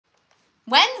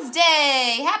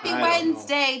Wednesday. Happy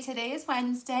Wednesday. Today is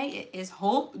Wednesday. It is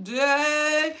hump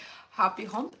day. Happy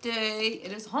hump day.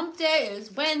 It is hump day. It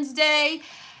is Wednesday.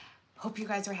 Hope you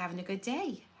guys are having a good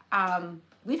day.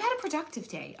 We've had a productive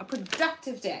day.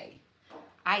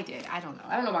 I did. I don't know.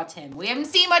 I don't know about Tim. We haven't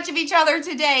seen much of each other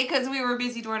today because we were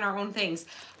busy doing our own things.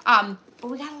 But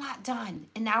we got a lot done.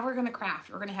 And now we're going to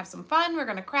craft. We're going to have some fun. We're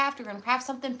going to craft. We're going to craft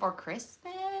something for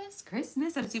Christmas.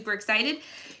 I'm super excited.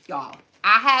 Y'all,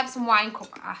 I have some wine.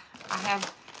 I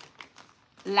have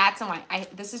lots of wine.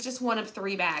 This is just one of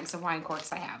 3 bags of wine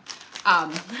corks I have.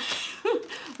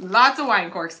 Lots of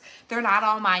wine corks. They're not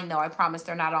all mine, though. I promise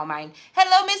they're not all mine.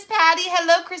 Hello, Miss Patty.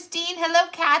 Hello, Christine. Hello,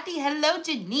 Kathy. Hello,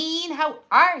 Janine. How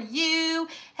are you?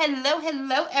 Hello,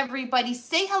 everybody.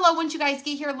 Say hello once you guys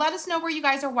get here. Let us know where you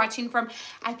guys are watching from.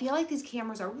 I feel like these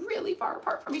cameras are really far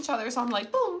apart from each other, so I'm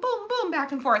like boom, boom, boom,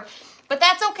 back and forth. But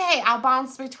that's okay. I'll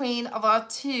bounce between the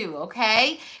 2,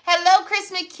 okay? Hello,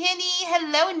 Chris McKinney.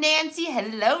 Hello, Nancy.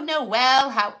 Hello, Noelle.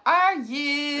 How are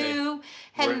you?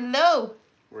 Hey, hello.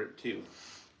 We're at 2.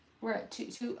 We're at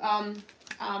 2. Oh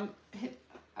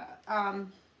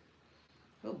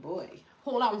boy.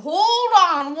 Hold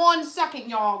on 1 second,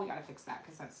 y'all. We gotta fix that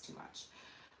because that's too much.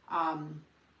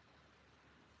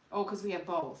 Oh, because we have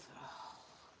both.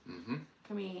 Mm-hmm.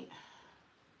 Can we?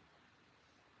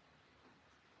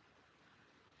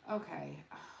 Okay.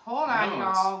 Hold on,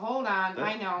 y'all. Hold on.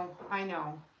 I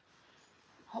know.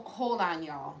 Hold on,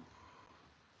 y'all.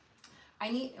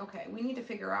 We need to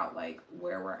figure out like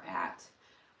where we're at.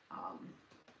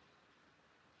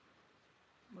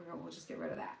 We'll just get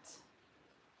rid of that.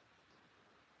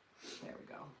 There we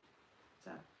go.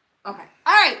 So, okay.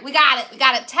 All right, we got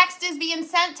it. Text is being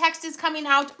sent. Text is coming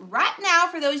out right now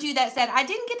for those of you that said, I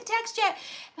didn't get the text yet.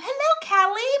 Hello,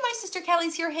 Kelly. My sister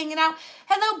Kelly's here hanging out.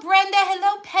 Hello, Brenda.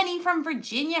 Hello, Penny from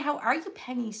Virginia. How are you,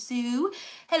 Penny Sue?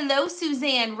 Hello,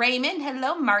 Suzanne Raymond.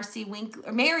 Hello,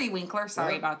 Mary Winkler.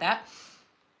 Sorry about that.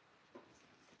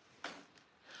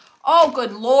 Oh,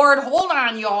 good Lord. Hold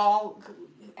on, y'all.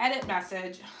 Edit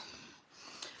message.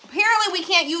 Apparently, we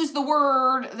can't use the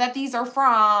word that these are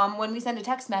from when we send a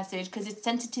text message because it's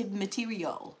sensitive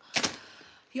material.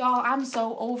 Y'all, I'm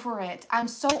so over it. I'm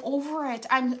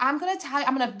going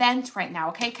to vent right now,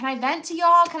 okay? Can I vent to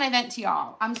y'all?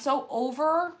 I'm so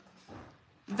over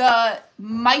the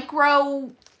micro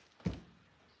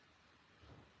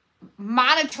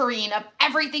monitoring of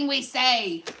everything we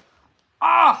say.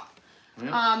 Oh.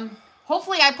 Yeah.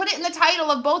 Hopefully I put it in the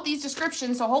title of both these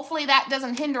descriptions, so hopefully that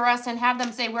doesn't hinder us and have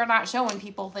them say we're not showing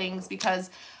people things because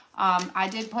I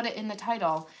did put it in the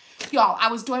title. Y'all,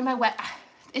 I was doing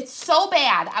it's so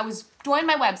bad. I was doing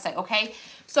my website, okay?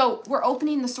 So we're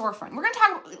opening the storefront. We're going to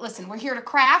talk, listen, we're here to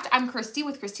craft. I'm Christy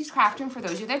with Christy's Crafting, for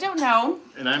those of you that don't know.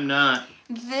 And I'm not.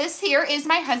 This here is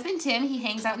my husband, Tim. He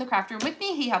hangs out in the craft room with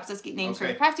me. He helps us get names for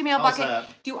the crafty mail bucket,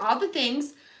 do all the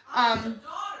things.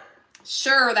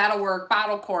 Sure, that'll work.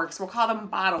 Bottle corks. We'll call them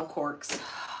bottle corks.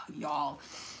 Y'all.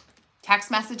 Text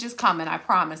message is coming. I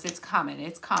promise. It's coming.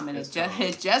 It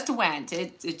just went.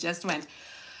 It just went.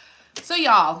 So,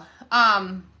 y'all,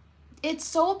 it's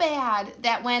so bad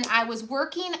that when I was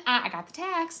working on, I got the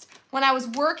text, when I was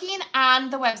working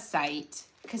on the website,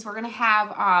 because we're going to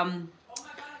have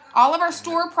all of our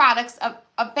store products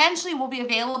eventually will be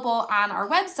available on our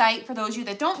website for those of you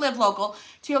that don't live local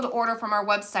to be able to order from our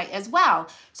website as well.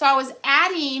 So I was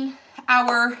adding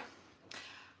our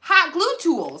hot glue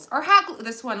tools, or hot glue.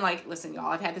 This one, like, listen,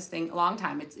 y'all, I've had this thing a long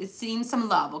time. It's seen some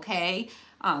love, okay?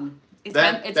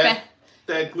 That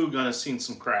glue gun has seen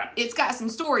some crap. It's got some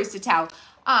stories to tell.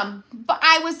 But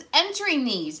I was entering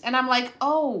these, and I'm like,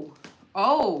 oh,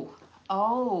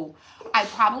 I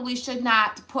probably should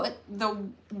not put the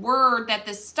word that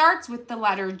this starts with the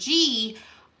letter G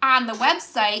on the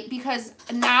website because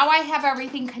now I have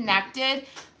everything connected,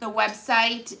 the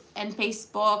website and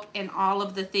Facebook and all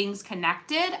of the things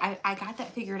connected. I got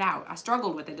that figured out. I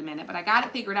struggled with it a minute, but I got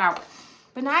it figured out.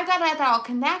 But now I've got that all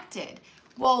connected.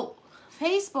 Well,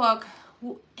 Facebook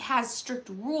has strict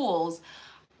rules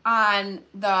on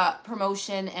the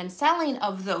promotion and selling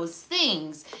of those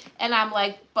things. And I'm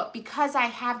like, but because I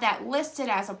have that listed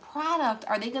as a product,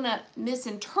 are they going to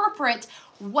misinterpret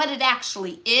what it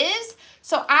actually is?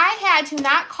 So I had to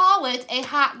not call it a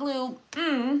hot glue,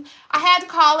 I had to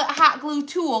call it a hot glue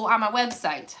tool on my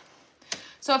website.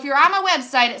 So if you're on my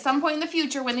website at some point in the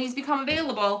future when these become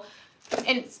available,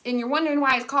 and you're wondering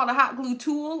why it's called a hot glue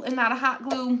tool and not a hot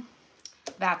glue,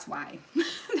 that's why.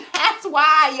 That's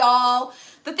why, y'all.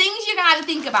 The things you got to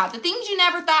think about. The things you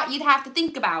never thought you'd have to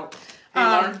think about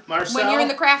Marcel, when you're in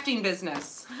the crafting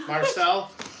business. Marcel,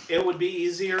 it would be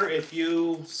easier if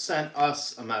you sent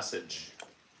us a message.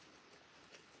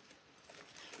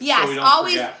 Yes, so we don't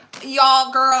always, forget.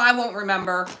 y'all, girl, I won't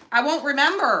remember. I won't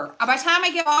remember. By the time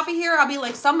I get off of here, I'll be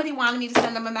like, somebody wanted me to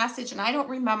send them a message, and I don't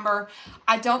remember.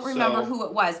 I don't remember who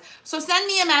it was. So send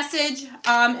me a message,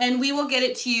 and we will get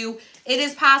it to you. It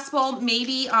is possible,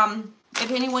 maybe,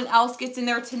 if anyone else gets in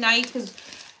there tonight, because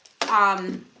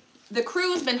the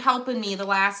crew's been helping me the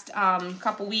last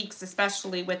couple weeks,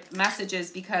 especially with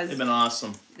messages, because they've been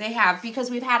awesome. They have,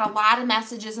 because we've had a lot of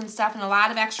messages and stuff and a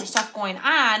lot of extra stuff going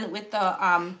on with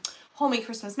the Homemade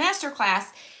Christmas Masterclass,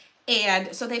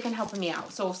 and so they've been helping me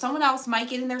out. So if someone else might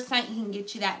get in there tonight, he can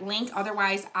get you that link.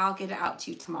 Otherwise, I'll get it out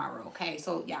to you tomorrow, okay?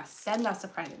 So, yeah, send us a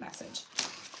private message.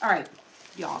 All right,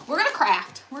 y'all. We're going to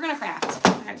craft. We're going to craft.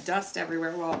 I have dust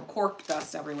everywhere. Well, cork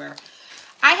dust everywhere.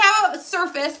 I have a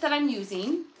surface that I'm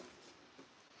using.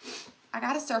 I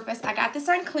got a surface. I got this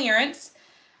on clearance.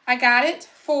 I got it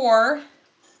for,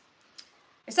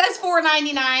 it says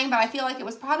 $4.99, but I feel like it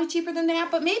was probably cheaper than that,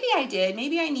 but maybe I did.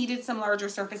 Maybe I needed some larger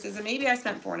surfaces, and maybe I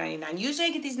spent $4.99. Usually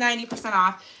I get these 90%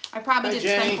 off. I probably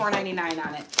didn't spend $4.99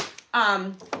 on it.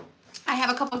 I have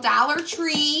a couple Dollar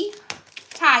Tree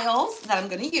tiles that I'm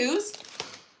going to use.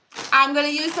 I'm going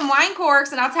to use some wine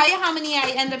corks, and I'll tell you how many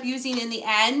I end up using in the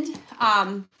end.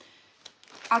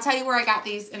 I'll tell you where I got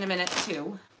these in a minute,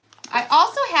 too. I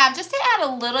also have, just to add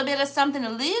a little bit of something, a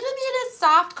little bit of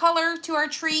soft color to our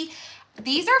tree.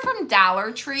 These are from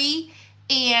Dollar Tree,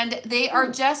 and they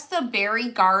are just the berry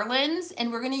garlands,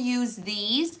 and we're going to use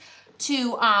these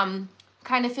to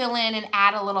kind of fill in and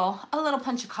add a little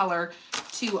punch of color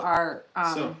to our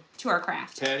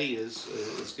craft. Patty is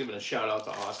giving a shout out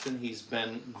to Austin. He's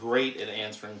been great at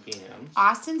answering PMs.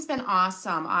 Austin's been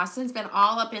awesome. Austin's been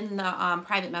all up in the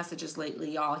private messages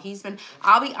lately, y'all. He's been,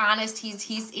 I'll be honest,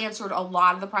 he's answered a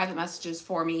lot of the private messages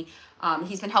for me.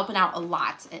 He's been helping out a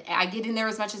lot. I get in there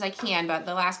as much as I can, but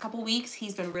the last couple weeks,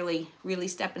 he's been really, really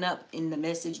stepping up in the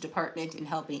message department and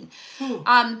helping.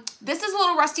 This is a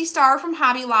little Rusty Star from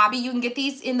Hobby Lobby. You can get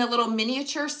these in the little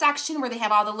miniature section where they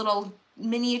have all the little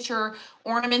miniature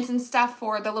ornaments and stuff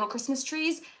for the little Christmas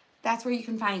trees. That's where you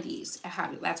can find these at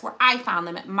Hobby. That's where I found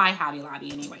them at my Hobby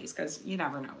Lobby anyways, because you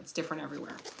never know. It's different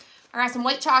everywhere. I got some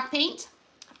white chalk paint.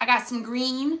 I got some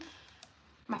green,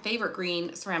 my favorite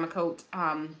green ceramic coat,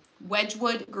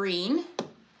 Wedgwood green.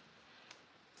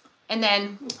 And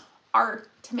then our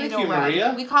tomato red.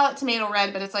 Maria. We call it tomato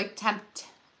red, but it's like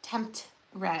tempt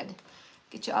red.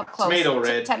 Get you up close. Tomato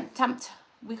red. Tempt.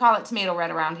 We call it tomato red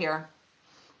around here.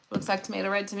 Looks like tomato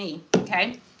red to me,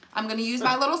 okay? I'm going to use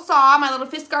my little saw, my little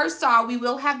Fiskars saw. We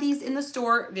will have these in the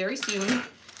store very soon.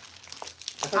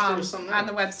 I thought there was something on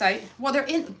the website. Well, they're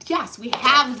in, yes, we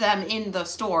have them in the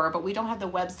store, but we don't have the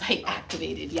website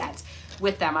activated yet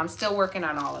with them. I'm still working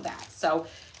on all of that. So,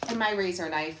 and my razor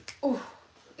knife, oh,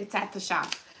 it's at the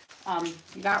shop.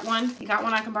 You got one? You got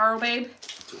one I can borrow, babe?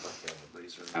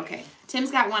 Okay,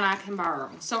 Tim's got one I can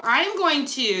borrow. So I'm going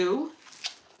to,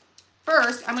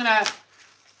 first, I'm going to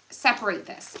separate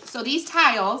this. So these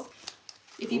tiles,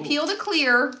 if you peel the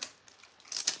clear,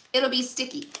 it'll be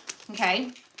sticky,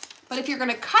 okay? But if you're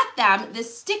gonna cut them, the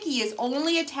sticky is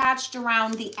only attached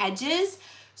around the edges,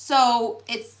 so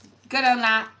it's gonna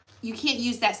not, you can't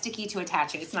use that sticky to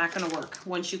attach it. It's not gonna work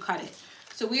once you cut it.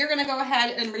 So we are gonna go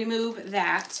ahead and remove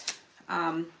that.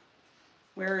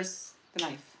 Where's the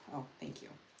knife? Oh, thank you.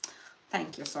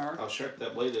 Thank you, sir. How sharp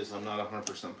that blade is, I'm not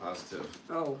 100% positive.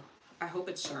 Oh. I hope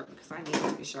it's sharp because I need it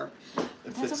to be sharp.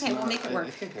 That's okay, we'll make it work. I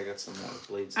think I got some more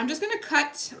blades. I'm just going to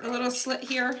cut a little slit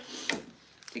here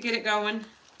to get it going.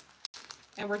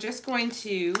 And we're just going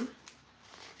to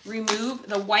remove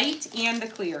the white and the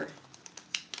clear.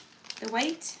 The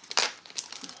white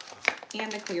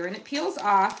and the clear. And it peels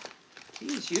off,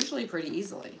 geez, usually pretty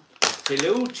easily.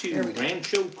 Hello to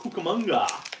Rancho Cucamonga.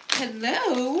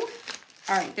 Hello.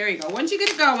 All right, there you go. Once you get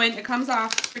it going, it comes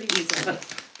off pretty easily.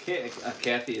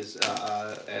 Kathy is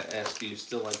asked, do you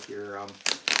still like your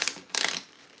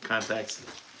contacts?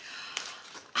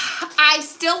 I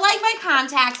still like my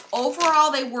contacts.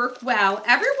 Overall, they work well.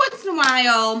 Every once in a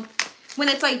while, when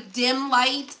it's like dim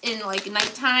light in like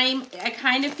nighttime, I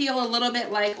kind of feel a little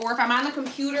bit like, or if I'm on the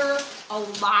computer a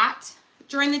lot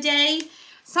during the day,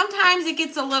 sometimes it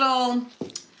gets a little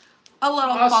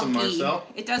awesome, funky. Marcel.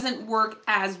 It doesn't work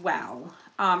as well,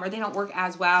 or they don't work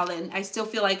as well, and I still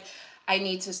feel like I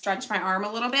need to stretch my arm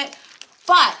a little bit,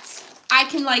 but I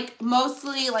can like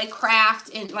mostly like craft,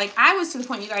 and like I was to the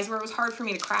point, you guys, where it was hard for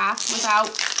me to craft without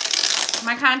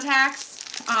my contacts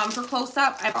for close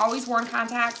up. I've always worn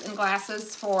contacts and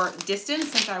glasses for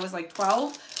distance since I was like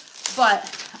 12, but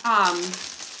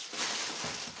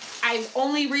I've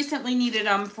only recently needed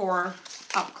them for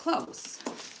up close.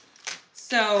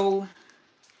 So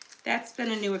that's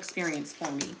been a new experience for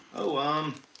me.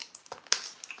 Oh,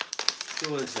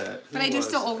 Who was that? But I do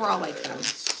still overall like them.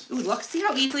 Ooh, look, see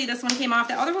how easily this one came off?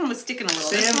 The other one was sticking a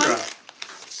little.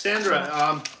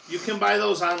 Sandra, you can buy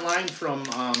those online from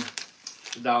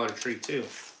the Dollar Tree too.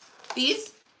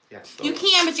 These? Yes. You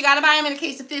can, but you got to buy them in a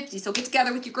case of 50. So get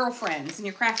together with your girlfriends and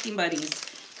your crafting buddies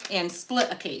and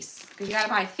split a case because you got to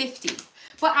buy 50.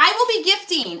 But I will be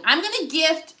gifting. I'm going to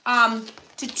gift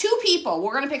to 2 people.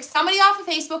 We're going to pick somebody off of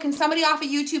Facebook and somebody off of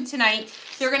YouTube tonight.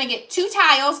 They're going to get 2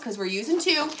 tiles because we're using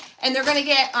 2. And they're going to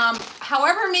get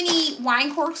however many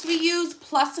wine corks we use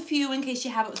plus a few in case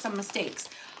you have some mistakes.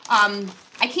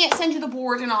 I can't send you the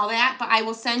board and all that, but I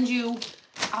will send you,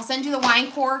 I'll send you the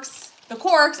wine corks, the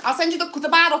corks. I'll send you the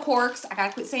bottle corks. I got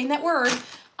to quit saying that word.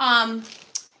 And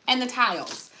the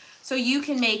tiles. So you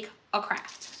can make a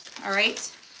craft. All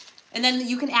right. And then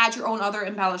you can add your own other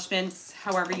embellishments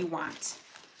however you want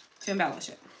to embellish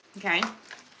it, okay?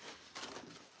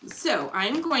 So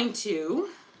I'm going to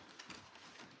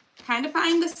kind of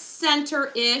find the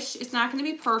center-ish. It's not going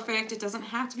to be perfect. It doesn't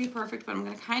have to be perfect, but I'm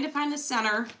going to kind of find the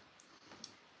center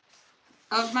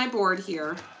of my board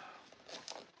here.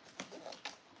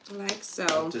 Like so.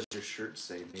 What does your shirt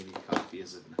say? Maybe coffee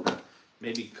is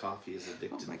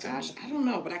addicted. Oh my gosh, I don't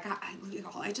know, but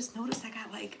I just noticed I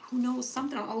got like, who knows,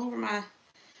 something all over my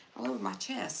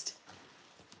chest.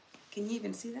 Can you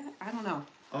even see that? I don't know.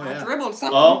 Oh yeah. I dribbled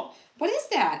something. Oh. What is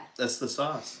that? That's the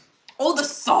sauce. Oh, the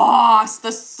sauce.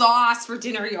 The sauce for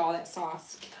dinner, y'all. That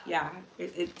sauce. Yeah,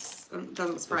 it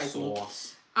doesn't surprise me.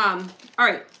 Sauce. All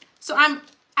right. So I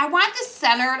want this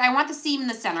centered. I want the seam in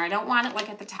the center. I don't want it like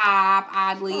at the top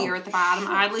oddly or at the bottom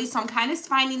oddly. So I'm kind of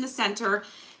finding the center.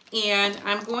 And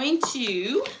I'm going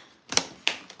to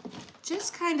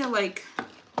just kind of like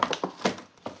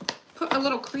put a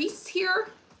little crease here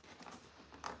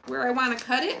where I want to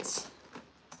cut it.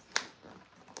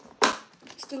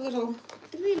 Just a little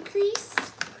crease.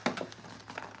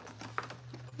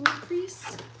 A little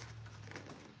crease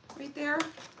right there.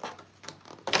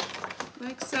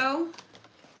 Like so.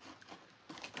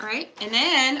 All right, and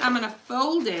then I'm going to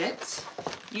fold it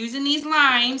using these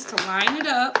lines to line it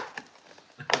up.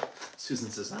 Susan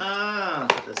says,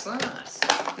 the sauce.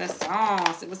 The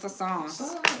sauce. It was the sauce.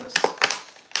 So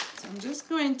I'm just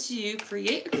going to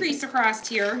create a crease across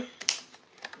here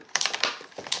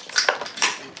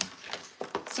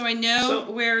so I know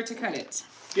where to cut it.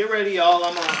 Get ready, y'all.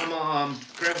 I'm gonna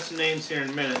grab some names here in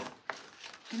a minute.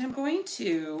 And I'm going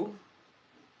to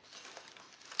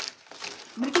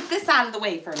get this out of the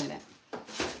way for a minute.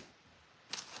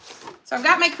 So I've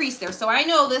got my crease there. So I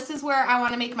know this is where I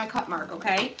want to make my cut mark,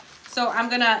 okay? So I'm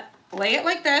going to lay it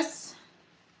like this.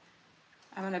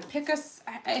 I'm going to pick if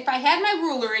I had my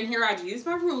ruler in here, I'd use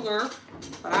my ruler.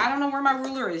 But I don't know where my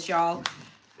ruler is, y'all.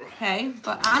 Okay,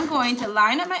 but I'm going to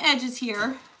line up my edges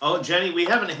here. Oh, Jenny, we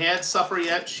haven't had supper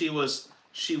yet. She was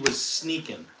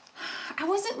sneaking. I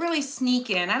wasn't really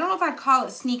sneaking. I don't know if I'd call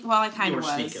it sneak. Well, I kind of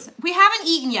was. Sneaking. We haven't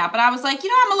eaten yet, but I was like, you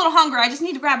know, I'm a little hungry. I just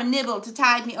need to grab a nibble to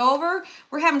tide me over.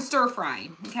 We're having stir fry,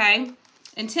 okay?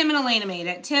 And Tim and Elena made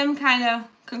it. Tim kind of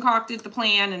concocted the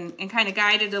plan and kind of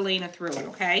guided Elena through it,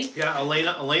 okay? Yeah,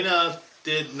 Elena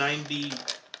did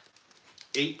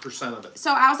 98% of it.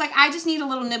 So I was like, I just need a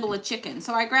little nibble of chicken.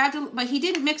 So I grabbed, but he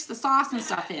didn't mix the sauce and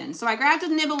stuff in. So I grabbed a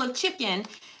nibble of chicken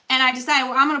and I decided,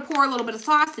 well, I'm going to pour a little bit of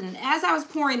sauce in. And as I was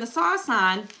pouring the sauce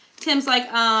on, Tim's like,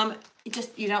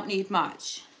 you don't need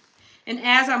much. And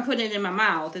as I'm putting it in my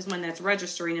mouth is when that's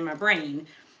registering in my brain.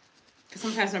 Because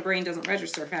sometimes my brain doesn't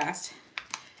register fast.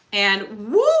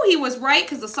 And woo, he was right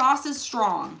because the sauce is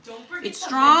strong. Don't forget it's to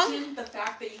strong. mention the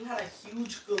fact that you had a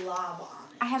huge glob on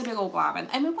it. I had a big old glob on.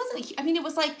 I mean, it wasn't. I mean, it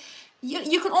was like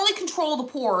you can only control the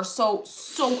pour so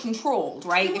controlled,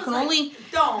 right? It can like, only.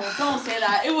 Don't say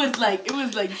that. It was like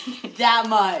that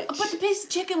much. But the piece of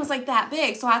chicken was like that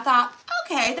big, so I thought,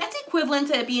 okay, that's equivalent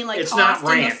to it being like It's tossed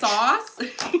not in the ranch. sauce.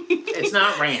 It's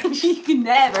not ranch. You can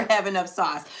never have enough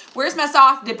sauce. Where's my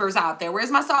sauce dippers out there?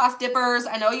 Where's my sauce dippers?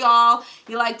 I know y'all,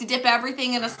 you like to dip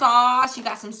everything in a sauce. You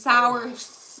got some sour,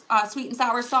 sweet and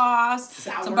sour sauce,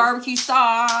 some barbecue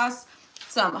sauce,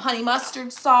 some honey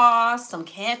mustard sauce, some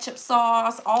ketchup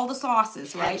sauce, all the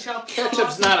sauces, right?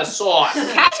 Ketchup's not a sauce.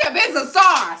 Ketchup is a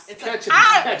sauce. It's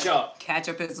Ketchup.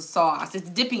 Ketchup is a sauce. It's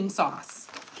dipping sauce.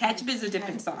 Ketchup is a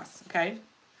dipping sauce, okay?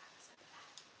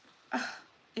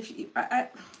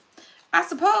 I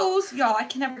suppose, y'all, I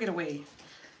can never get away.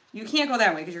 You can't go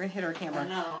that way because you're going to hit our camera.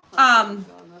 I know.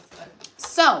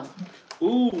 So.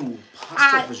 Ooh,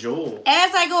 pasta fagioli.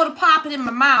 As I go to pop it in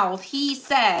my mouth, he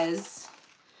says,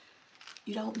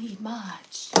 you don't need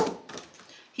much.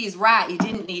 He's right. You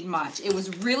didn't need much. It was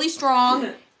really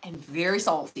strong. and very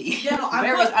salty. Yeah, no,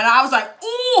 and I was like,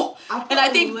 ooh! And I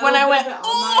think when I went,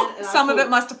 ooh, some of it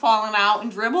must have fallen out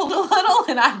and dribbled a little,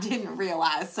 and I didn't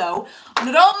realize. So, don't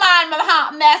mind my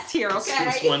hot mess here,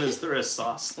 okay? Since when is there a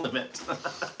sauce limit?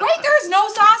 Right, there's no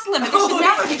sauce limit. There should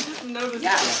never be. Notice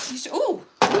Yeah, that. you should, ooh,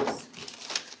 oops.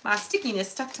 My stickiness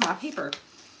stuck to my paper.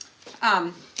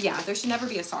 Yeah, there should never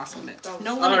be a sauce limit.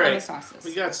 No limit on the sauces.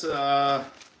 We got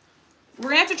We're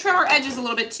gonna have to trim our edges a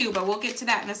little bit too, but we'll get to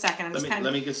that in a second.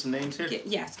 let me get some names here.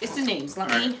 Yes, get some names.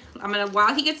 I'm gonna,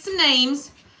 while he gets some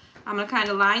names, I'm gonna kind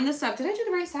of line this up. Did I do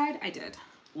the right side? I did.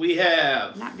 We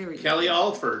have Not very Kelly good.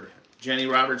 Alford, Jenny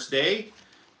Roberts Day,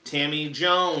 Tammy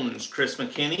Jones, Chris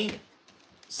McKinney,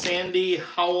 Sandy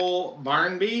Howell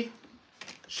Barnby,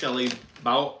 Shelley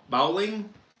Bowling,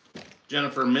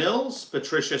 Jennifer Mills,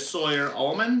 Patricia Sawyer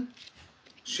Ullman,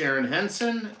 Sharon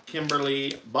Henson,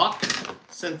 Kimberly Buck,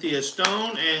 Cynthia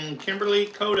Stone, and Kimberly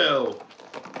Kodo.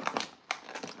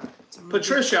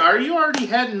 Patricia, are you already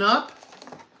heading up?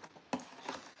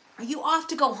 Are you off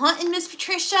to go hunting, Miss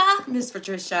Patricia? Miss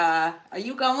Patricia, are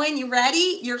you going? You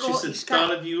ready? You're going. She said,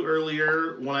 thought of you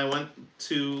earlier when I went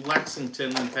to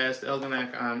Lexington and past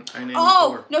Elginak on I-94.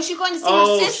 Oh, no, she's going to see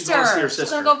her sister. She's going to see her sister.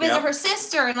 She's going to go visit her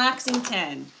sister in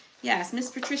Lexington. Yes, Miss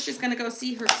Patricia's going to go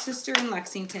see her sister in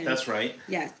Lexington. That's right.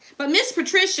 Yes. But Miss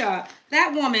Patricia,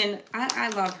 that woman, I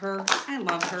love her. I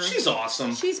love her. She's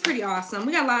awesome. She's pretty awesome.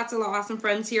 We got lots of awesome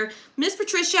friends here. Miss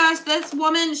Patricia, this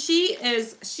woman, she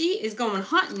is going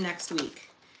hunting next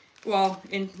week. Well,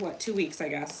 in what, 2 weeks, I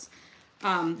guess.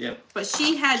 Yep. But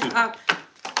she heads up.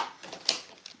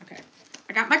 Okay.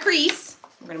 I got my crease.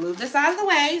 I'm going to move this out of the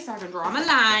way so I can draw my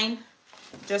line.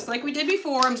 Just like we did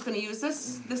before, I'm just going to use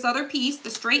this other piece, the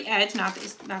straight edge, not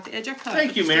the edge I cut.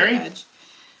 Thank you, Mary. Edge.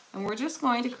 And we're just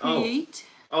going to create.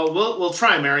 Oh, we'll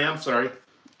try, Mary. I'm sorry.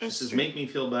 She says, make me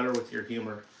feel better with your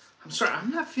humor. I'm sorry.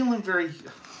 I'm not feeling very.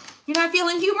 You're not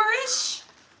feeling humorous?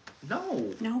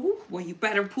 No. No. Well, you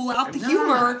better pull out the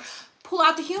humor. Pull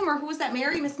out the humor. Who was that?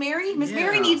 Mary? Miss Mary? Miss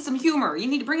Mary needs some humor. You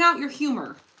need to bring out your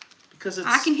humor. Because it's.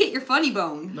 I can hit your funny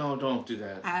bone. No, don't do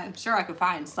that. I'm sure I could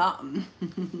find something.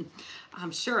 I'm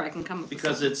sure I can come up with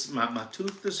something. Because it's my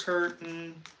tooth is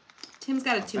hurting. Tim's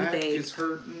got a toothache. Back is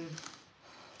hurting.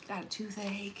 Got a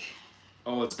toothache.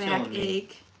 Oh, it's killing me.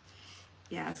 Backache.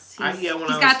 Yes. He's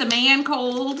got the man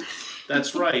cold.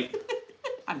 That's right.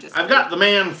 I've got the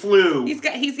man flu. He's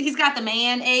got the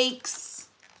man aches.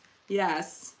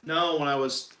 Yes. No, when I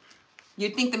was.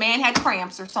 You'd think the man had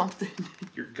cramps or something.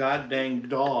 Your goddamn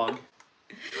dog.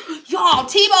 Y'all,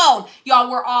 T-Bone!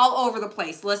 Y'all, we're all over the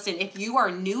place. Listen, if you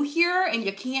are new here and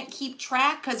you can't keep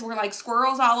track because we're like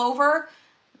squirrels all over,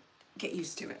 get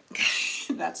used to it.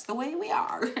 That's the way we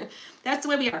are. That's the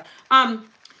way we are.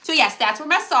 So yes, that's where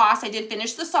my sauce. I did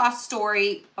finish the sauce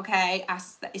story. Okay.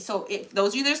 So if those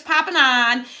of you that's popping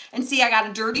on and see I got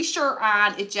a dirty shirt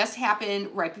on, it just happened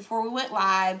right before we went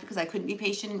live because I couldn't be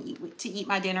patient and to eat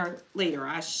my dinner later.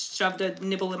 I shoved a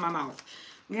nibble in my mouth.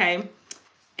 Okay.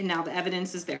 And now the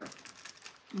evidence is there.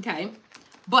 Okay.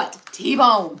 But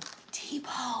T-Bone.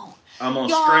 I'm gonna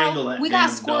strangle that. We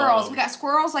got squirrels. Dog. We got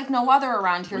squirrels like no other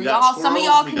around here. We Y'all, some of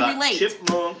y'all we can got relate.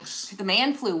 Chipmunks. The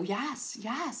man flu. Yes.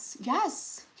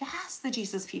 The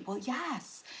Jesus people.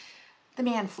 Yes. The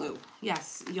man flu.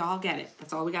 Yes. Y'all get it.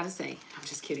 That's all we got to say. I'm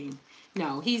just kidding.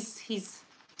 No,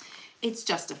 it's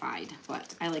justified,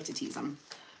 but I like to tease him.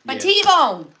 But yeah.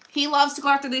 T-Bone, he loves to go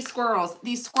after these squirrels.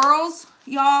 These squirrels,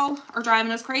 y'all, are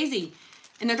driving us crazy.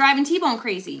 And they're driving T-Bone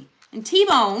crazy. And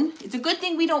T-Bone, it's a good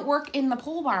thing we don't work in the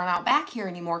pole barn out back here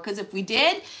anymore, because if we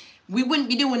did, we wouldn't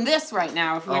be doing this right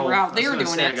now if we were out there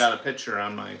doing it. I got a picture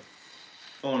on my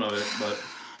phone of it, but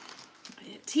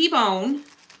T-Bone,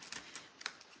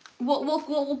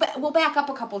 we'll back up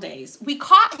a couple days. We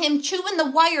caught him chewing the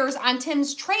wires on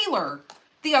Tim's trailer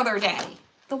the other day.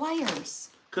 The wires.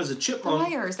 Because a chipmunk.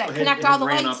 The wires that connect all the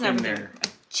lights and everything. A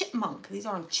chipmunk. These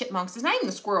aren't chipmunks. It's not even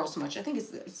the squirrels so much. I think it's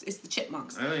the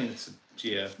chipmunks. I think it's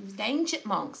These dang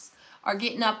chipmunks are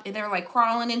getting up. They're like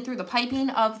crawling in through the piping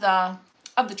of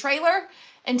the trailer,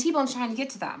 and T-Bone's trying to get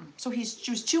to them. So he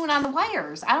was chewing on the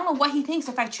wires. I don't know what he thinks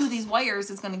if I chew these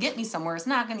wires it's going to get me somewhere. It's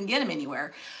not going to get him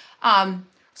anywhere.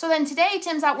 So then today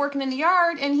Tim's out working in the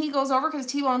yard, and he goes over because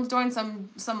T-Bone's doing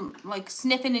some like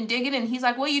sniffing and digging, and he's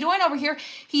like, "What are you doing over here?"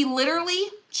 He literally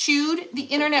chewed the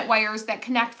internet wires that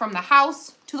connect from the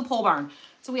house to the pole barn.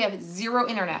 So we have 0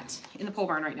 internet in the pole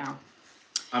barn right now.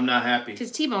 I'm not happy.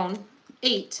 Because T-Bone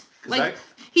ate.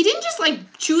 He didn't just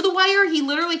like chew the wire. He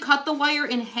literally cut the wire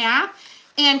in half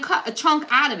and cut a chunk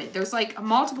out of it. There's like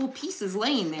multiple pieces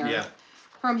laying there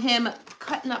from him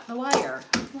cutting up the wire.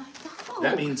 I'm like, oh.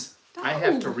 That means I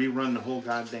have to rerun the whole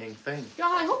goddamn thing. Y'all,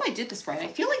 I hope I did this right. I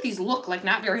feel like these look like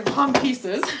not very long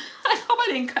pieces. I hope I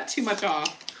didn't cut too much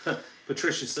off.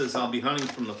 Patricia says, I'll be hunting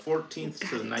from the 14th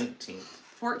to the 19th.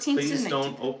 14th to the 19th. Please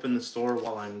don't open the store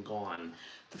while I'm gone.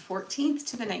 The 14th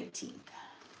to the 19th.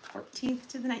 14th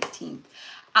to the 19th.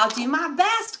 I'll do my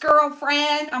best,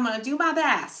 girlfriend. I'm going to do my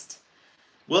best.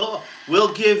 We'll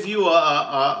give you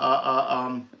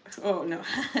a Oh, no.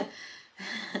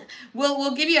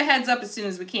 We'll give you a heads up as soon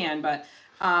as we can, but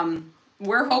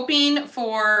we're hoping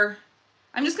for...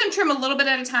 I'm just going to trim a little bit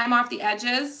at a time off the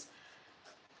edges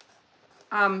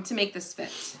to make this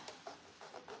fit.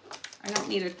 I don't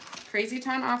need a crazy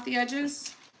ton off the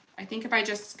edges. I think if I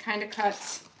just kind of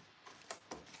cut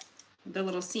the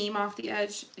little seam off the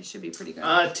edge, it should be pretty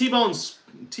good. T-Bone's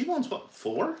what,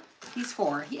 4? He's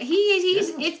 4.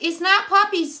 It's not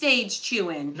puppy stage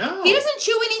chewing. No. He doesn't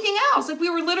chew anything else. Like,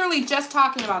 we were literally just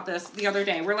talking about this the other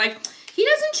day. We're like, he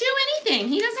doesn't chew anything.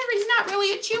 He's not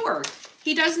really a chewer.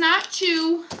 He does not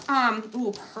chew,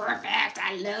 ooh, perfect.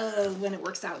 I love when it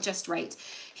works out just right.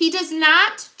 He does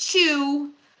not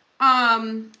chew,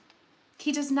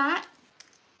 he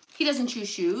doesn't chew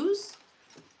shoes.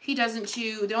 He doesn't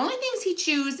chew, the only things he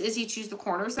chews is he chews the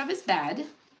corners of his bed.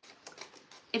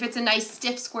 If it's a nice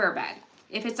stiff square bed.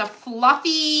 If it's a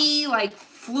fluffy, like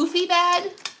floofy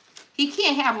bed, he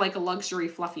can't have like a luxury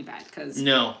fluffy bed because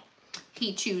no,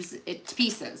 he chews it to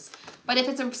pieces. But if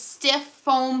it's a stiff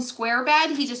foam square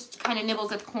bed, he just kind of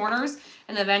nibbles at the corners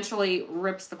and eventually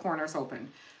rips the corners open.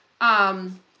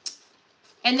 And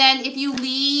then if you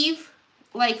leave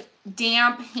like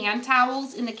damp hand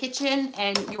towels in the kitchen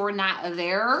and you're not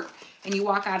there and you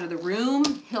walk out of the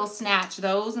room, he'll snatch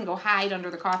those and go hide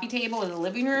under the coffee table in the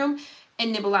living room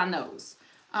and nibble on those.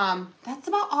 That's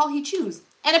about all he chews.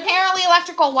 And apparently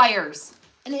electrical wires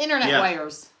and internet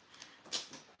wires.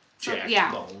 So,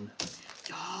 Jackbone.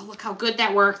 Oh, look how good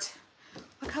that worked.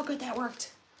 Look how good that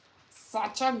worked.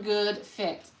 Such a good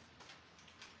fit.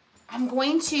 I'm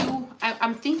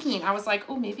thinking, I was like,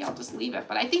 oh, maybe I'll just leave it.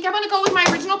 But I think I'm going to go with my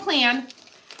original plan.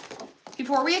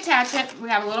 Before we attach it, we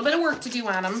have a little bit of work to do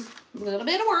on them. A little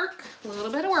bit of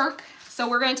work. So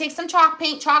we're going to take some chalk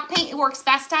paint. Chalk paint, it works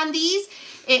best on these.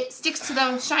 It sticks to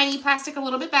the shiny plastic a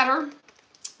little bit better.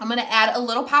 I'm going to add a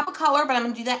little pop of color, but I'm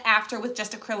going to do that after with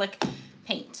just acrylic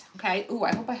paint. Okay? Ooh,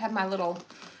 I hope I have my little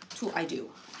tool. I do.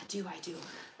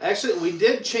 Actually, we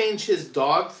did change his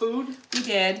dog food. We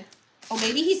did. Oh,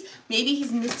 maybe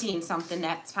he's missing something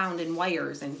that's found in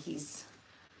wires, and he's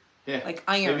like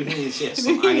iron. Maybe he needs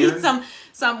Maybe iron. He needs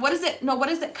some. What is it? No, what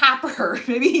is it? Copper.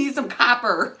 Maybe he needs some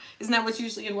copper. Isn't that what's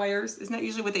usually in wires? Isn't that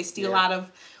usually what they steal out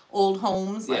of old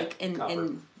homes? Yeah, like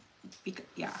in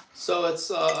yeah. So it's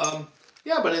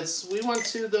but it's we went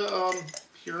to the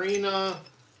Purina.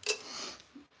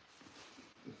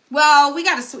 Well, we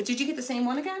got to switch. Did you get the same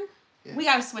one again? Yeah. We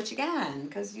got to switch again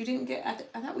because you didn't get.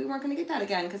 I thought we weren't going to get that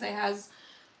again because it has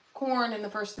corn in the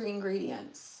first 3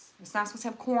 ingredients. It's not supposed to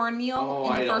have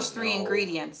cornmeal in the first 3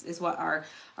 ingredients, is what our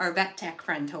vet tech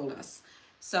friend told us.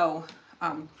 So,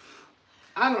 I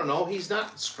don't know. He's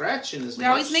not scratching as much. We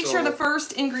always make sure the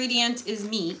first ingredient is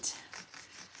meat.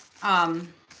 And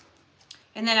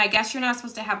then I guess you're not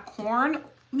supposed to have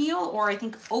cornmeal or I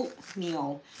think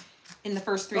oatmeal in the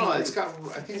first 3 ingredients. It's got.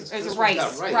 I think it's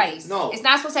rice. Rice. No, it's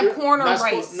not supposed to have corn or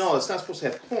rice. No, it's not supposed to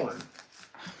have corn.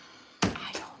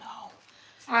 I don't know.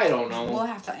 I don't know. We'll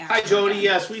have to ask. Hi, her Jody. again.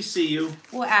 Yes, we see you.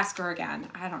 We'll ask her again.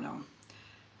 I don't know.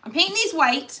 I'm painting these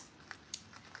white,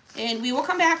 and we will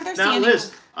come back with our Now, sanding.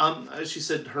 Liz, she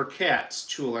said her cats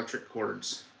chew electric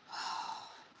cords.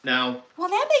 Now. Well,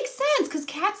 that makes sense because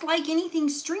cats like anything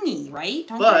stringy, right?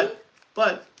 Don't they?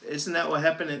 But isn't that what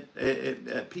happened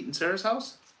at Pete and Sarah's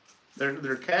house?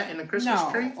 Their cat in the Christmas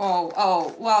tree?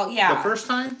 Oh, well, yeah. The first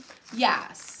time?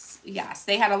 Yes.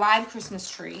 They had a live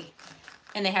Christmas tree,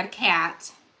 and they had a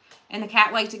cat, and the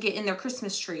cat liked to get in their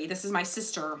Christmas tree. This is my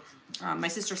sister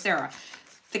Sarah.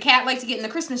 The cat liked to get in the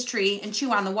Christmas tree and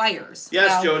chew on the wires. Yes,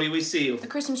 well, Jody, we see you. The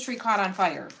Christmas tree caught on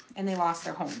fire, and they lost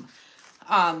their home.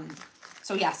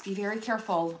 So yes, be very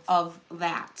careful of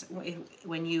that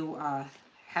when you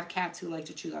have cats who like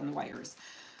to chew on the wires.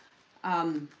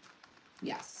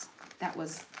 Yes, that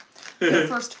was the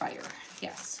first fire.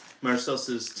 Yes. Marcel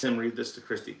says, Tim, read this to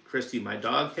Christy. Christy, my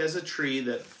dog has a tree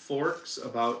that forks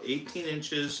about 18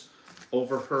 inches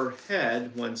over her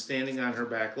head when standing on her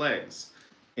back legs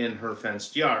in her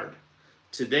fenced yard.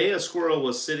 Today, a squirrel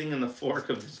was sitting in the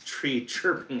fork of the tree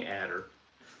chirping at her.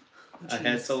 I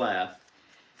had to laugh.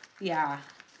 Yeah.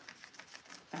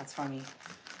 That's funny.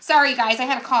 Sorry, guys. I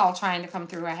had a call trying to come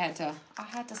through. I had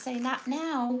to say, not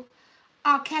now.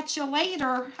 I'll catch you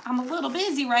later. I'm a little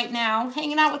busy right now,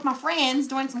 hanging out with my friends,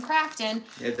 doing some crafting.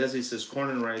 Yeah, Desi says corn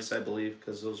and rice, I believe,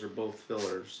 because those are both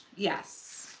fillers.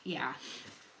 Yes, yeah.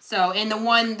 So, and the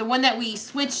one that we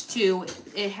switched to,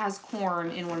 it has corn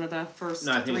in one of the first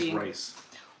No, I think three. it's rice.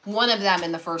 One of them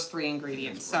in the first 3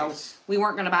 ingredients. So Rice. we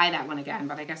weren't going to buy that one again,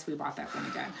 but I guess we bought that one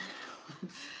again.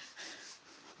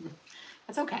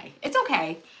 That's okay. It's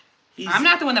okay. I'm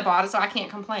not the one that bought it, so I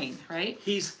can't complain, right?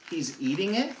 He's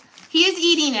eating it? He is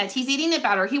eating it. He's eating it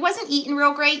better. He wasn't eating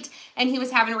real great, and he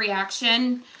was having a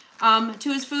reaction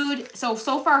to his food. So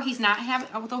far he's not having,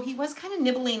 although he was kind of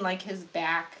nibbling like his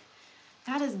back,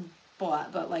 not his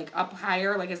butt, but like up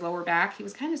higher, like his lower back. He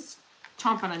was kind of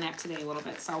chomping on that today a little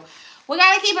bit. So we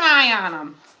got to keep an eye on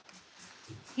him.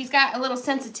 He's got a little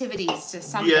sensitivities to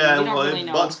something. Yeah, we don't really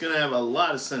know. Buck's going to have a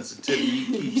lot of sensitivity.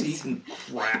 He keeps eating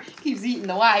crap. Keeps eating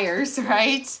the wires,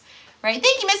 right? Right.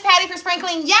 Thank you, Miss Patty, for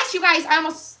sprinkling. Yes, you guys,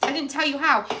 I didn't tell you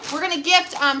how. We're going to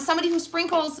gift somebody who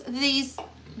sprinkles this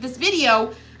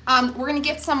video. We're going to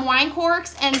gift some wine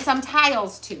corks and some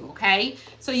tiles too, okay?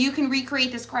 So you can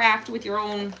recreate this craft with your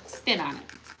own spin on it.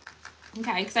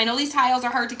 Okay, because I know these tiles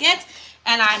are hard to get,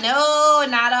 and I know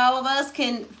not all of us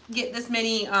can get this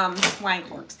many wine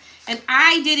corks. And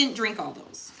I didn't drink all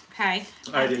those, okay?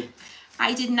 I did.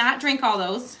 I did not drink all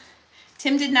those.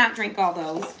 Tim did not drink all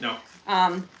those. No.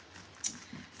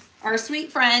 Our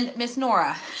sweet friend, Miss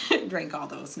Nora, drank all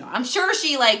those. No, I'm sure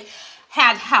she, like,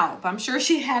 had help. I'm sure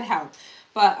she had help.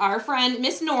 But our friend,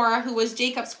 Miss Nora, who was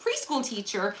Jacob's preschool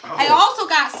teacher, I also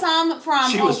got some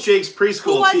from... She was Jake's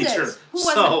preschool teacher. Who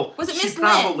was it? Was it Miss Lynn? She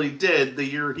probably did the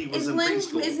year he was in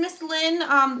preschool. Is Miss Lynn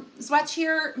Zwetch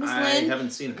here? Miss Lynn? I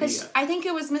haven't seen her yet. I think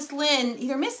it was Miss Lynn.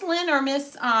 Either Miss Lynn or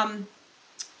Miss...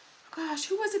 gosh,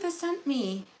 who was it that sent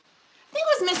me? I think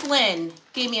it was Miss Lynn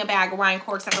gave me a bag of wine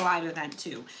corks at the live event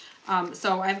too.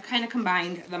 So I've kind of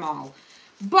combined them all.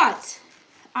 But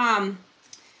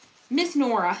Miss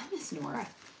Nora was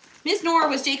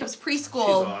Jacob's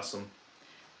preschool. She's awesome.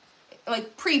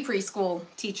 Like preschool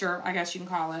teacher, I guess you can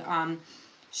call it.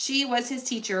 She was his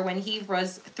teacher when he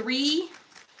was 3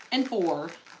 and 4,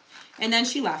 and then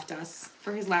she left us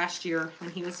for his last year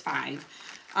when he was 5.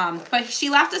 But she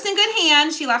left us in good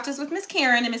hands. She left us with Miss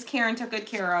Karen, and Miss Karen took good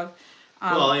care of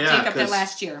Jacob that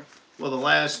last year. Well, the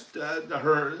last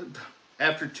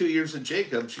after 2 years of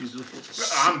Jacob,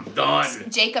 I'm done.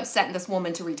 Jacob sent this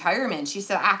woman to retirement. She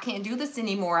said, I can't do this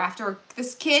anymore. After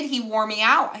this kid, he wore me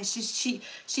out.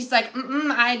 She's like,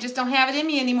 I just don't have it in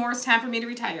me anymore. It's time for me to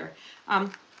retire. No.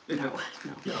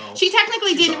 She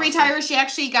technically didn't retire. She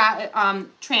actually got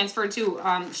transferred to,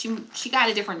 she got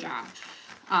a different job.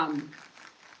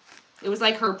 It was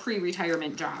like her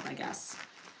pre-retirement job, I guess.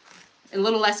 A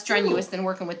little less strenuous than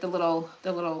working with the little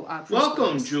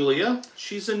Welcome, Julia.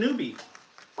 She's a newbie.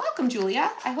 Welcome,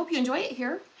 Julia. I hope you enjoy it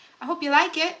here. I hope you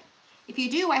like it. If you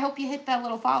do, I hope you hit that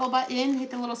little follow button, hit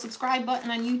the little subscribe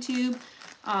button on YouTube.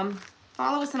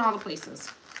 Follow us in all the places.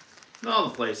 All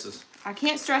the places. I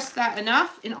can't stress that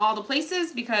enough, in all the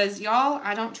places, because y'all,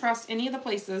 I don't trust any of the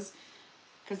places,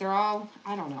 because they're all,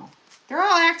 I don't know. They're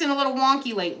all acting a little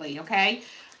wonky lately, okay?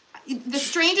 The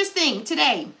strangest thing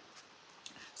today,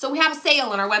 so we have a sale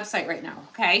on our website right now,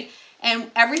 okay?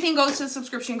 And everything goes to the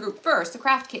subscription group first, the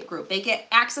craft kit group. They get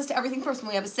access to everything first. When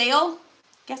we have a sale,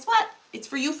 guess what? It's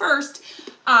for you first.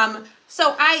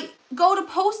 So I go to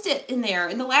post it in there.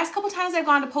 And the last couple times I've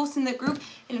gone to post in the group,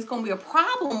 and it's going to be a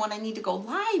problem when I need to go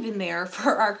live in there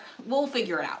for our, we'll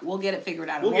figure it out. We'll get it figured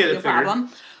out. It won't be a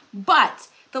problem. But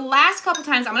the last couple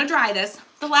times, I'm going to try this.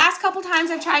 The last couple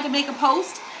times I've tried to make a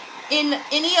post in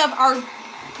any of our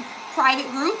private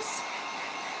groups,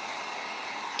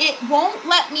 it won't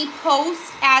let me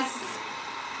post as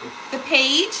the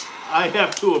page. I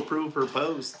have to approve her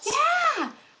posts.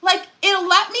 Yeah. Like, it'll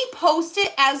let me post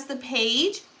it as the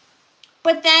page,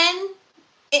 but then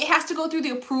it has to go through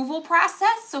the approval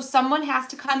process. So someone has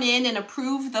to come in and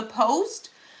approve the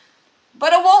post,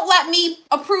 but it won't let me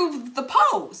approve the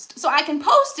post. So I can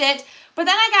post it, but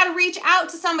then I got to reach out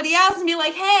to somebody else and be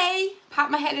like, hey,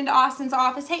 pop my head into Austin's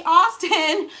office. Hey,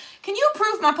 Austin, can you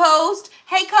approve my post?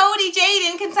 Hey, Cody,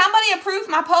 Jaden, can somebody approve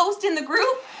my post in the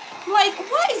group? I'm like,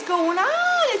 what is going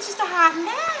on? It's just a hot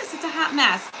mess. It's a hot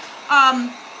mess.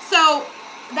 So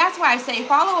that's why I say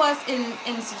follow us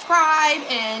and subscribe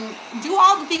and do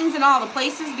all the things in all the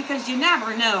places, because you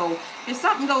never know. If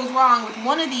something goes wrong with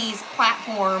one of these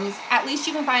platforms, at least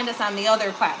you can find us on the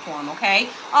other platform, okay?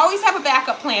 Always have a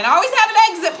backup plan. Always have an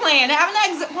exit plan. Have an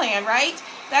exit plan, right?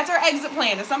 That's our exit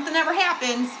plan. If something ever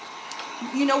happens,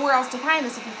 you know where else to find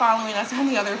us if you're following us on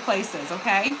the other places,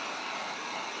 okay?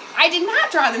 I did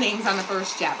not draw the names on the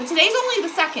first yet, but today's only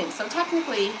the second, so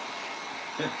technically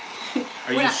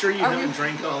Are you sure you haven't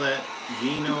drank all that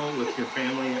vino with your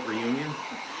family at reunion?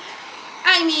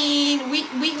 I mean, we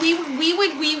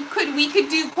could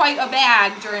do quite a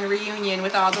bag during a reunion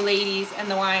with all the ladies and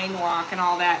the wine walk and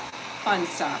all that fun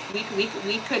stuff.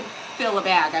 We could fill a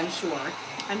bag, I'm sure.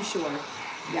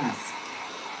 Yes.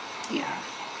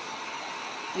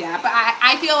 Yeah, but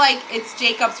I feel like it's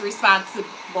Jacob's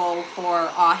responsible for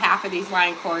half of these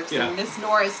wine corks, and Miss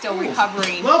Nora is still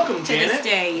recovering. Welcome, to Janet. this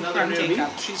day Another from newbie.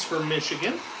 Jacob. She's from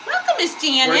Michigan. Welcome, Miss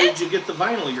Janet. Where did you get the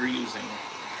vinyl you're using?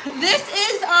 This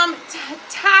is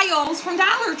tiles from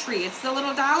Dollar Tree. It's the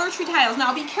little Dollar Tree tiles.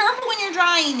 Now be careful when you're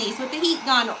drying these with the heat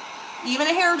gun, even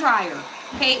a hair dryer.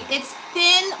 Okay, it's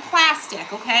thin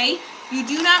plastic. Okay, you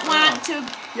do not want to.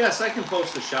 Yes, I can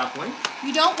post the shop link.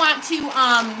 You don't want to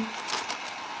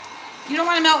You don't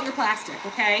want to melt your plastic.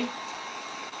 Okay.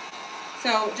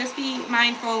 So just be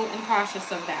mindful and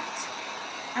cautious of that.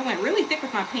 I went really thick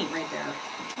with my paint right there.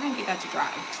 I'm trying to get that to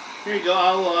dry. Here you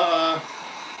go.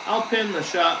 I'll pin the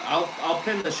shop. I'll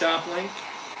pin the shop link.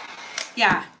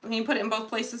 Yeah, can you put it in both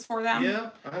places for them? Yeah,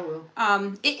 I will.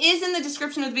 It is in the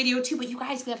description of the video too. But you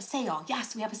guys, we have a sale.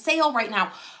 Yes, we have a sale right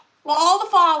now. Well, all the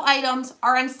fall items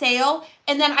are on sale,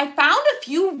 and then I found a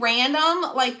few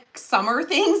random like summer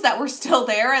things that were still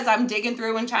there as I'm digging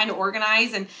through and trying to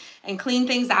organize and clean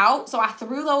things out. So I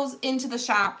threw those into the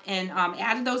shop and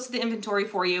added those to the inventory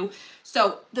for you.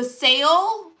 So the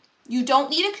sale. You don't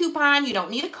need a coupon, you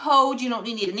don't need a code, you don't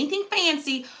need anything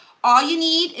fancy. All you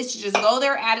need is to just go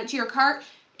there, add it to your cart.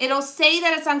 It'll say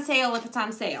that it's on sale if it's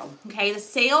on sale, okay? The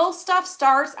sale stuff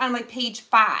starts on like page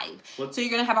 5. So you're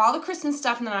gonna have all the Christmas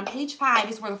stuff, and then on page 5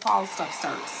 is where the fall stuff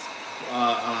starts.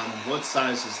 What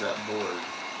size is that board?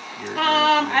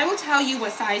 I will tell you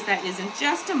what size that is in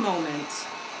just a moment.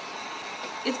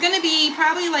 It's gonna be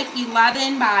probably like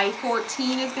 11 by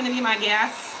 14 is gonna be my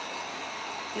guess.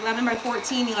 11 by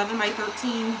 14, 11 by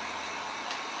 13,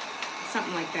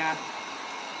 something like that.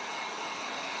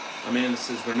 Amanda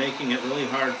says we're making it really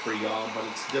hard for y'all, but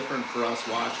it's different for us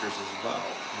watchers as well,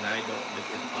 and I don't make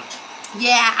it much.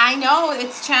 Yeah, I know,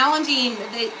 it's challenging.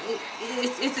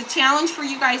 It's a challenge for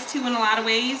you guys too in a lot of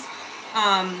ways.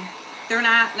 They're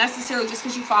not necessarily, just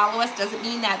because you follow us doesn't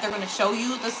mean that they're going to show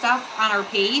you the stuff on our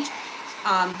page.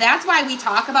 That's why we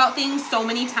talk about things so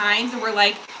many times, and we're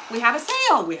like, we have a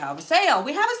sale, we have a sale,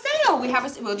 we have a sale, we have a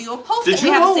sale. We'll do a post. Did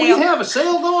you know we have a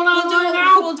sale going on right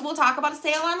now? We'll talk about a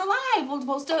sale on the live. We'll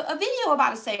post a video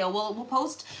about a sale. We'll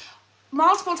post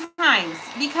multiple times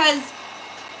because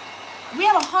we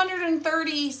have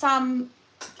 130-some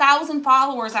thousand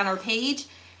followers on our page.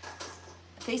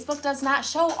 Facebook does not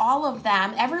show all of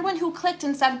them. Everyone who clicked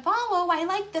and said, follow, I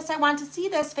like this, I want to see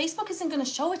this, Facebook isn't going to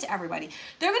show it to everybody.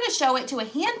 They're going to show it to a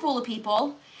handful of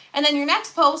people, and then your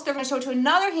next post, they're going to show it to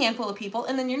another handful of people,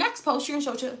 and then your next post, you're going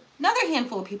to show it to another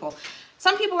handful of people.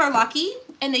 Some people are lucky,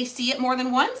 and they see it more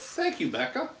than once. Thank you,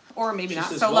 Becca. Or maybe not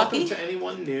so lucky. Welcome to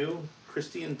anyone new.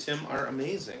 Christy and Tim are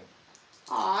amazing.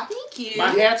 Aw, thank you. My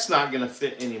hat's not going to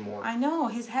fit anymore. I know,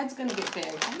 his head's going to get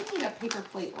big. I need a paper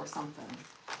plate or something.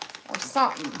 Or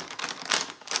something.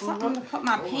 Something to put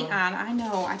my paint on. I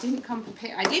know. I didn't come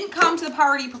prepared. I didn't come to the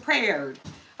party prepared.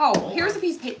 Oh, here's a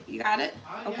piece of paper. You got it?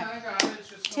 Okay. Yeah, I got it. It's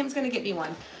just Tim's gonna get me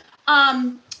one.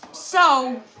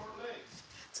 So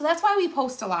that's why we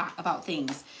post a lot about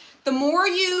things. The more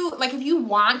you, like, if you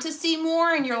want to see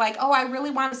more and you're like, oh, I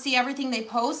really want to see everything they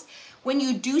post, when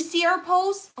you do see our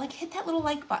posts, like, hit that little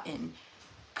like button.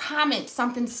 Comment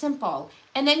something simple,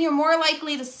 and then you're more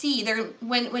likely to see there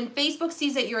when Facebook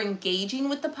sees that you're engaging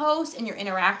with the post and you're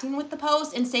interacting with the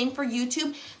post, and same for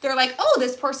YouTube, they're like, oh,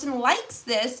 this person likes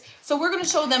this, so we're going to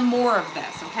show them more of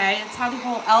this. Okay, that's how the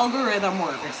whole algorithm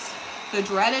works. The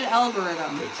dreaded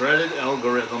algorithm. The dreaded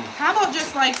algorithm. How about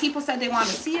just like people said they want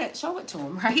to see it, show it to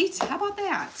them, right? How about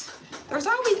that? There's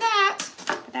always that,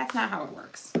 but that's not how it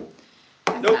works.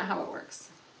 That's not how it works.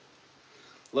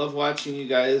 Love watching you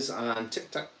guys on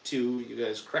TikTok too. You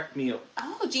guys crack me up.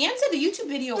 Oh, Jan said the YouTube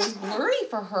video was blurry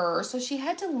for her, so she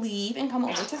had to leave and come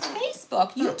over to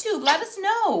Facebook. YouTube, let us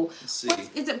know. Let's see.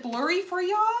 Is it blurry for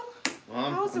y'all?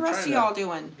 Well, How's the rest of y'all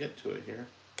doing? Get to it here.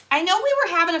 I know we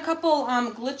were having a couple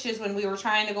glitches when we were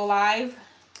trying to go live.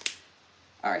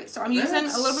 All right, so I'm using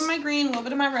a little bit of my green, a little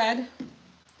bit of my red.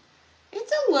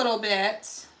 It's a little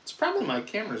bit. It's probably my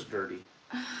camera's dirty.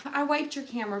 I wiped your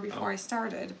camera before I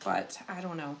started, but I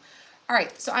don't know. All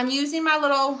right, so I'm using my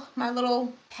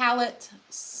little palette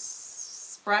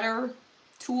spreader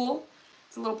tool.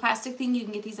 It's a little plastic thing. You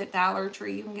can get these at Dollar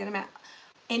Tree. You can get them at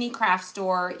any craft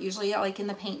store. Usually, like in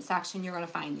the paint section, you're gonna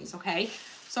find these. Okay.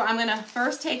 So I'm gonna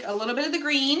first take a little bit of the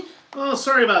green. Oh,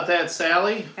 sorry about that,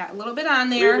 Sally. Got a little bit on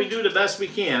there. We do the best we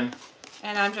can.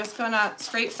 And I'm just gonna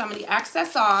scrape some of the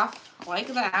excess off like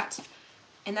that.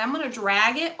 And then I'm gonna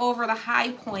drag it over the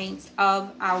high points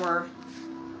of our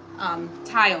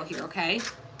tile here, okay? So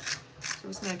we're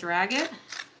just gonna drag it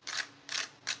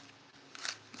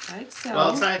like so.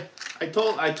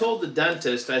 Well, I told the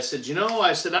dentist, I said, you know,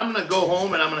 I said, I'm gonna go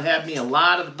home and I'm gonna have me a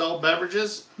lot of adult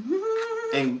beverages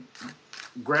and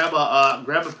grab a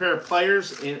pair of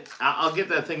pliers and I'll get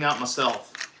that thing out myself.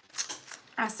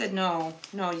 I said, no,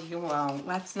 you won't.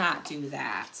 Let's not do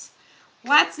that.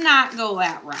 Let's not go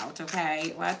that route,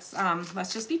 okay? Let's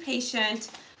just be patient.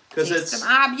 Because Take it's some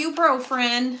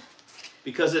ibuprofen.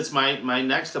 Because it's my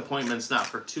next appointment's not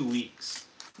for 2 weeks.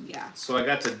 Yeah. So I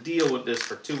got to deal with this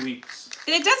for 2 weeks.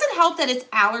 And it doesn't help that it's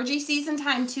allergy season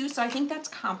time too, so I think that's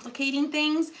complicating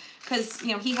things because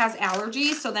you know he has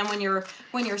allergies. So then when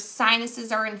your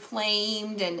sinuses are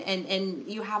inflamed and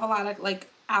you have a lot of like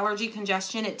allergy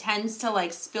congestion, it tends to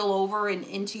like spill over and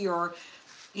into your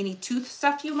any tooth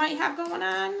stuff you might have going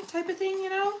on type of thing, you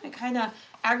know? It kind of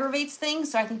aggravates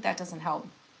things, so I think that doesn't help.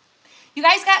 You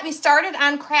guys got me started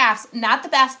on crafts. Not the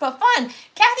best, but fun.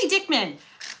 Kathy Dickman.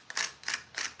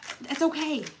 It's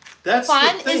okay. That's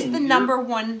fun the thing. is the number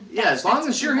one. Yeah, as long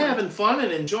as you're having fun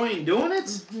and enjoying doing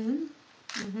it.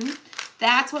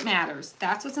 That's what matters.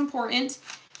 That's what's important.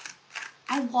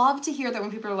 I love to hear that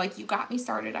when people are like, you got me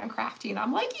started on crafting.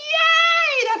 I'm like,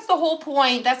 yay! That's the whole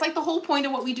point. That's like the whole point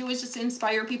of what we do is just to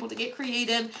inspire people to get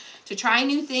creative, to try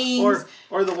new things.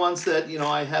 Or the ones that, you know,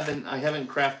 I haven't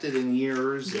crafted in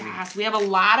years. Yes, we have a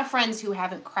lot of friends who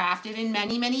haven't crafted in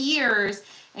many, many years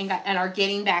and are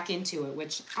getting back into it,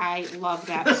 which I love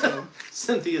that too.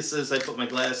 Cynthia says I put my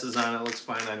glasses on. It looks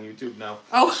fine on YouTube now.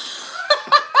 Oh.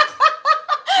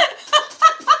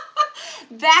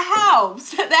 That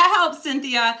helps. That helps,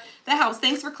 Cynthia. That helps.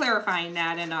 Thanks for clarifying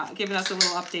that and giving us a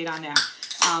little update on that.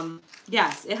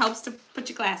 Yes, it helps to put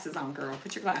your glasses on, girl.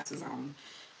 Put your glasses on.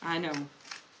 I know.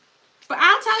 But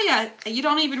I'll tell you, you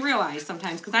don't even realize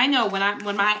sometimes, because I know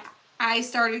when my eyes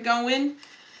started going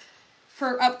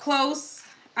for up close,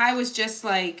 I was just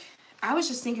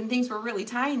thinking things were really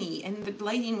tiny and the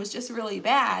lighting was just really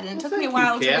bad. And it took me a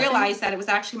while to realize that it was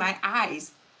actually my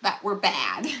eyes that were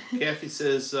bad. Kathy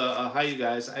says, hi you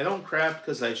guys. I don't craft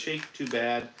because I shake too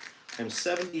bad. I'm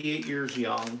 78 years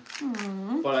young,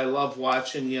 but I love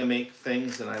watching you make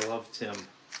things and I love Tim.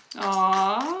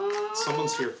 Aww.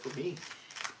 Someone's here for me.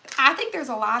 I think there's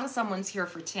a lot of someone's here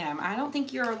for Tim. I don't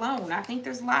think you're alone. I think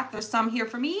there's a lot. There's some here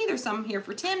for me. There's some here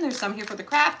for Tim. There's some here for the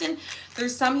crafting.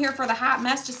 There's some here for the hot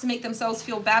mess just to make themselves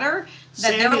feel better.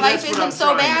 That their life isn't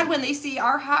so bad when they see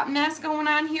our hot mess going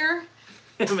on here.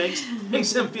 It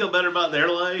makes them feel better about their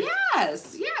life.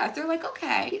 Yes, yeah. They're like,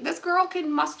 okay, this girl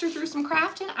can muster through some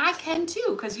crafting. I can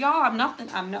too, because y'all,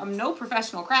 I'm no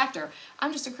professional crafter.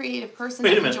 I'm just a creative person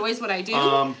that enjoys what I do.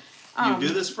 You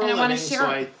do this for a living, so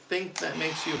I think that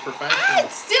makes you a professional. I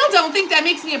still don't think that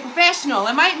makes me a professional.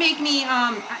 It might make me,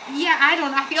 yeah,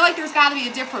 I feel like there's got to be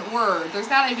a different word. There's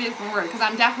got to be a different word, because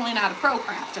I'm definitely not a pro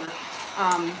crafter.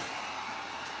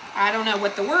 I don't know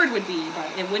what the word would be,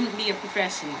 but it wouldn't be a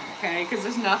professional, okay? Because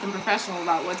there's nothing professional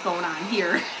about what's going on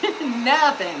here.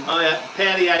 Nothing. Oh, yeah.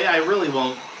 Patty, I really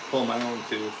won't pull my own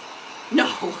tooth. No.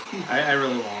 I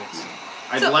really won't.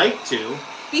 I'd like to.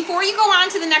 Before you go on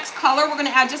to the next color, we're going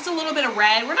to add just a little bit of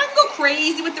red. We're not going to go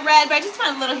crazy with the red, but I just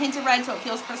want a little hint of red so it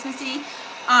feels Christmassy.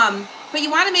 But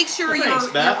you want to make sure your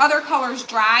other colors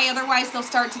dry, otherwise they'll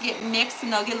start to get mixed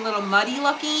and they'll get a little muddy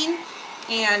looking.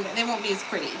 And they won't be as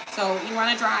pretty. So you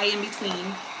want to dry in between.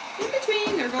 In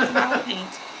between, there goes a bottle of paint.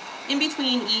 In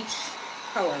between each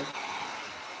color.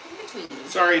 In between.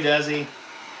 Sorry, Desi.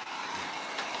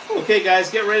 Okay, guys,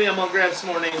 get ready. I'm going to grab some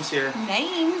more names here.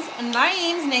 Names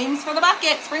for the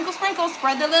bucket. Sprinkle, sprinkle,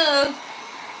 spread the love.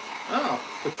 Oh,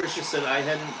 Patricia said I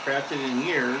hadn't crafted in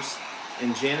years.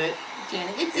 And Janet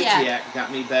Itziak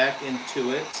got me back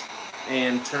into it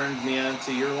and turned me on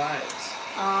to your lives.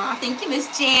 Aw, thank you, Miss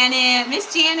Janet.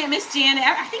 Miss Janet.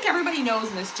 I think everybody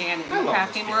knows Miss Janet in the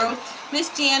crafting world. Miss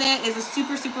Janet is a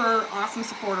super, super awesome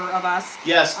supporter of us.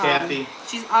 Yes, Kathy.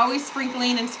 She's always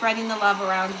sprinkling and spreading the love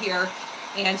around here.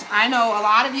 And I know a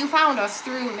lot of you found us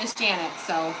through Miss Janet,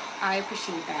 so I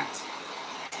appreciate that.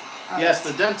 Yes,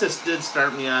 the dentist did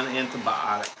start me on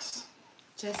antibiotics.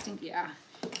 Yeah.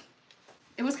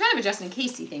 It was kind of a just in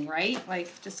casey thing, right? Like,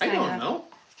 just kind of. I don't know.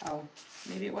 Oh,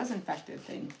 maybe it was infected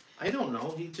thing. I don't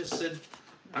know. He just said,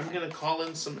 I'm going to call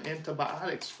in some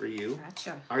antibiotics for you.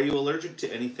 Gotcha. Are you allergic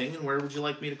to anything, and where would you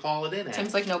like me to call it in at?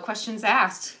 Tim's like, no questions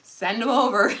asked. Send them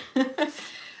over.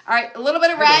 All right, a little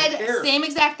bit of red. Same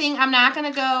exact thing. I'm not going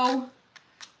to go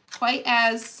quite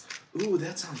as... Ooh,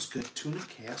 that sounds good. Tuna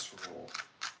casserole.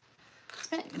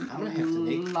 been I'm gonna have to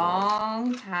make a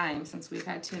long time since we've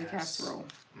had tuna casserole.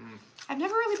 I've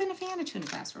never really been a fan of tuna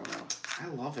casserole though. I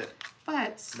love it.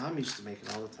 But Mom used to make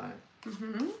it all the time.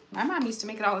 my mom used to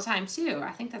make it all the time too.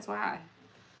 I think that's why.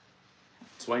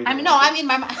 That's why you I mean, no, I mean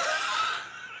my mom.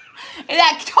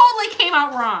 That totally came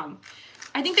out wrong.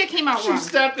 I think that came out wrong. She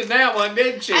stepped in that one,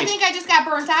 didn't she? I think I just got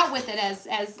burnt out with it as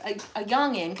a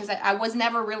youngin' because I was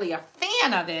never really a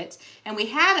fan of it, and we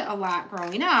had it a lot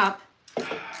growing up.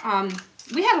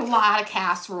 We had a lot of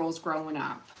casseroles growing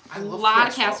up. I love a lot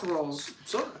of casseroles.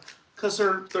 So, because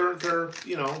they're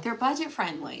you know, they're budget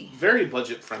friendly. very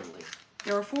budget friendly,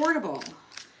 They're affordable.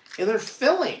 and they're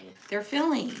filling. They're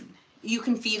filling. You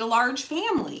can feed a large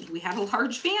family. We had a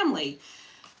large family.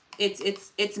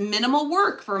 It's minimal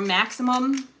work for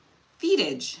maximum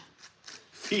feedage.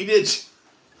 Feedage.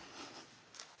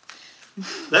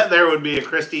 That there would be a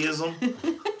Christyism.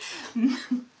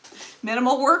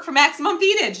 Minimal work for maximum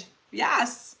feedage.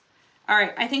 Yes. All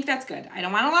right, I think that's good. I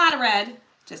don't want a lot of red,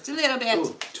 just a little bit.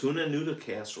 Ooh, tuna noodle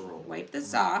casserole. Wipe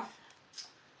this off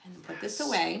and put this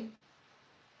away.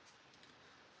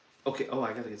 Okay. Oh,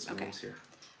 I gotta get some names here.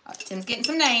 Tim's getting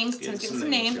some names. Getting Tim's getting some some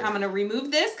names names. here. I'm going to remove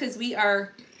this because we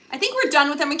are... I think we're done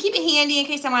with them. I'm going to keep it handy in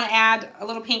case I want to add a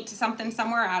little paint to something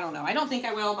somewhere. I don't know. I don't think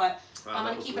I will, but Wow, I'm that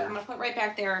going to was keep it. weird. I'm going to put it right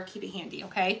back there. Keep it handy,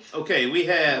 okay? Okay, we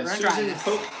have We're gonna dry Susan this.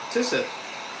 Tisseth,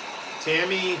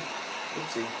 Tammy,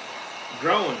 oopsie,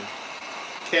 Groen,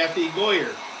 Kathy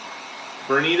Goyer,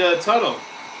 Bernita Tuttle,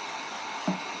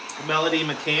 Melody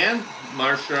McCann,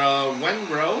 Marsha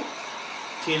Wengro,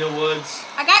 Tina Woods,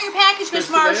 I got your package, Miss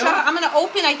Krista Marsha. Bale? I'm going to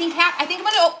open. I think I'm going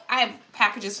to... I have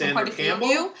packages from Sandra quite a few of Campbell?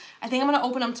 you. I think I'm going to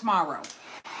open them tomorrow.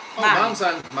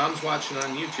 oh, Mom's watching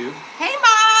on YouTube, Hey,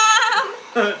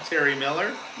 Mom! Terry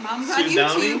Miller, Mom's on Sue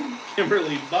Downey, YouTube.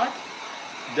 Kimberly Buck,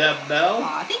 Deb Bell,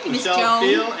 Aw, thank you, Miss Michelle Joan.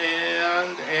 Field,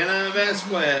 and Anna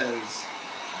Vasquez.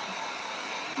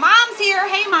 Mom's here.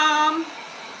 Hey, Mom.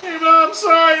 Hey, Mom,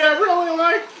 sorry, I really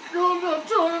like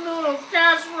tuna noodle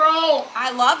casserole.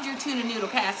 I loved your tuna noodle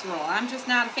casserole. I'm just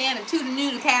not a fan of tuna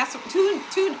noodle casserole.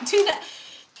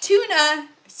 Tuna.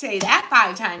 Say that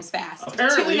 5 times fast.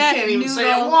 Apparently tuna you can't even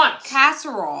say it noodle once.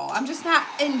 Casserole. I'm just not,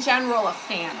 in general, a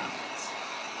fan of it.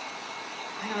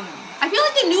 I don't know. I feel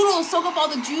like the noodles soak up all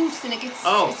the juice and it gets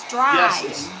it's dry. Yes,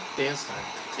 it's dance time.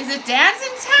 Is it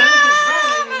dancing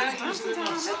time? It's It's dancing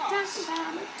time. It's dancing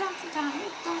time. It's dancing time.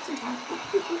 It's dancing time.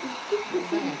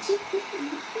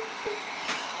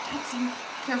 Dancing.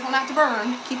 Careful not to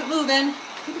burn. Keep it moving.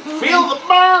 Keep it moving. Feel the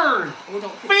burn. Oh,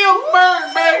 don't Feel the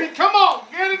burn, baby. Come on,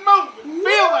 get it moving.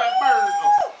 Feel that burn.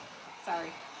 Oh.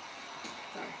 Sorry.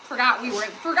 Forgot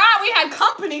we had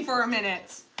company for a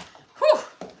minute. Whew.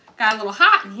 Got a little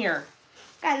hot in here.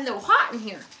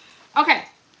 Okay.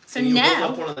 So Can you now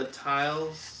hold up one of the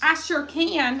tiles? I sure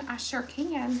can.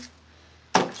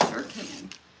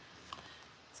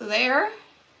 So there.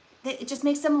 It just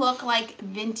makes them look like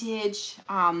vintage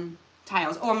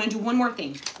tiles. Oh, I'm gonna do one more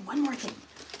thing.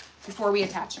 Before we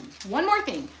attach them. One more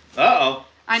thing. Uh-oh.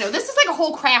 I know this is like a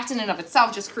whole craft in and of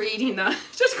itself, just creating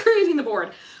the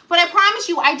board. But I promise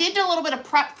you, I did a little bit of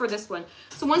prep for this one.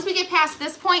 So once we get past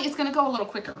this point, it's gonna go a little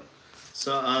quicker.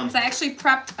 So So I actually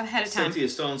prepped ahead of time. Cynthia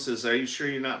Stone says, "Are you sure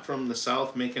you're not from the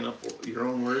South, making up your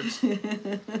own words?"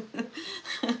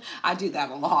 I do that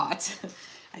a lot.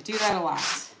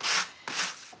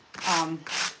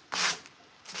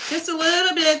 Just a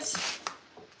little bit.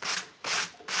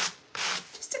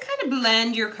 Just to kind of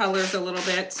blend your colors a little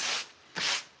bit.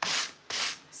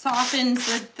 Softens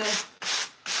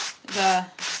the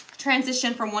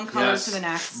transition from one color to the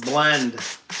next. Blend.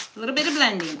 A little bit of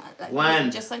blending.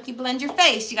 Blend. Just like you blend your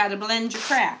face, you got to blend your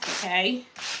craft, okay?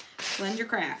 Blend your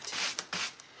craft.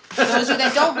 For those of you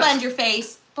that don't blend your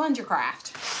face, blend your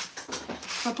craft.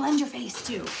 But blend your face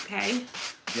too, okay?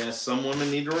 Yes, some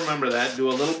women need to remember that. Do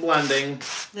a little blending.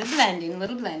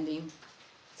 Little blending.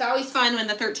 It's always fun when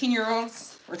the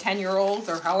 13-year-olds or 10-year-olds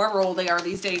or however old they are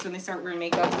these days when they start wearing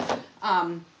makeup.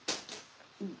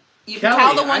 You can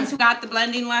tell the ones who got the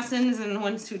blending lessons and the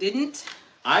ones who didn't.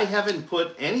 I haven't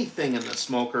put anything in the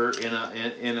smoker in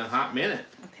a hot minute.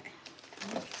 Okay,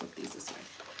 I'll flip these this way.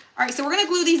 All right, so we're gonna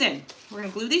glue these in. We're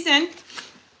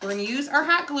gonna use our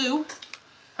hot glue.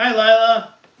 Hi,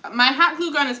 Lila. My hot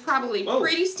glue gun is probably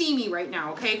pretty steamy right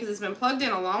now, okay? Because it's been plugged in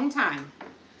a long time.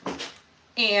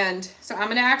 And so I'm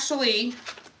gonna actually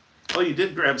Oh, you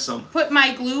did grab some. put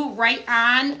my glue right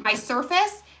on my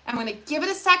surface. I'm gonna give it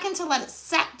a second to let it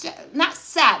set, not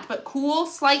set, but cool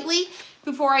slightly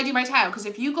before I do my tile. Because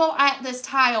if you go at this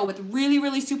tile with really,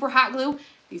 really super hot glue,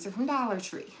 these are from Dollar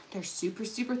Tree. They're super,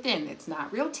 super thin. It's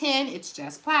not real tin, it's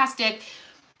just plastic.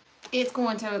 it's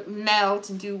going to melt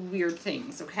and do weird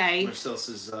things, okay? Marcel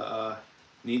says,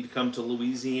 need to come to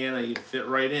Louisiana. You'd fit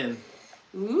right in.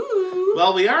 Ooh.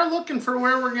 Well, we are looking for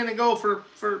where we're going to go for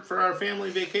our family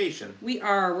vacation. We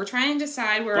are. We're trying to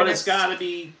decide where. But it's got to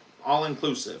be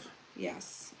all-inclusive.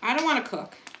 Yes. I don't want to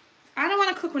cook. I don't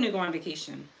want to cook when you go on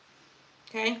vacation.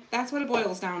 Okay? That's what it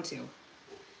boils down to.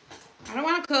 I don't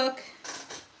want to cook.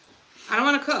 I don't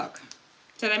want to cook.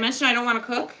 Did I mention I don't want to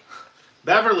cook?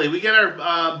 Beverly, we get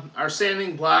our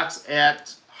sanding blocks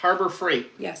at Harbor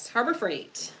Freight. Yes, Harbor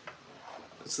Freight.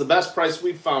 It's the best price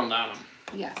we've found on them.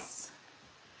 Yes.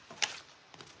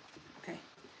 Okay.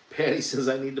 Patty says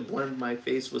I need to blend my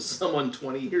face with someone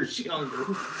 20 years younger.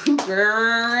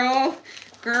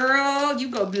 Girl, you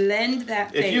go blend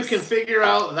that face. If you can figure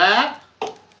out that,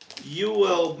 you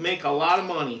will make a lot of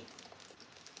money.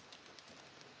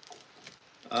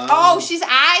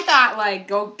 I thought, like,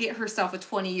 go get herself a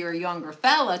 20-year younger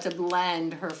fella to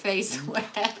blend her face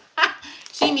with.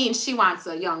 She means she wants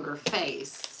a younger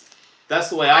face. That's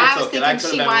the way I took it. I was could have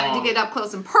thinking been she wanted wrong. to get up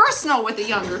close and personal with a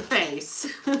younger face.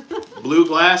 Blue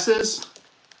glasses,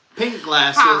 pink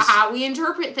glasses. How we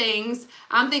interpret things.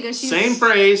 I'm thinking she's... Same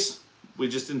phrase. We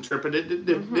just interpreted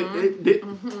it.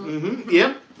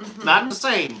 Yep. Not the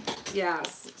same.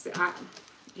 Yes.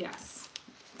 Yes.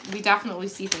 We definitely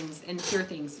see things and hear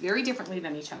things very differently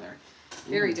than each other.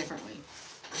 Very differently.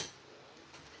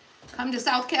 Come to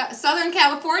Southern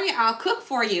California, I'll cook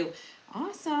for you.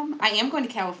 Awesome. I am going to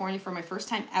California for my first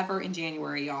time ever in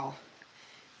January, y'all.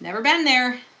 Never been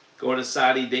there. Go to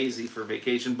Soddy Daisy for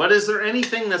vacation. But is there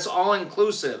anything that's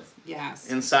all-inclusive Yes.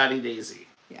 in Soddy Daisy?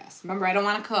 Yes. Remember, I don't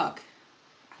want to cook.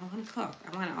 I don't want to cook.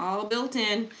 I want it all built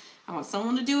in. I want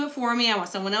someone to do it for me. I want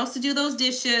someone else to do those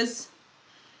dishes.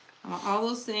 I want all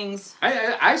those things.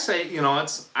 I say, you know,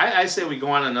 I say we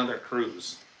go on another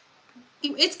cruise.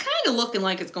 It's kind of looking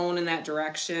like it's going in that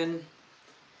direction.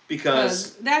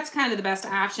 Because that's kind of the best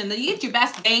option. You get your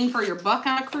best bang for your buck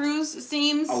on a cruise, it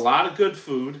seems. A lot of good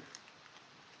food.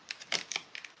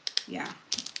 Yeah.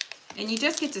 And you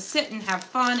just get to sit and have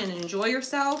fun and enjoy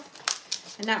yourself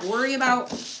and not worry about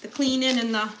the cleaning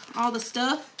and all the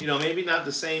stuff. You know, maybe not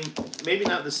the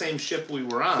same ship we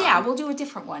were on. Yeah, we'll do a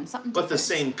different one, something different. But the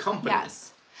same company.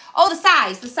 Yes. Oh, the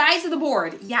size of the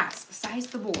board. Yes, the size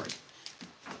of the board.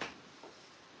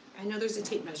 I know there's a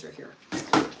tape measure here.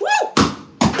 Woo!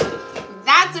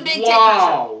 That's a big tape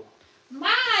measure.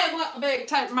 My, what a big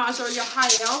tape measure you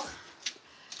have.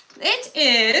 It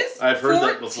is I've heard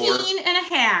that before. 14 and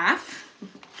a half.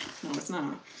 No, it's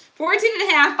not. 14 and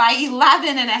a half by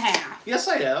 11 and a half. Yes,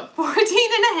 I have. 14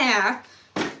 and a half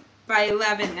by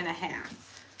 11 and a half.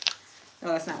 Oh,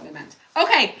 that's not what I meant.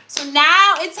 Okay, so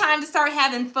now it's time to start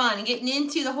having fun and getting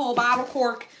into the whole bottle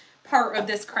cork part of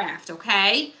this craft,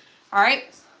 okay? All right,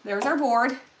 there's our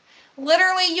board.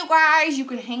 Literally, you guys, you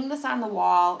could hang this on the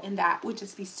wall and that would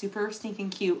just be super stinking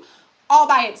cute all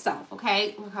by itself,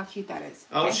 okay? Look how cute that is.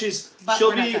 Oh,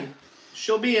 okay?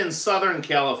 she'll be in Southern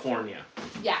California.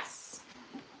 Yes.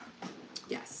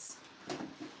 Yes.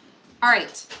 All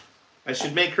right. I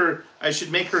should make her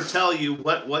tell you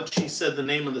what she said the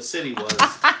name of the city was.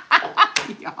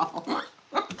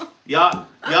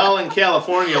 Y'all in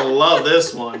California will love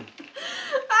this one.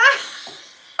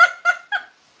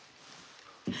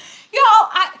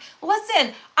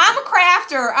 Listen, I'm a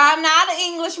crafter. I'm not an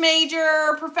English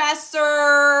major,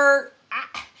 professor.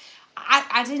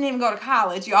 I didn't even go to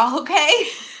college, y'all, okay?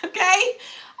 Okay?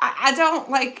 I don't,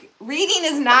 like, reading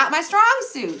is not my strong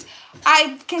suit.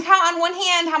 I can count on one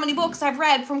hand how many books I've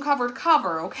read from cover to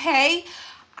cover, okay?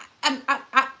 And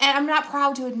I'm not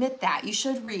proud to admit that. You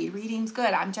should read. Reading's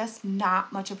good. I'm just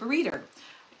not much of a reader.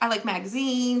 I like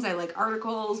magazines. I like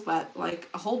articles, but, like,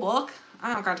 a whole book?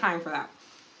 I don't got time for that.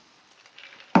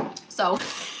 So,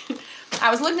 I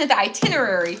was looking at the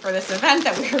itinerary for this event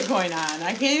that we were going on.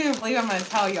 I can't even believe I'm going to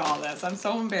tell you all this. I'm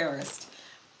so embarrassed.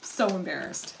 So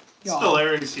embarrassed. Y'all. It's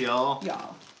hilarious, y'all.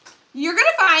 Y'all. You're going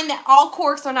to find that all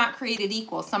corks are not created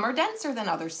equal. Some are denser than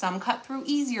others. Some cut through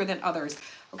easier than others.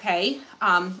 Okay?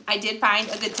 I did find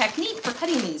a good technique for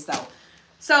cutting these, though.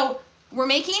 So, we're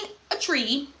making a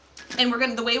tree, and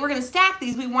the way we're going to stack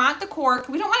these, we want the cork.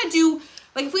 We don't want to do...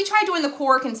 Like, if we try doing the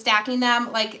cork and stacking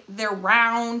them, like, they're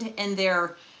round and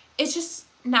it's just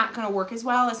not going to work as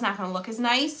well. It's not going to look as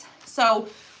nice. So,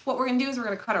 what we're going to do is we're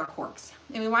going to cut our corks.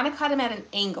 And we want to cut them at an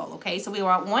angle, okay? So, we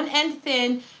want one end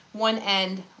thin, one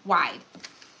end wide.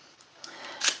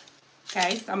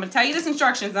 Okay? So, I'm going to tell you this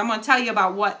instructions. I'm going to tell you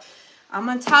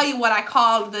what I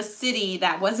called the city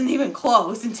that wasn't even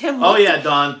close. And Tim Oh, yeah,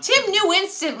 Dawn. Tim knew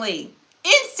instantly,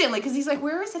 because he's like,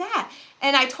 where is it at?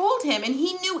 And I told him, and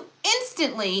he knew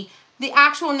instantly the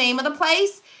actual name of the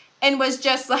place. and was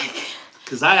just like...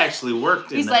 Because I actually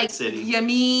worked in that city. He's like, you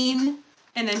mean?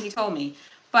 And then he told me.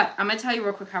 But I'm going to tell you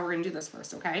real quick how we're going to do this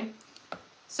first, okay?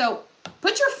 So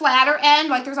put your flatter end,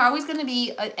 like there's always going to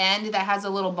be an end that has a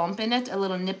little bump in it, a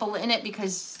little nipple in it,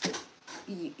 because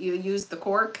you use the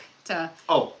cork to...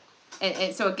 Oh.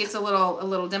 And so it gets a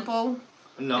little dimple.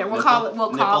 No, there, we'll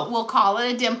call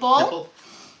it a dimple. Nipple.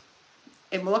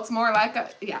 It looks more like a...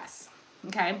 Yes.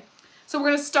 Okay. So we're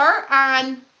going to start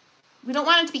on... We don't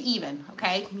want it to be even,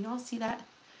 okay? Can you all see that?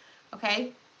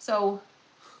 Okay? So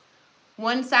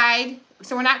one side,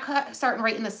 so we're not starting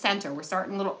right in the center. We're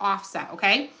starting a little offset,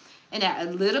 okay? And at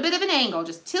a little bit of an angle.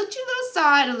 Just tilt your little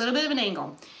saw at a little bit of an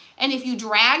angle. And if you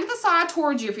drag the saw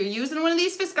towards you, if you're using one of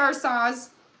these Fiskars saws,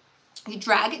 you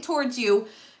drag it towards you,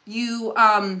 you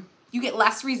get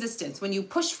less resistance. When you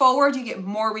push forward, you get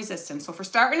more resistance. So if we're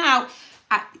starting out,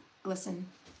 listen,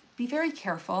 be very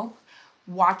careful.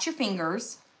 Watch your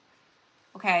fingers.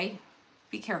 Okay,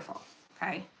 be careful,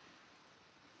 okay?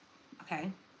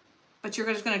 Okay, but you're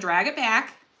just gonna drag it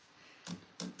back.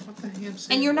 What the hell?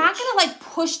 And you're not gonna like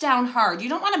push down hard. You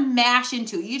don't wanna mash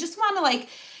into it. You just wanna like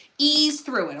ease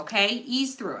through it, okay?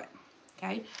 Ease through it,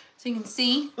 okay? So you can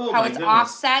see how it's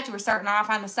offset. We're starting off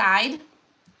on the side.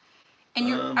 And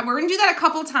we're gonna do that a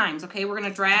couple times, okay? We're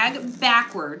gonna drag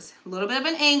backwards. A little bit of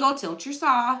an angle, tilt your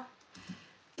saw.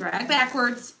 Drag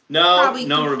backwards. No,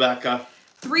 Rebecca.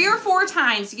 3 or 4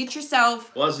 times to get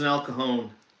yourself wasn't El Cajon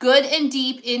good and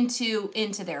deep into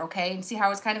there, okay? And see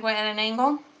how it's kind of going at an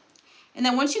angle? And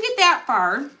then once you get that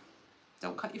far,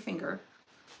 don't cut your finger.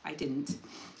 I didn't,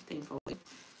 thankfully.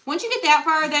 Once you get that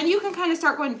far, then you can kind of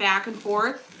start going back and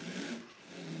forth.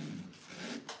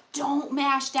 Don't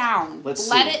mash down.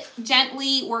 Let it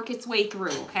gently work its way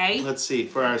through, okay? Let's see,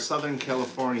 for our Southern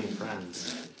California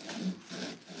friends,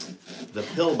 the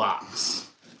pillbox.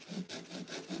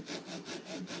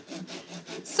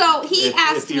 So he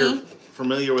asked me... If you're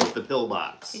familiar with the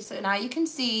pillbox. Okay, so now you can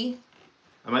see...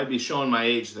 I might be showing my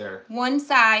age there. One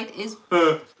side is...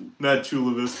 Not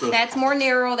Chula Vista. That's more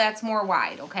narrow, that's more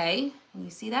wide, okay? You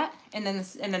see that? And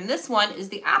then this one is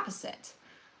the opposite,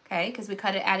 okay? Because we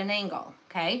cut it at an angle,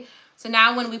 okay? So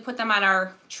now when we put them on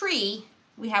our tree,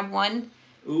 we have one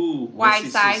wide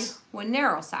side, one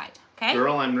narrow side, okay?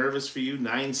 Girl, I'm nervous for you.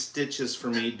 9 stitches for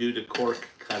me due to cork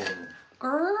cutting.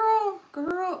 Girl,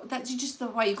 that's just the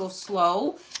way you go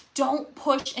slow. Don't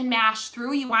push and mash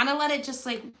through. You want to let it just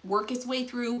like work its way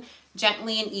through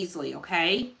gently and easily,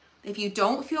 okay? If you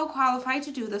don't feel qualified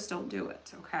to do this, don't do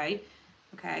it, okay?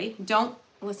 Okay?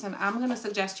 Listen, I'm going to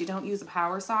suggest you don't use a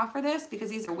power saw for this because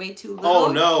these are way too little.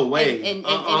 Oh, no, wait. And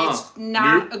it's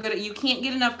not a good, you can't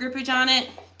get enough grippage on it.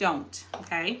 Don't,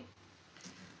 okay?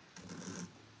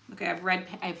 Okay,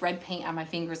 I have red paint on my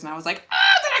fingers and I was like,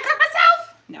 oh, did I cut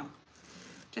myself? No.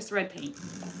 Just red paint.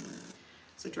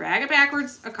 So drag it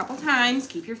backwards a couple times.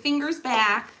 Keep your fingers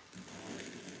back.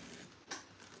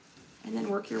 And then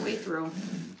work your way through.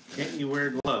 Can't you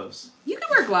wear gloves? You can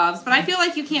wear gloves, but I feel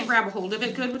like you can't grab a hold of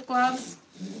it good with gloves.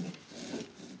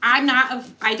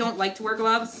 I don't like to wear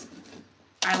gloves.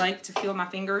 I like to feel my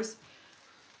fingers.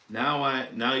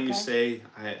 Now you say,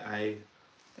 I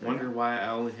wonder why I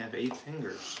only have 8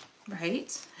 fingers.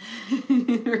 Right?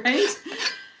 Right?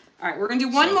 All right, we're going to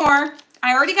do one more.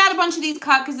 I already got a bunch of these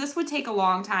cut because this would take a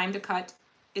long time to cut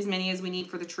as many as we need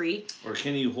for the tree. Or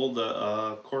can you hold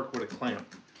the cork with a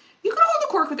clamp? You can hold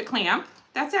the cork with a clamp.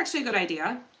 That's actually a good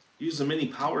idea. Use a mini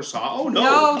power saw. Oh, no.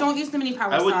 No, don't use the mini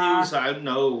power saw.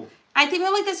 No. I think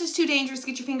like this is too dangerous to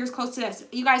get your fingers close to this.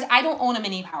 You guys, I don't own a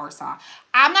mini power saw.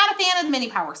 I'm not a fan of the mini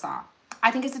power saw.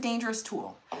 I think it's a dangerous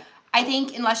tool. I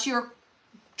think unless you're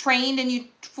trained and you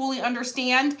fully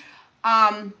understand,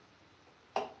 I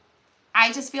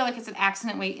just feel like it's an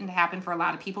accident waiting to happen for a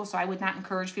lot of people, so I would not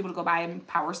encourage people to go buy a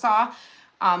power saw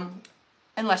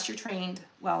unless you're trained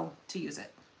well to use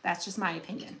it. That's just my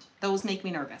opinion. Those make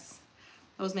me nervous.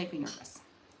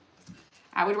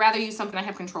 I would rather use something I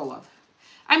have control of.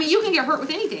 I mean, you can get hurt with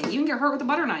anything. You can get hurt with a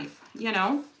butter knife, you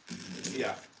know?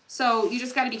 Yeah. So you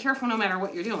just got to be careful no matter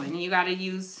what you're doing. You got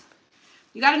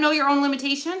to know your own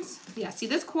limitations. Yeah, see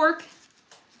this cork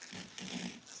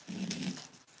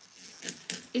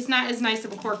is not as nice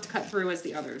of a cork to cut through as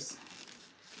the others.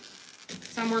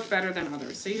 Some work better than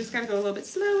others. So you just got to go a little bit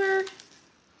slower.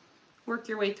 Work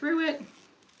your way through it.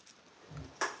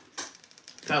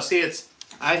 Now see,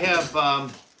 I have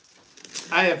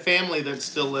family that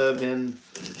still live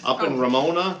up in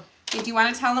Ramona. Do you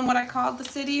want to tell them what I called the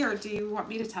city, or do you want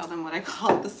me to tell them what I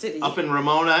called the city? Up in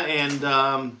Ramona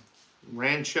and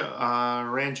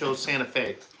Rancho Santa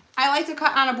Fe. I like to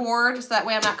cut on a board, so that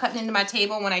way I'm not cutting into my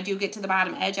table. When I do get to the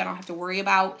bottom edge, I don't have to worry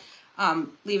about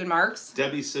leaving marks.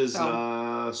 Debbie says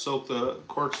soak the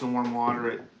corks in warm water.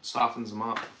 It softens them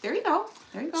up. There you go.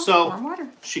 There you go. So warm water.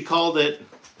 she called it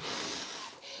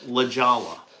La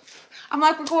Jala. I'm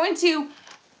like, we're going to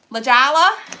La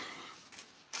Jala.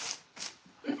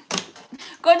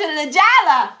 Go to La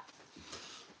Jala.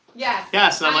 Yes.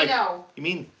 Yes, and I'm I like, know. you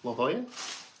mean La Jolla?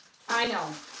 I know.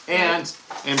 And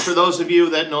for those of you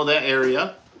that know that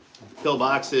area,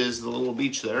 Pillbox is the little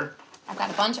beach there. I've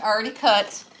got a bunch already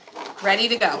cut, ready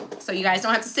to go. So you guys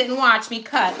don't have to sit and watch me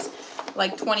cut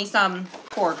like 20-some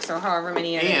corks or however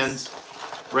many it is. And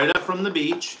right up from the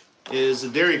beach is a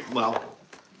Dairy, well,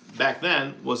 back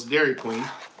then was Dairy Queen.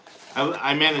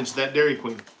 I managed that Dairy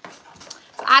Queen.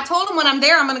 So I told him when I'm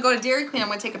there, I'm going to go to Dairy Queen. I'm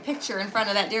going to take a picture in front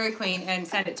of that Dairy Queen and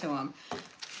send it to him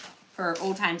for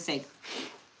old time's sake.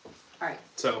 All right.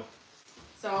 So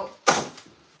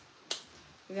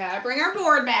we got to bring our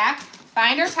board back,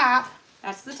 find our top.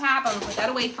 That's the top. I'm going to put that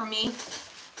away from me.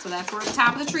 So that's where the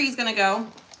top of the tree is going to go.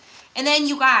 And then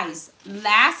you guys,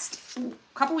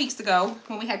 couple weeks ago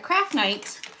when we had craft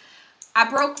night, I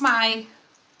broke my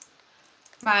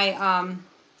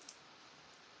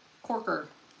corkscrew.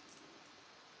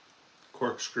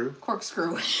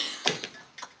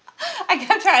 I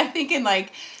kept thinking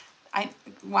like, I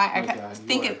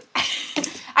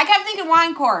kept thinking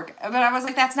wine cork, but I was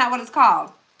like, that's not what it's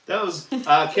called. That was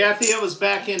Kathy. It was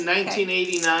back in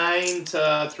 1989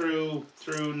 through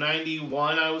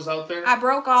 91. I was out there. I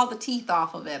broke all the teeth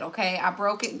off of it. Okay, I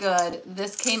broke it good.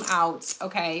 This came out.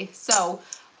 Okay, so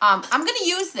I'm gonna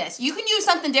use this. You can use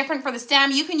something different for the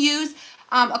stem. You can use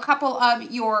a couple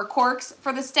of your corks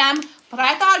for the stem, but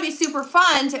I thought it'd be super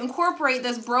fun to incorporate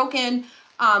this broken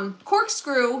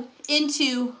corkscrew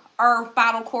into our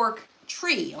bottle cork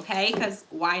tree. Okay, because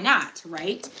why not,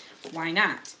 right? Why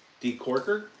not?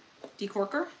 Decorker?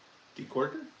 Decorker?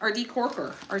 Decorker? Or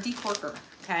decorker. Or decorker.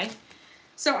 Okay.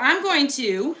 So I'm going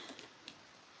to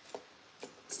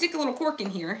stick a little cork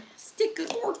in here. Stick a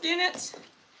cork in it.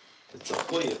 It's a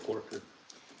Hoya corker.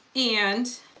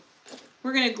 And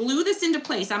we're going to glue this into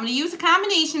place. I'm going to use a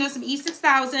combination of some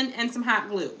E6000 and some hot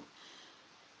glue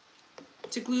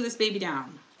to glue this baby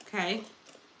down. Okay.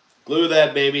 Glue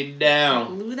that baby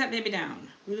down. Glue that baby down.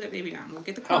 Glue that baby down. We'll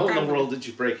get the cork How in out the world did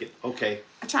you break it? Okay.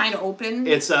 I'm trying to open.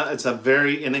 That is a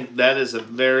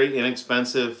very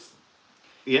inexpensive.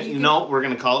 Yeah, you know, we're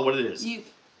gonna call it what it is.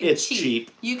 It's cheap.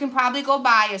 You can probably go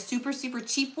buy a super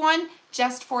cheap one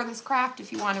just for this craft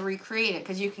if you want to recreate it,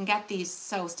 because you can get these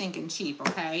so stinking cheap.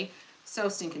 Okay, so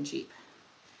stinking cheap.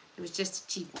 It was just a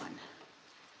cheap one.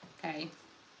 Okay.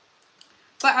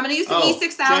 But I'm gonna use the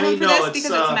E6000 for this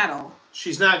because it's metal.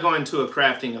 She's not going to a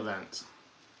crafting event.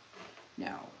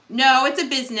 No, it's a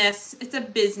business. It's a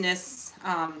business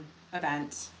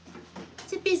event.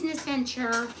 It's a business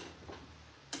venture.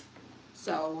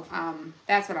 So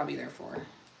that's what I'll be there for.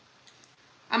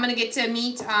 I'm gonna get to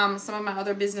meet some of my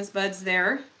other business buds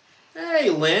there. Hey,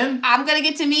 Lynn. I'm gonna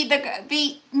get to meet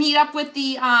up with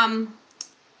the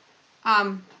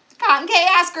Cotton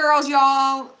Chaos girls,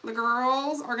 y'all. The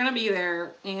girls are gonna be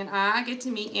there, and I get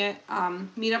to meet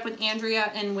up with Andrea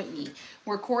and Whitney.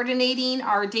 We're coordinating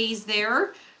our days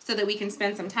there so that we can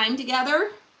spend some time together,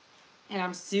 and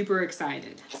I'm super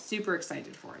excited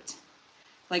for it,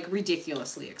 like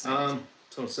ridiculously excited.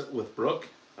 So it's with Brooke.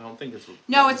 I don't think it's with.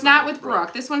 No, it's not with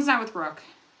Brooke. This one's not with Brooke.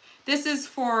 This is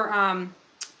for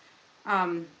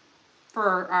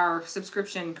our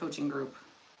subscription coaching group.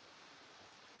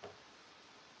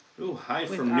 Ooh, hi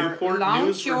from Newport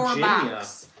News, Virginia.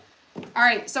 Box. All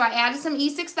right, so I added some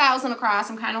E6000 across.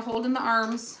 I'm kind of holding the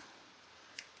arms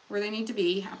where they need to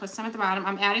be. I put some at the bottom.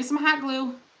 I'm adding some hot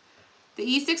glue. The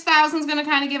E6000 is going to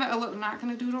kind of give it a little, I'm not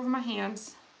going to do it over my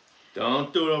hands.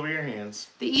 Don't do it over your hands.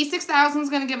 The E6000 is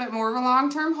going to give it more of a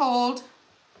long-term hold.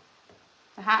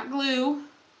 The hot glue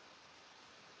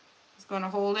is going to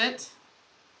hold it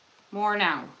more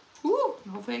now. Woo!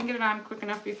 Hopefully I can get it on quick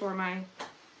enough before my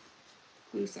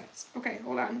glue sets. Okay,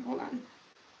 hold on.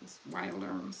 These wild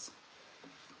arms.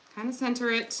 Kind of center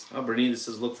it. Oh, Bernita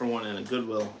says look for one in a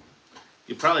Goodwill.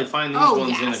 You probably find these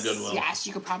ones in a Goodwill. Yes,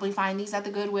 you could probably find these at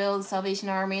the Goodwill, the Salvation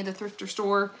Army, the thrifter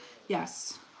store.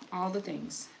 Yes, all the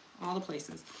things, all the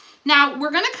places. Now,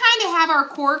 we're going to kind of have our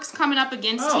corks coming up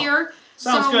against here.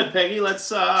 Sounds good, Peggy. Let's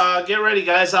get ready,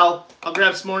 guys. I'll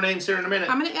grab some more names here in a minute.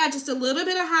 I'm going to add just a little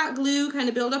bit of hot glue, kind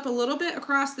of build up a little bit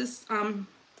across this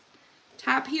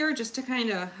top here, just to kind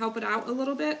of help it out a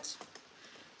little bit.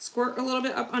 Squirt a little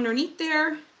bit up underneath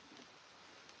there.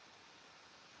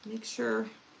 Make sure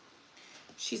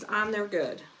she's on there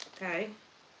good, okay?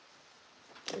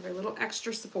 Give her a little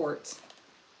extra support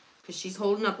because she's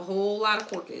holding up a whole lot of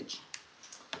corkage.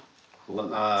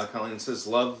 Colleen says,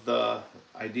 love the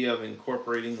idea of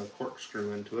incorporating the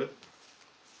corkscrew into it.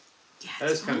 Yeah, That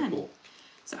is kind of cool.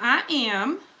 So I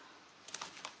am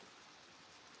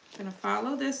going to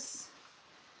follow this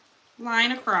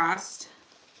line across.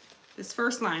 This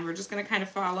first line, we're just going to kind of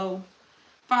follow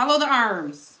the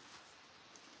arms.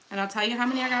 And I'll tell you how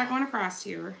many I got going across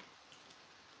here.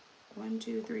 1,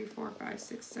 2, 3, 4, 5,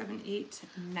 6, 7, 8,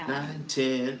 9. 9,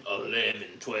 10, 11,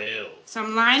 12. So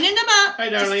I'm lining them up. Hi,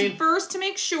 Darlene. Just first to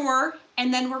make sure,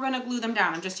 and then we're going to glue them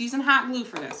down. I'm just using hot glue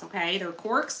for this, okay? They're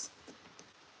corks.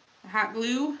 The hot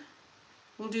glue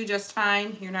will do just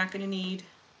fine. You're not going to need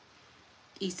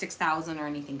E6000 or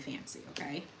anything fancy,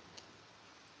 okay?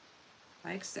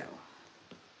 Like so.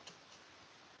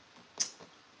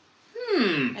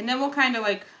 And then we'll kind of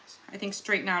like, I think,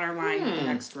 straighten out our line with the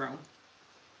next row.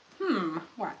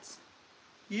 What?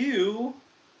 You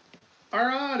are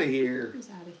out of here. Who's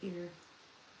out of here?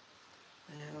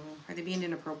 Are they being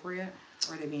inappropriate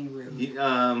or are they being rude?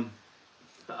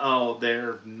 Oh,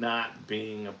 they're not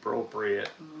being appropriate.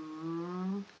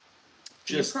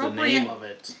 Just the name of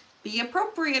it. Be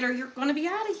appropriate or you're going to be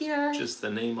out of here. Just the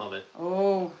name of it.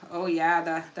 Oh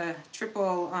yeah, the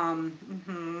triple,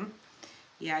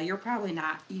 Yeah, you're probably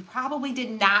not. You probably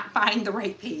did not find the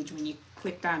right page when you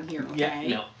clicked on here, okay? Yeah,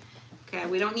 no. Okay,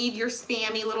 we don't need your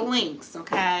spammy little links,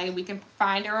 okay? We can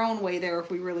find our own way there if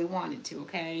we really wanted to,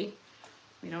 okay?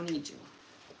 We don't need you.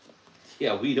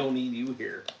 Yeah, we don't need you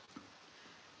here.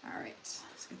 All right,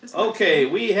 let's get this. Okay,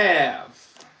 we have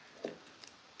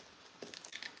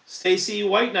Stacy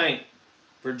White Knight,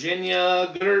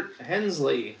 Virginia Goodert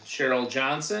Hensley, Cheryl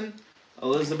Johnson,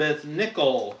 Elizabeth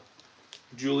Nickel,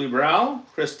 Julie Brow,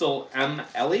 Crystal M.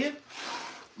 Elliott,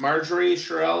 Marjorie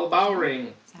Sherelle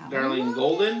Bowring, Darlene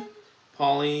Golden,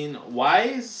 Pauline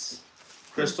Wise,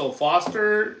 Crystal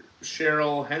Foster,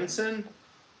 Cheryl Henson,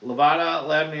 Lavada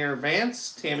Lavnier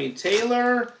Vance, Tammy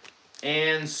Taylor,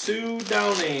 and Sue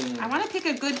Downing. I want to pick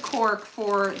a good cork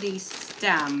for the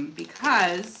stem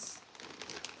because,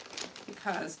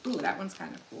 ooh, that one's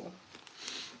kind of cool.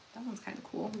 That one's kind of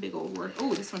cool. Big old word.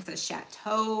 Ooh, this one says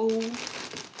Chateau.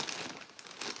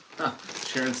 Huh.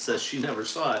 Sharon says she never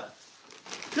saw it.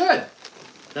 Good.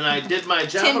 Then I did my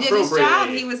job Tim appropriately. did his job.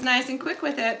 He was nice and quick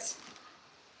with it.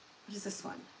 What is this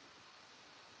one?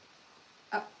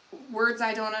 Words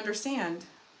I don't understand.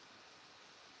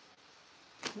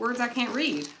 Words I can't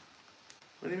read.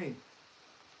 What do you mean?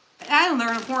 I don't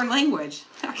learn a foreign language.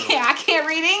 I can't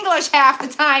read English half the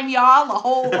time, y'all.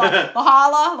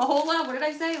 Lahola, what did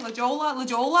I say?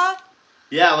 Lajola?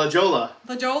 Yeah, La Jolla.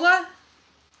 Lajola?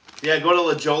 Yeah, go to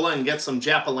La Jolla and get some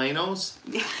Japalanos.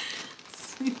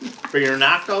 For your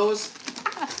nachos.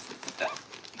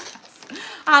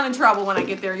 I'm in trouble when I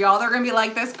get there, y'all. They're gonna be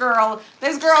like, this girl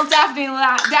definitely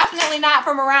not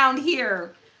from around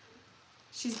here.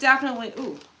 She's definitely,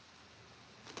 ooh,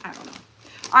 I don't know.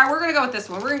 All right, we're gonna go with this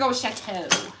one. We're gonna go with Chateau.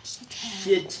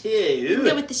 Chateau. We're gonna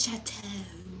go with the Chateau.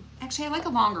 Actually, I like a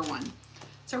longer one.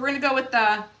 So we're gonna go with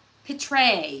the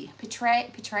Pitre.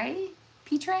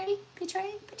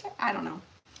 I don't know.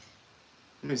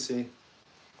 Let me see.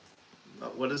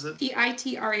 What is it?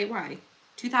 Pitray.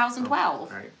 2012. All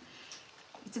right.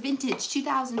 It's a vintage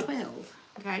 2012.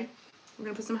 Okay. We're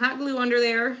gonna put some hot glue under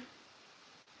there.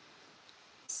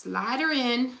 Slide her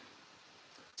in.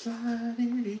 Put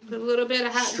a little bit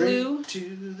of hot glue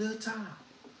to the top.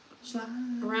 Slide.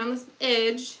 around this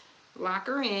edge. Lock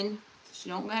her in so she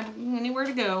don't have anywhere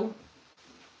to go.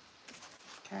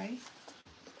 Okay.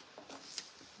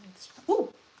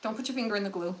 Ooh, don't put your finger in the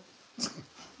glue.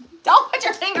 Don't put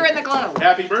your finger in the glue.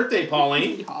 Happy birthday,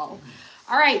 Pauline. All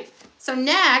right. So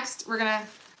next, we're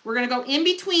gonna go in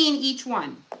between each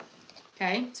one.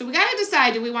 Okay. So we gotta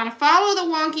decide: do we want to follow the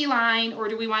wonky line, or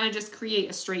do we want to just create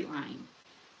a straight line?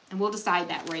 And we'll decide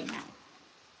that right now.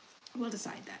 We'll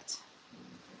decide that.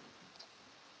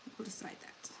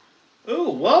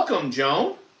 Ooh, welcome,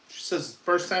 Joan. She says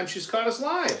first time she's caught us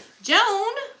live.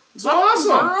 Joan, it's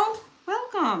welcome, awesome. girl.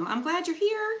 Welcome. I'm glad you're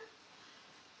here.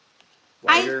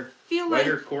 Wider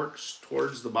corks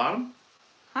towards the bottom.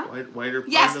 Huh? Wider.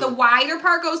 Yes, the wider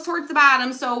part goes towards the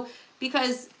bottom. So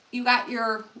because you got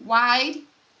your wide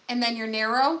and then your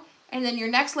narrow, and then your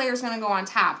next layer is going to go on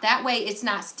top. That way it's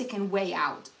not sticking way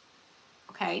out.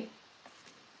 Okay?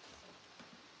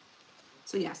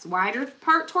 So yes, wider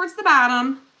part towards the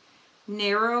bottom,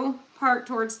 narrow part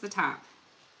towards the top.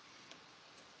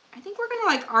 I think we're going to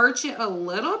like arch it a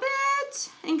little bit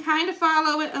and kind of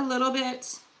follow it a little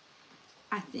bit.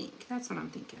 I think. That's what I'm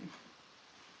thinking.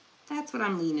 That's what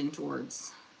I'm leaning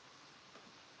towards.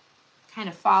 Kind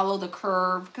of follow the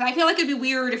curve. Because I feel like it'd be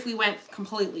weird if we went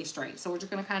completely straight. So we're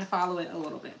just going to kind of follow it a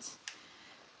little bit.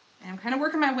 And I'm kind of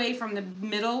working my way from the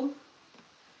middle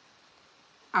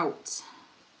out.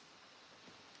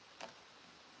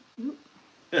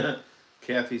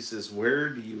 Kathy says, where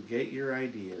do you get your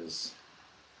ideas?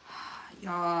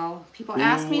 Y'all, people Who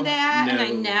ask me that, and I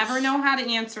knows? never know how to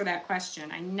answer that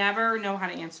question. I never know how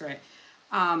to answer it.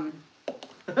 I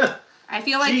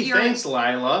feel like you're thanks,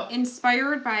 Lila.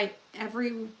 inspired by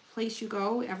every place you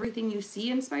go. Everything you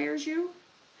see inspires you.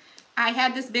 I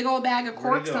had this big old bag of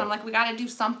corks, and I'm like, we got to do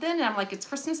something. And I'm like, it's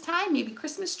Christmas time, maybe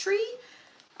Christmas tree.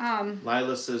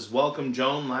 Lila says, welcome,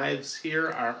 Joan. Lives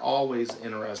here are always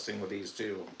interesting with these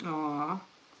two. Aw.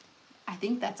 I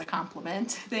think that's a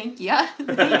compliment. Thank you.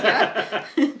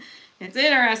 Thank you. It's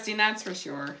interesting, that's for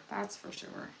sure. That's for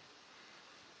sure.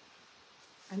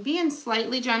 I'm being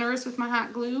slightly generous with my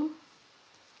hot glue.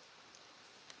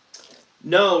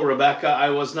 No, Rebecca,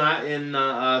 I was not in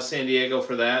San Diego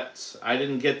for that. I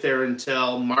didn't get there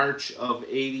until March of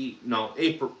 89.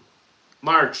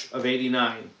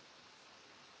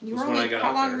 You were only,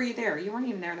 how long were you there? You weren't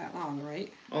even there that long,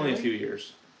 right? Only a few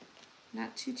years.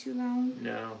 Not too long?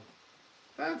 No.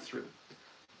 About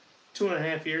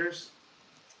 2.5 years.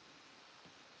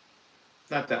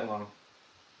 Not that long.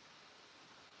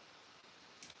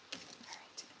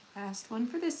 Last one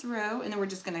for this row, and then we're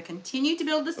just going to continue to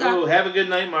build this up. Oh, have a good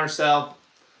night, Marcel.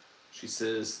 She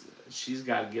says she's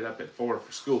got to get up at 4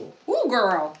 for school. Ooh,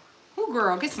 girl. Ooh,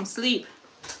 girl, get some sleep.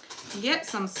 Get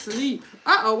some sleep.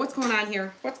 Uh-oh, what's going on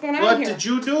here? What's going on here? What did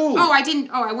you do? Oh, I didn't.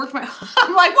 Oh, I worked my...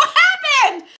 I'm like, what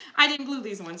happened? I didn't glue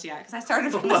these ones yet, because I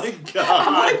started from my God.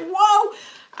 I'm like, whoa.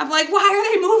 I'm like, why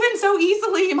are they moving so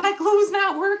easily? My glue's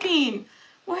not working.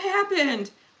 What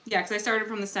happened? Yeah, because I started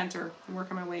from the center and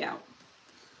working my way out.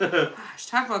 Gosh,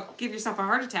 talk about give yourself a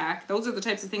heart attack. Those are the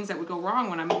types of things that would go wrong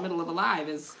when I'm in the middle of a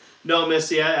live. No,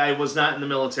 Missy, I was not in the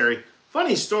military.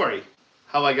 Funny story,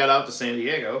 how I got out to San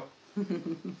Diego.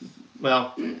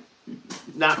 Well,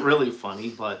 not really funny,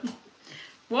 but...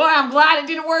 Boy, I'm glad it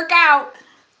didn't work out.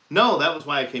 No, that was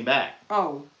why I came back.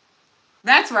 Oh,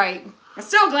 that's right. I'm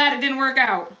still glad it didn't work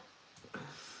out.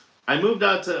 I moved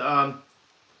out to...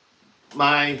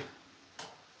 My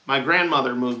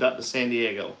grandmother moved up to San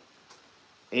Diego.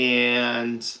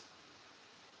 And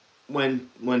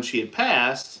when she had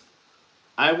passed,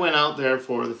 I went out there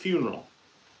for the funeral.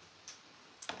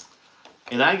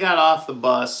 And I got off the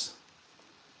bus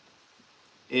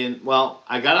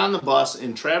I got on the bus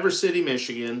in Traverse City,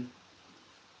 Michigan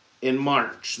in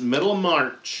March, middle of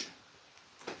March.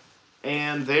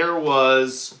 And there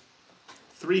was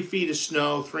 3 feet of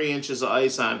snow, 3 inches of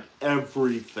ice on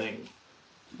everything.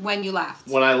 When you left?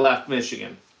 When I left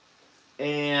Michigan.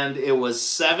 And it was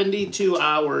 72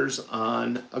 hours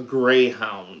on a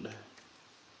Greyhound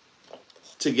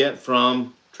to get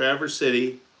from Traverse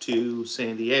City to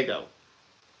San Diego.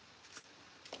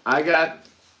 I got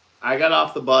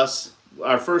off the bus.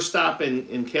 Our first stop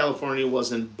in California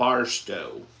was in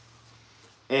Barstow.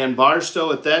 And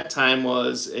Barstow at that time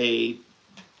was a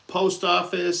post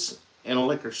office and a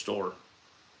liquor store.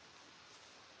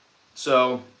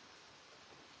 So...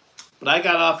 But I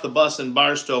got off the bus in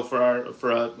Barstow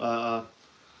for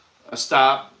a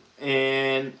stop,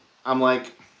 and I'm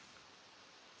like,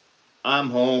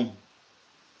 I'm home.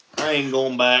 I ain't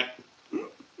going back.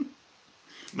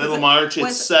 Middle of March,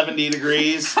 it's 70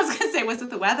 degrees. I was gonna say, was it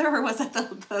the weather or was it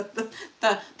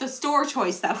the store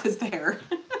choice that was there?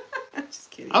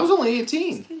 Just kidding. I was only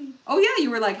 18. Oh yeah,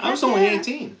 you were like, I was only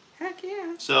 18. Heck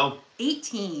yeah. So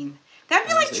 18. That'd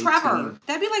be like Trevor.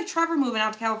 That'd be like Trevor moving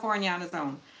out to California on his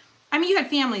own. I mean, you had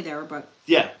family there, but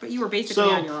yeah, but you were basically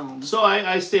on your own. So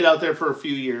I stayed out there for a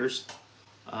few years,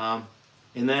 and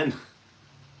then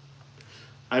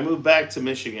I moved back to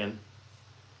Michigan.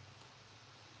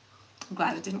 I'm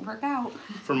glad it didn't work out.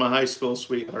 For my high school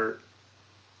sweetheart.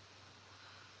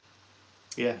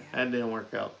 Yeah, that didn't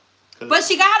work out. But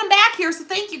she got him back here, so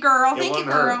thank you, girl. Thank you,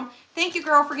 girl. Her. Thank you,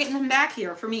 girl, for getting him back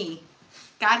here for me.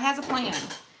 God has a plan.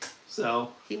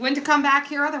 So he wouldn't have come back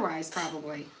here otherwise,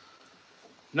 probably.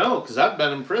 No, because I've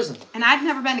been in prison. And I've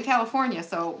never been to California,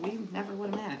 so we never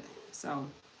would have met. So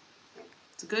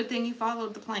it's a good thing you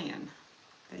followed the plan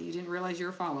that you didn't realize you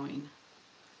were following.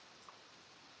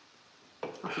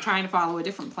 Or if you're trying to follow a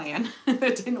different plan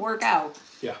that didn't work out.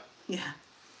 Yeah. Yeah.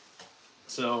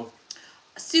 So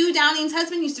Sue Downing's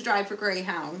husband used to drive for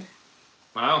Greyhound.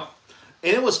 Wow.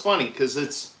 And it was funny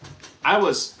because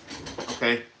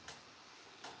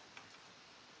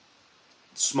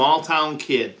small town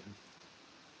kid.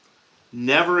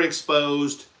 Never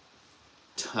exposed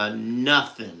to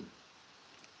nothing.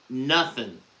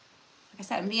 Nothing. Like I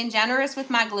said, I'm being generous with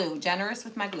my glue. Generous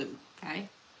with my glue. Okay?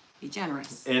 Be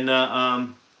generous. And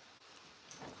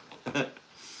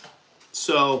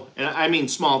So, and I mean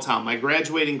small town. My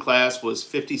graduating class was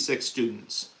 56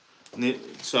 students.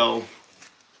 So,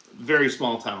 very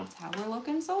small town. That's how we're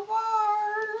looking so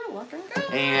far. Looking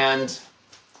good. And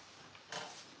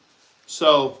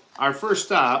so, our first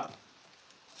stop,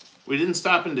 we didn't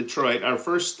stop in Detroit. Our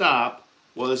first stop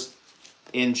was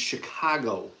in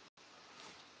Chicago.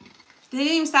 They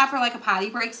didn't even stop for like a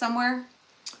potty break somewhere?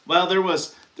 Well, there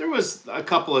was a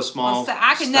couple of small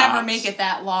I could never stops. make it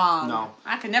that long. No.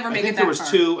 I could never make I think it that there was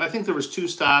far. I think there was 2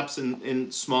 stops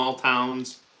in small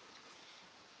towns.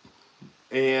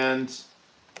 But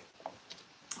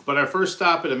our first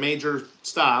stop at a major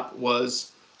stop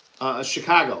was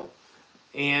Chicago.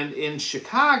 And in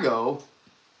Chicago,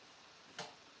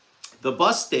 the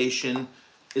bus station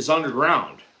is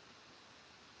underground.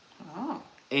 Oh.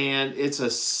 And it's a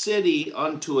city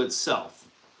unto itself.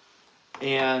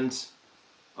 And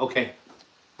okay,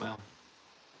 well,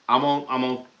 I'm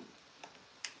gonna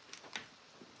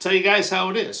tell you guys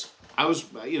how it is. I was,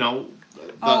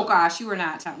 Oh gosh, you were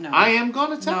not. No. I am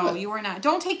gonna tell No, it. you were not.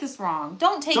 Don't take this wrong.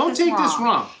 Don't take Don't this take wrong. this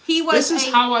wrong. This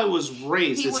is how I was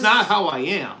raised. It's not how I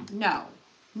am.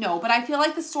 No, but I feel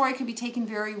like the story could be taken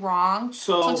very wrong.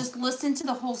 So just listen to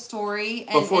the whole story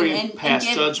before you pass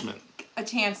judgment. A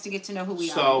chance to get to know who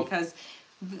we are, because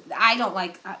I don't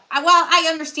like. I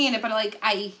understand it, but like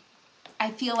I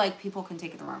feel like people can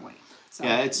take it the wrong way. So.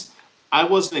 Yeah, I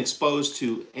wasn't exposed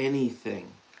to anything.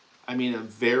 I mean, a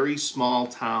very small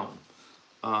town,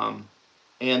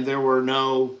 and there were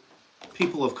no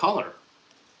people of color.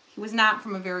 He was not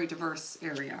from a very diverse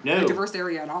area. No. A diverse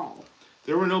area at all.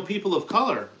 There were no people of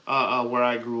color where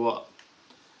I grew up,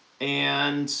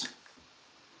 and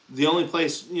the only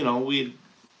place we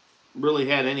really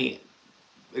had any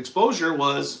exposure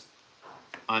was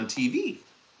on TV.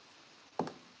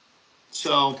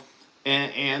 So,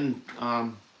 and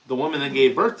the woman that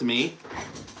gave birth to me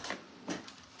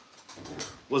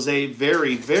was a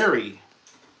very, very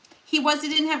He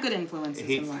didn't have good influences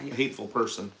in life. hateful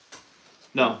person.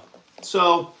 No.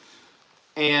 So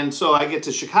I get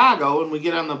to Chicago, and we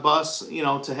get on the bus,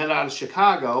 to head out of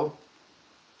Chicago,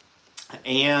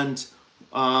 and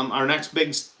our next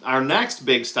big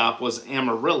stop was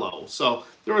Amarillo. So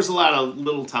there was a lot of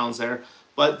little towns there,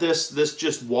 but this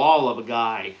just wall of a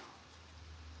guy.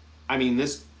 I mean,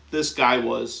 this guy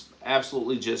was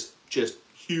absolutely just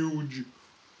huge.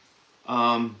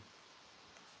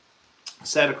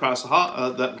 Sat across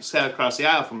the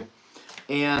aisle from me,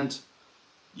 and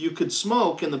you could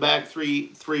smoke in the back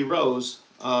three rows.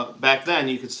 Back then,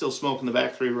 you could still smoke in the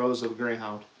back 3 rows of a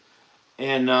Greyhound.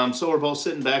 And so we're both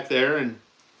sitting back there, and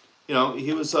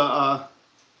he was a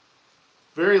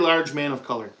very large man of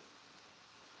color.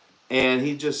 And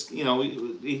he just,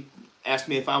 he asked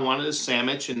me if I wanted a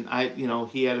sandwich, and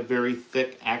he had a very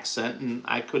thick accent, and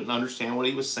I couldn't understand what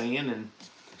he was saying. And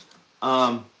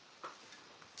it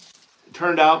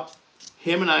turned out,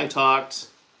 him and I talked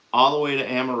all the way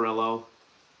to Amarillo.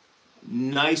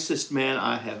 Nicest man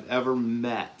I have ever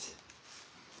met.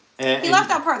 He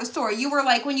left out part of the story. You were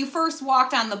like, when you first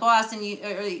walked on the bus and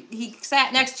he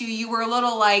sat next to you, you were a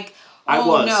little like, oh, I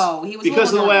was. No. He was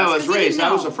because of the way I nervous, was raised,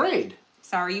 I was afraid.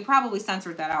 Sorry, you probably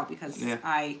censored that out because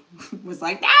I was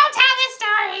like, no, tell this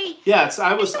story. Yes,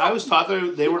 I was taught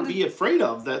that they were be afraid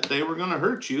of, that they were going to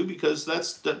hurt you because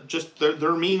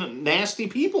they're mean, nasty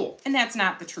people. And that's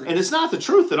not the truth. And it's not the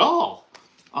truth at all.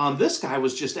 This guy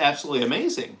was just absolutely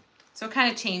amazing. So it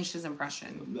kind of changed his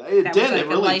impression. It did. It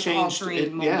really changed.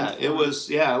 It was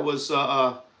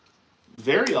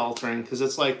very altering, because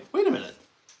it's like, wait a minute,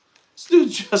 this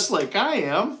dude's just like I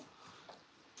am.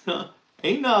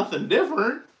 Ain't nothing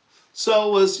different. So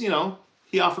it was,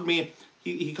 he offered me,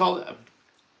 he called it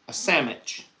a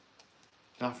sandwich.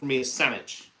 He offered me a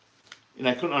sandwich, and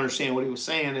I couldn't understand what he was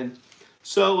saying. And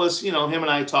so it was, him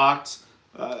and I talked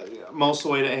most of the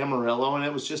way to Amarillo, and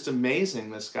it was just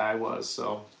amazing. This guy was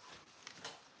so.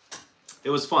 It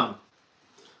was fun.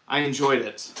 I enjoyed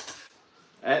it.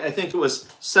 I think it was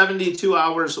 72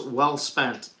 hours well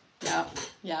spent.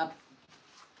 Yep.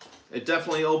 It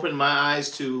definitely opened my eyes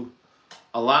to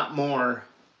a lot more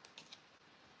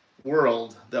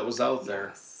world that was out there.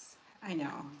 Yes, I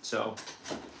know. So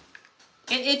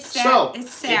it's sad. So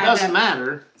it's sad. It doesn't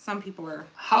matter. Some people are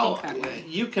how think that way.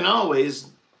 You can always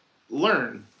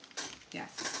learn.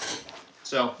 Yes.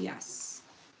 So yes.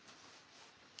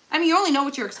 I mean, you only know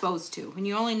what you're exposed to, and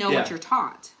you only know what you're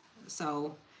taught.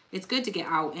 So it's good to get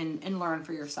out and learn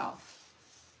for yourself.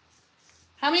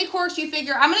 How many corks do you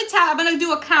figure? I'm gonna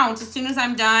do a count as soon as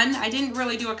I'm done. I didn't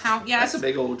really do a count yet. That's a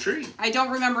big old tree. I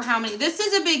don't remember how many. This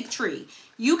is a big tree.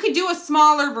 You could do a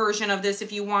smaller version of this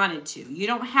if you wanted to. You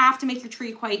don't have to make your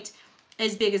tree quite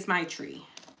as big as my tree.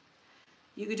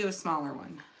 You could do a smaller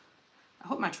one. I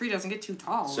hope my tree doesn't get too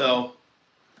tall. So.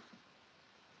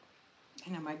 I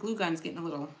know my glue gun's getting a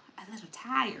little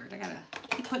tired. I gotta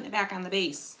keep putting it back on the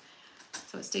base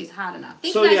so it stays hot enough.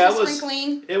 Thank you guys for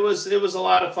sprinkling. It was a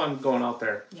lot of fun going out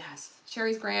there. Yes.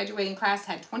 Sherry's graduating class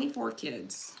had 24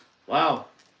 kids. Wow. All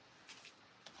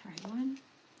right, 1,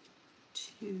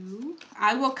 2.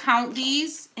 I will count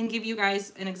these and give you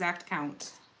guys an exact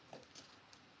count.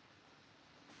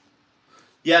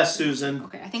 Yes, Susan.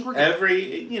 Okay, I think we're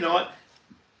good. You know what?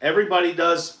 Everybody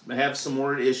does have some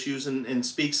word issues and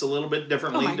speaks a little bit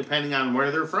differently depending on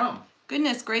where they're from.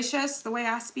 Goodness gracious, the way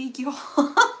I speak, y'all.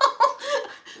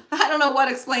 I don't know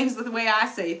what explains the way I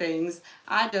say things.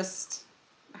 I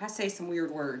say some weird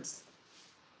words.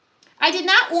 I did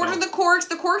not order the corks.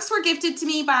 The corks were gifted to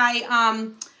me by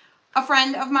a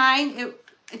friend of mine,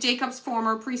 Jacob's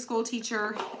former preschool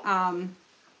teacher. Gosh,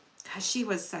 she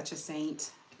was such a saint.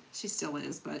 She still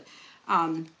is, but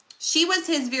she was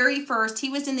his very first. He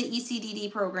was in the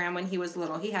ECDD program when he was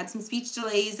little. He had some speech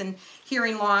delays and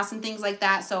hearing loss and things like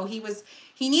that. So he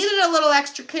needed a little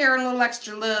extra care and a little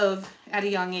extra love at a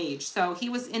young age. So he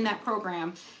was in that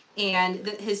program, and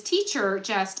his teacher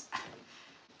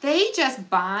they just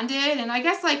bonded. And I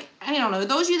guess, like, I don't know,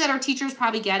 those of you that are teachers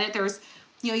probably get it. There's,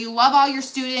 you love all your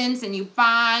students and you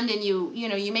bond and you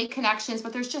make connections,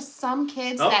 but there's just some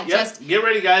kids just... Get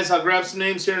ready, guys. I'll grab some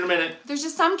names here in a minute. There's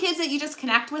just some kids that you just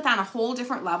connect with on a whole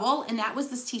different level, and that was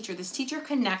this teacher. This teacher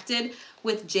connected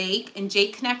with Jake, and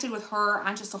Jake connected with her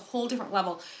on just a whole different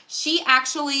level. She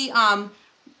actually,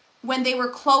 when they were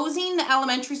closing the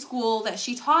elementary school that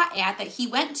she taught at, that he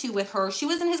went to with her, she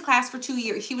was in his class for 2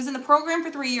 years. She was in the program for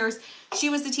 3 years.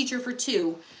 She was the teacher for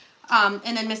 2.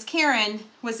 And then Miss Karen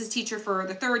was his teacher for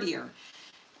the 3rd year.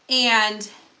 And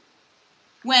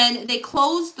when they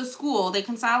closed the school, they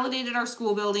consolidated our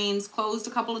school buildings, closed a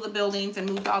couple of the buildings, and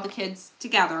moved all the kids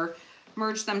together,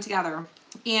 merged them together.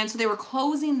 And so they were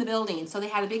closing the building. So they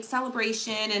had a big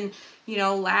celebration and,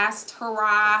 last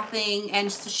hurrah thing. And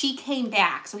so she came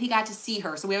back. So he got to see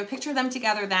her. So we have a picture of them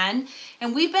together then.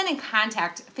 And we've been in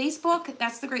contact. Facebook,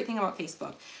 that's the great thing about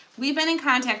Facebook. We've been in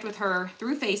contact with her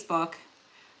through Facebook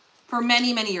for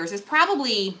many, many years. It's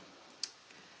probably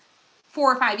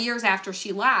 4 or 5 years after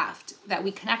she left that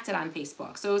we connected on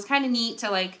Facebook. So it was kind of neat to,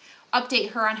 like, update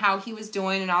her on how he was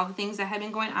doing and all the things that had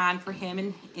been going on for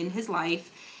him in his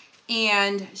life.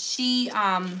 And she,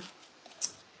 I'm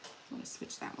going to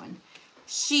switch that one.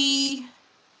 She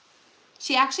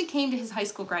actually came to his high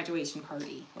school graduation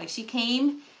party. Like, she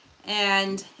came,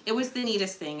 and it was the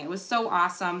neatest thing. It was so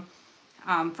awesome.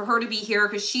 For her to be here,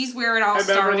 because she's where it all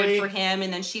started for him,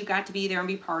 and then she got to be there and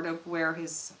be part of where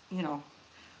his,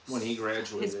 when he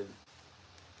graduated,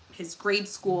 his grade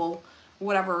school,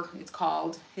 whatever it's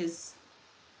called, I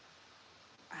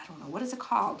don't know, what is it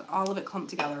called? All of it clumped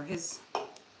together. His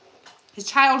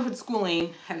childhood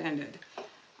schooling had ended,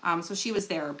 so she was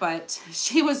there, but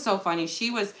she was so funny.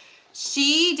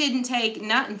 She didn't take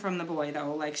nothing from the boy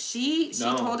though. Like she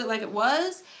told it like it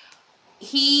was.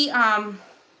 He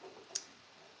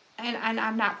And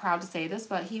I'm not proud to say this,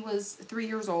 but he was 3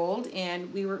 years old,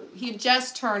 and he had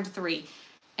just turned 3,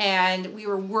 and we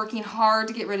were working hard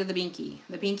to get rid of the binky.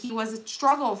 The binky was a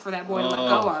struggle for that boy to let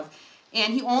go of,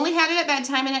 and he only had it at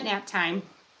bedtime and at nap time.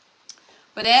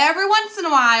 But every once in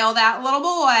a while, that little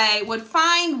boy would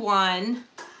find one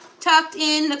tucked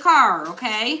in the car.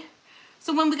 Okay,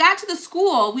 so when we got to the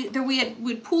school,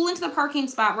 we'd pull into the parking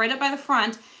spot right up by the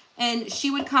front, and she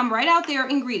would come right out there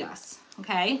and greet us.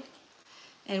 Okay.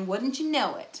 And wouldn't you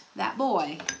know it, that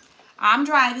boy, I'm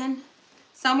driving,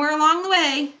 somewhere along the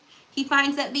way, he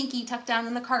finds that binky tucked down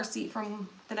in the car seat from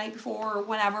the night before or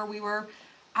whenever we were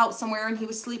out somewhere and he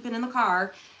was sleeping in the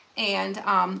car, and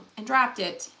dropped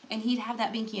it, and he'd have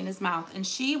that binky in his mouth, and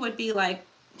she would be like,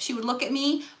 she would look at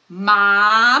me,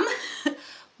 Mom,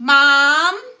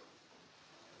 Mom,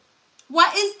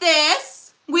 what is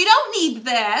this? We don't need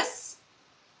this.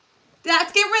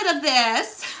 Let's get rid of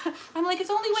this. I'm like,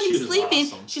 it's only when he's sleeping.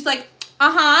 Awesome. She's like,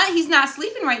 he's not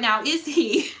sleeping right now, is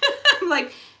he? I'm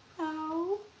like,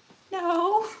 no.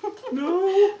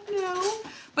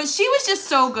 But she was just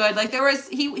so good. Like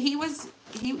he was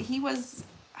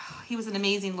an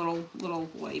amazing little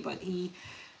boy, but he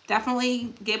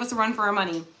definitely gave us a run for our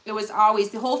money. It was always,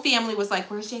 the whole family was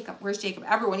like, where's Jacob? Where's Jacob?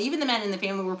 Everyone, even the men in the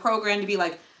family were programmed to be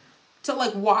like, to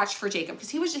watch for Jacob, because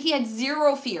he had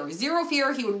zero fear. He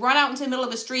would run out into the middle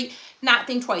of a street, not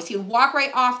think twice. He would walk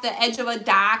right off the edge of a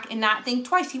dock and not think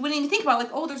twice. He wouldn't even think about, like,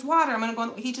 oh, there's water, I'm gonna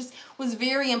go. He just was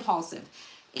very impulsive.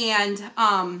 And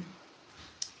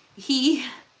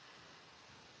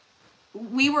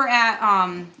we were at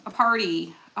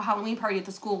a Halloween party at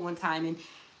the school one time, and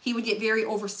he would get very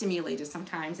overstimulated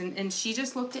sometimes. And she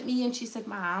just looked at me and she said,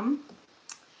 Mom,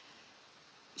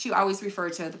 she always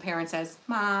referred to the parents as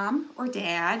Mom or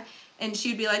Dad. And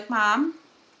she'd be like, Mom,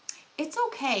 it's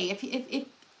okay.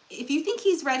 If you think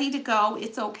he's ready to go,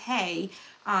 it's okay.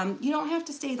 You don't have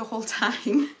to stay the whole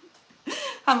time.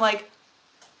 I'm like,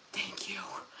 thank you.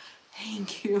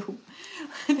 Thank you.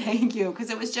 Thank you. Because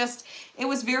it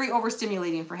was very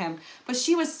overstimulating for him. But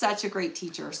she was such a great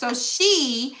teacher. So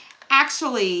she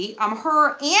actually,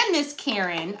 her and Miss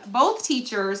Karen, both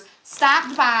teachers,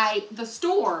 stopped by the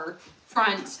store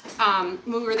front when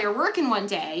we were there working one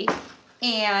day.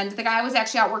 And the guy was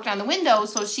actually out working on the window.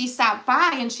 So she stopped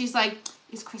by and she's like,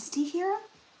 is Christy here?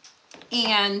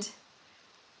 And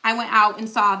I went out and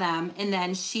saw them. And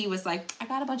then she was like, I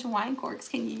got a bunch of wine corks.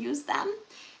 Can you use them?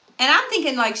 And I'm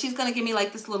thinking like she's going to give me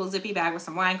like this little zippy bag with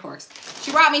some wine corks.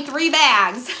 She brought me 3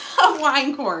 bags of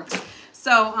wine corks.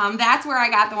 So that's where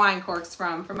I got the wine corks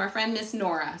from our friend Miss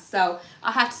Nora. So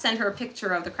I'll have to send her a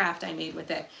picture of the craft I made with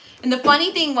it. And the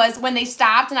funny thing was when they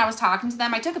stopped and I was talking to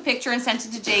them, I took a picture and sent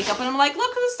it to Jacob. And I'm like,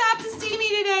 look who stopped to see me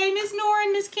today, Miss Nora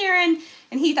and Miss Karen.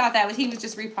 And he thought he was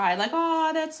just replying like,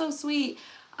 oh, that's so sweet.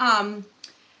 All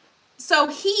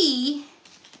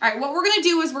right, what we're going to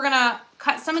do is we're going to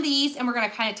cut some of these and we're going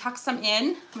to kind of tuck some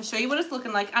in. I'm going to show you what it's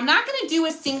looking like. I'm not going to do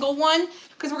a single one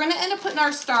because we're going to end up putting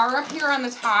our star up here on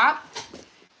the top.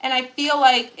 And I feel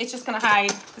like it's just going to hide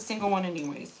the single one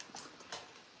anyways.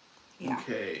 Yeah.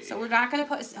 Okay. So we're not going to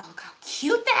put, oh, look how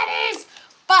cute that is.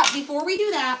 But before we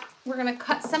do that, we're going to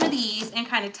cut some of these and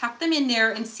kind of tuck them in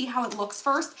there and see how it looks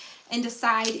first and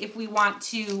decide if we want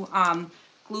to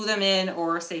glue them in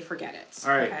or say forget it.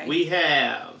 All right. Okay. We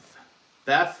have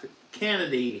Beth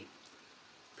Kennedy,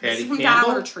 Patty from Campbell,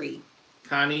 Dollar Tree,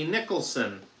 Connie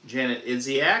Nicholson, Janet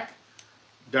Idziak,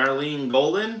 Darlene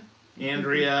Golden,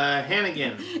 Andrea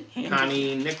Hannigan,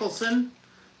 Connie Nicholson,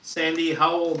 Sandy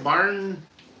Howell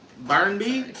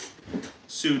Barnby,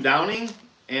 Sue Downing,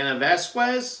 Anna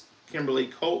Vasquez, Kimberly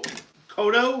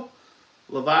Cotto,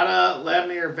 Lavada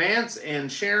Lavnier Vance,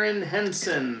 and Sharon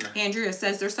Henson. Andrea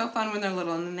says they're so fun when they're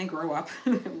little and then they grow up.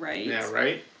 Right? Yeah,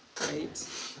 right? Right.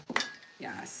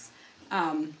 Yes.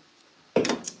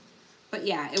 But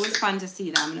yeah, it was fun to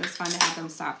see them and it was fun to have them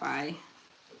stop by.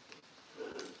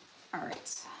 All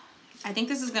right. I think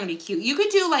this is going to be cute. You could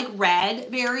do like red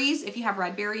berries if you have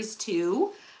red berries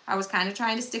too. I was kind of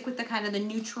trying to stick with the kind of the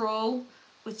neutral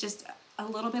with just a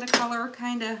little bit of color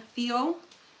kind of feel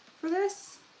for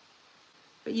this.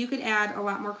 But you could add a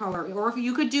lot more color. Or if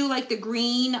you could do like the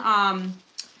green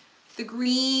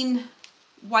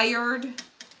wired,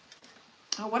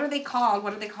 oh, what are they called?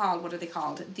 What are they called? What are they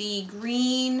called? The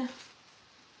green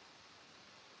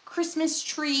Christmas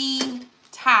tree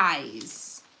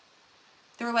ties.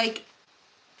 They're like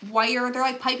wire, they're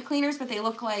like pipe cleaners, but they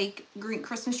look like green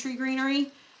Christmas tree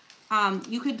greenery.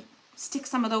 You could stick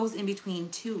some of those in between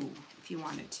too, if you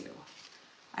wanted to.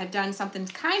 I've done something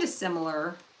kind of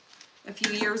similar a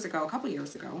few years ago, a couple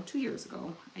years ago, 2 years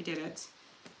ago, I did it.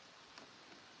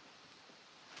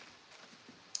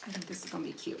 I think this is going to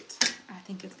be cute. I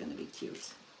think it's going to be cute.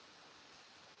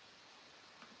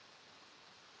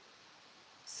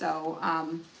 So,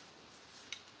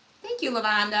 thank you,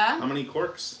 Lavanda. How many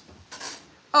corks?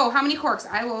 Oh, how many corks?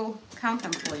 I will count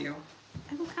them for you.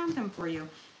 I will count them for you.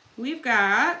 We've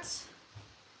got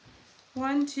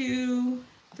 1, 2,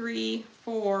 3,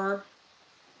 4,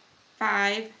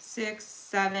 5, 6,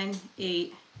 7,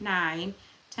 8, 9,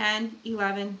 10,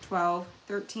 11, 12,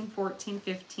 13, 14,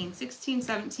 15, 16,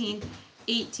 17,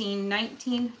 18,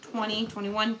 19, 20,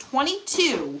 21,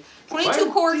 22.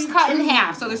 22 corks cut in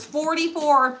half. So there's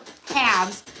 44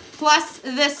 halves plus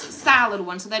this solid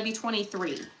one. So that'd be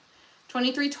 23.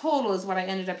 23 total is what I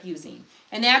ended up using.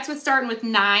 And that's with starting with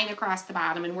 9 across the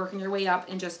bottom and working your way up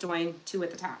and just doing 2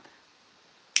 at the top.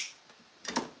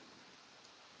 All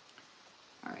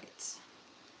right.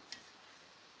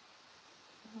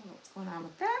 What's going on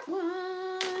with that one?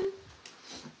 I'm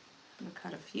going to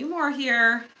cut a few more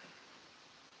here.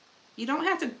 You don't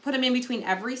have to put them in between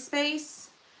every space.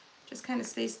 Just kind of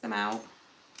space them out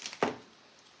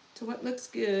to what looks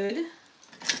good.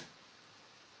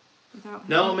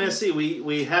 No, Missy,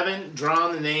 we haven't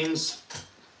drawn the names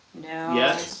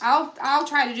yet. I'll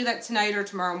try to do that tonight or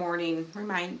tomorrow morning.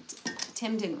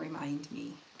 Tim didn't remind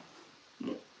me.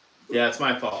 Yeah, it's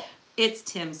my fault. It's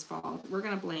Tim's fault. We're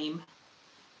gonna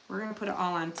put it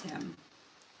all on Tim.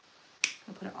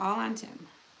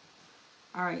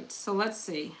 All right, so let's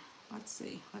see.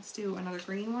 Let's do another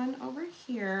green one over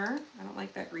here. I don't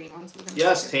like that green one, so we're gonna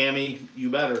Yes, Tammy, you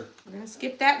better. We're gonna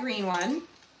skip that green one.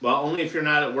 Well, only if you're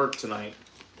not at work tonight.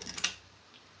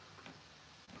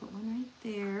 Put one right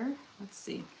there. Let's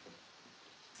see.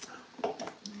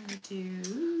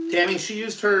 Do. Tammy, she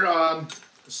used her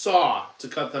saw to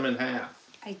cut them in half.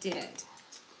 I did.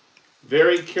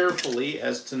 Very carefully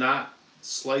as to not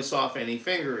slice off any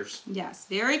fingers. Yes,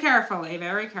 very carefully,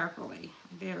 very carefully,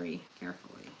 very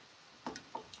carefully.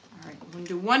 All right, we're going to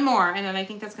do one more, and then I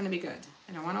think that's going to be good.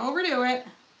 I don't want to overdo it.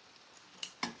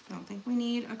 I don't think we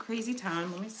need a crazy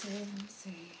ton. Let me see,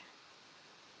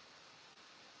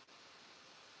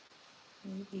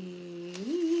 Maybe.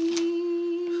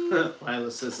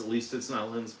 Lila says at least it's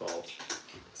not Lynn's fault.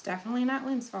 It's definitely not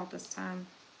Lynn's fault this time.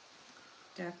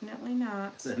 Definitely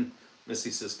not. Then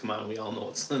Missy says, come on, we all know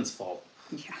it's Lynn's fault.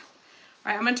 Yeah. All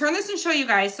right, I'm going to turn this and show you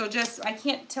guys. So just, I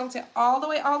can't tilt it all the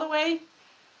way.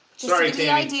 Just Sorry, to give you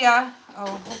Tammy. the idea. Oh,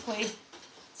 hopefully.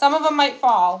 Some of them might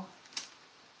fall.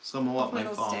 Some of what Hopefully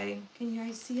might it'll fall. stay. Can you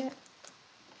guys see it?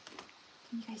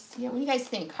 What do you guys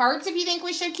think? Hearts if you think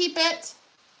we should keep it.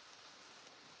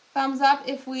 Thumbs up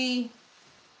if we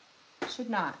should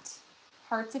not.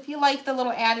 Hearts if you like the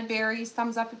little added berries.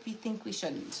 Thumbs up if you think we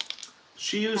shouldn't.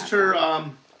 She used her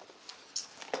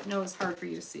No, it's hard for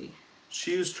you to see.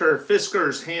 she used her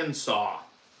Fisker's hand saw.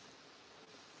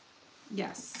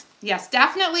 Yes. Yes,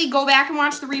 definitely go back and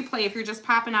watch the replay if you're just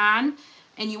popping on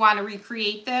and you want to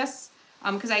recreate this.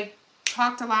 Because I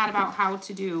talked a lot about how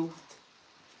to do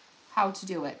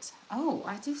it. Oh,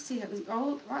 I do see it.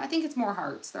 Oh, I think it's more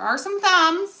hearts. There are some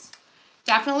thumbs.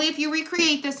 Definitely if you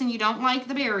recreate this and you don't like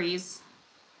the berries.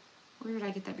 Where did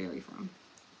I get that berry from?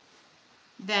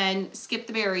 Then skip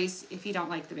the berries if you don't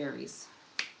like the berries.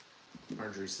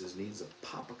 Marjorie says needs a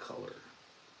pop of color.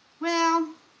 Well,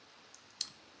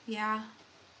 yeah.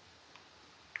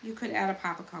 You could add a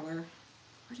pop of color.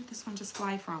 Where did this one just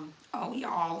fly from? Oh,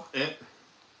 y'all.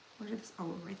 Where did this?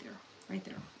 Oh, right there. Right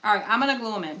there. All right, I'm going to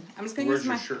glue them in. I'm just going to use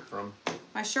Where's your shirt from?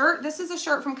 my shirt. This is a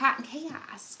shirt from Cotton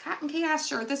Chaos. Cotton Chaos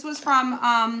shirt. This was from,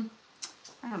 I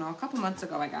don't know, a couple months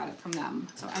ago I got it from them.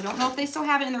 So I don't know if they still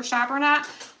have it in their shop or not.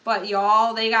 But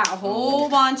y'all, they got a whole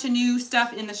bunch of new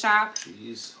stuff in the shop.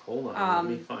 Jeez, hold on.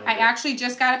 Let me find I it. actually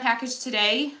just got a package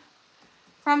today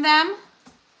from them.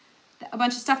 A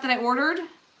bunch of stuff that I ordered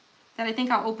that I think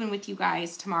I'll open with you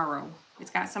guys tomorrow.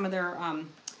 It's got some of their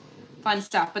fun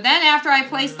stuff. But then after I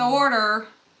placed the order,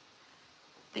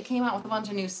 they came out with a bunch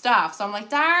of new stuff. So I'm like,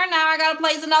 darn, now I got to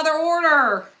place another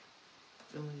order.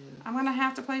 I'm going to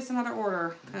have to place another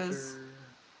order because...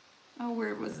 Oh,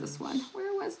 where was this one?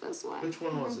 Where was this one? Which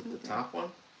one was it? The top one?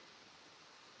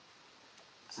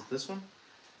 Is it this one?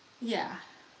 Yeah.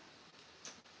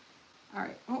 All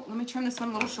right. Oh, let me trim this one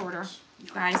a little shorter.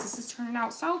 You guys, this is turning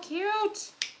out so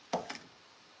cute. Oh,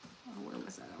 where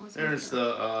was that? There's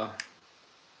the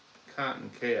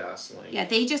Cotton Chaos link. Yeah,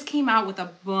 they just came out with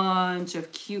a bunch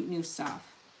of cute new stuff.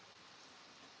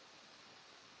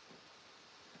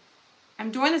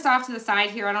 I'm doing this off to the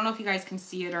side here. I don't know if you guys can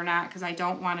see it or not because I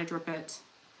don't want to drip it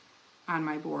on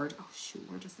my board. Oh, shoot.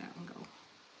 Where does that one go?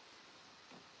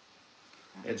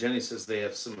 Yeah, Jenny says they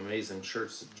have some amazing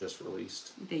shirts that just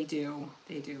released. They do.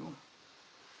 They do.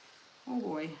 Oh,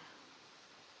 boy.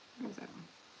 Where's that one?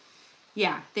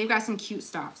 Yeah, they've got some cute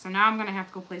stuff. So now I'm going to have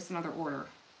to go place another order.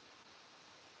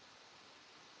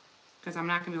 Because I'm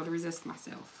not going to be able to resist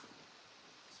myself.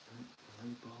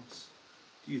 Light bulbs.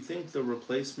 Do you think the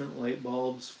replacement light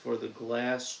bulbs for the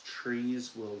glass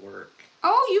trees will work?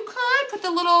 Oh, you could put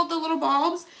the little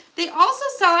bulbs. They also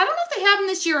sell, I don't know if they have them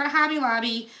this year at Hobby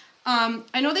Lobby.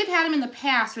 I know they've had them in the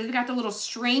past where they've got the little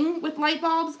string with light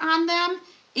bulbs on them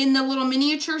in the little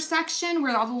miniature section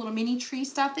where all the little mini tree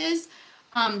stuff is.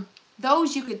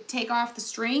 Those you could take off the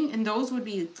string and those would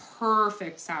be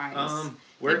perfect size.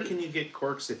 Where can you get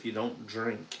corks if you don't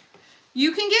drink?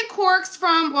 You can get corks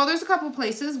from, well, there's a couple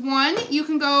places. One, you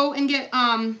can go and get,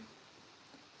 a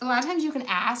lot of times you can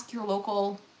ask your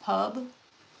local pub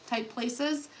type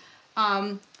places.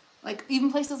 Like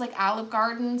even places like Olive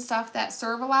Garden, stuff that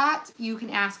serve a lot, you can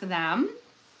ask them.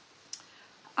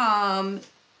 But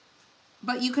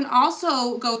you can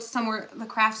also go to somewhere, the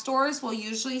craft stores will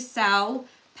usually sell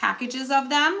packages of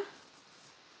them.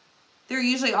 They're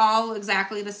usually all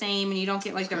exactly the same and you don't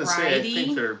get like the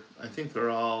variety. I think they're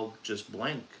all just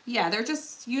blank. Yeah, they're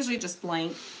just usually just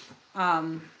blank.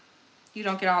 You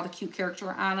don't get all the cute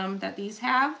character on them that these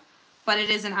have, but it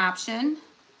is an option.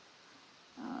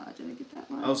 Did I get that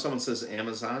one? Oh, someone says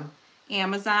Amazon.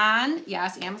 Amazon.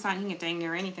 Yes, Amazon. You can get dang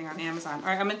near anything on Amazon. All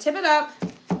right, I'm going to tip it up.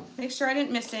 Make sure I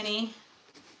didn't miss any.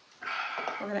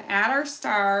 We're going to add our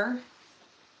star.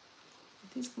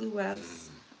 Get these glue webs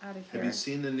out of here. Have you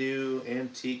seen the new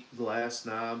antique glass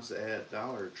knobs at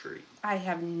Dollar Tree? I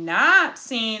have not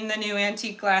seen the new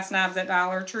antique glass knobs at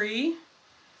Dollar Tree.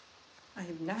 I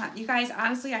have not. You guys,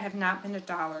 honestly, I have not been to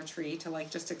Dollar Tree to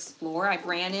like just explore. I've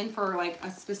ran in for like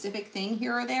a specific thing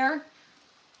here or there.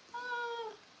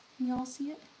 Can y'all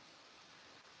see it?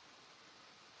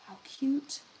 How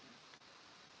cute.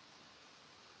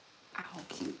 How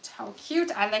cute. How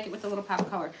cute. I like it with a little pop of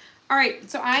color. All right,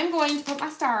 so I'm going to put my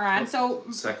star on. So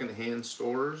secondhand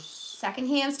stores.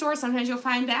 Secondhand stores. Sometimes you'll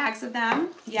find bags of them.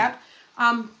 Yep.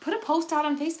 Put a post out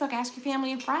on Facebook. Ask your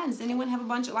family and friends. Anyone have a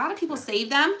bunch? A lot of people save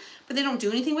them, but they don't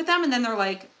do anything with them. And then they're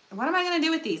like, "What am I going to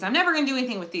do with these? I'm never going to do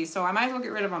anything with these, so I might as well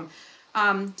get rid of them."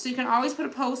 So you can always put a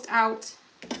post out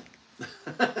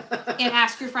and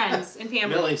ask your friends and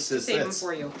family Millie to says save them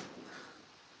for you.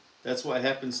 That's what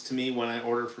happens to me when I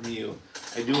order from you.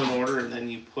 I do an order and then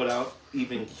you put out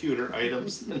even cuter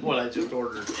items than what I just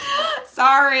ordered.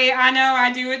 Sorry, I know.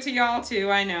 I do it to y'all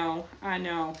too. I know.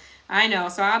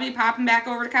 So I'll be popping back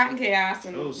over to Cotton Chaos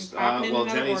and popping in well,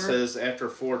 another Jenny order. says after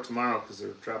 4 tomorrow because they're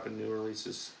dropping new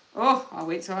releases. Oh, I'll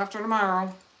wait till after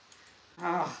tomorrow.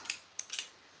 Oh.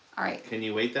 All right. Can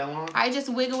you wait that long? I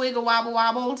just wiggle,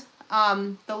 wobbled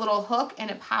the little hook and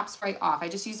it pops right off. I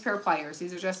just used a pair of pliers.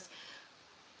 These are just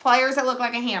pliers that look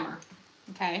like a hammer.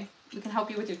 Okay? We can help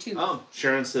you with your tooth. Oh,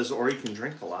 Sharon says, or you can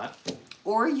drink a lot.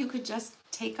 Or you could just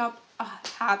take up a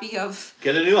hobby of...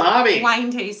 Get a new hobby. Wine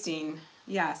tasting.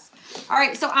 Yes. All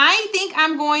right, so I think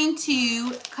I'm going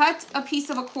to cut a piece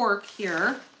of a cork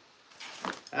here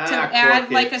to add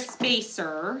like a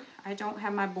spacer. I don't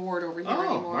have my board over here anymore.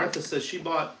 Oh, Martha says she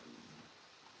bought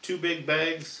 2 big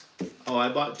bags. Oh, I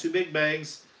bought 2 big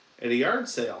bags at a yard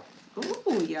sale.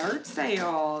 Ooh, yard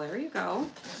sale. There you go.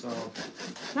 So,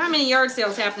 not many yard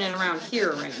sales happening around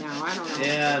here right now. I don't know.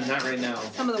 yeah, not right now.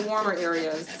 Some of the warmer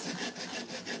areas.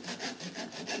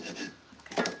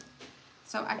 Okay.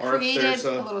 So I created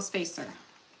a little spacer.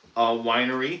 A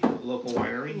winery, a local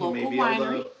winery. Local you may be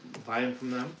winery. able to buy them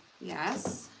from them.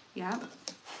 Yes. Yep.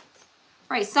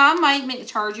 Right. Some might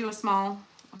charge you a small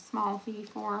fee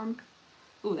for them.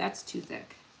 Ooh, that's too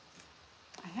thick.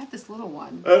 I had this little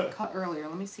one cut earlier.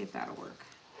 Let me see if that'll work.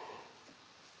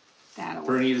 That'll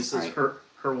work. Bernita says right.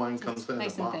 her wine comes in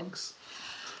nice a and thin. box.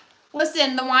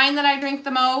 Listen, the wine that I drink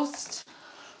the most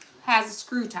has a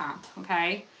screw top,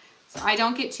 okay? So I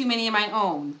don't get too many of my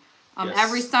own. Yes.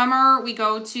 Every summer we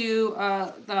go to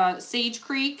the Sage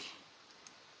Creek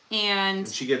and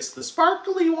she gets the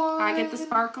sparkly wine. I get the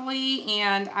sparkly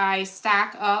and I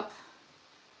stack up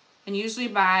and usually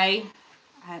buy,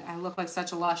 I look like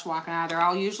such a lush walking out of there.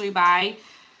 I'll usually buy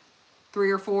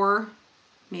 3 or 4,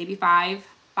 maybe 5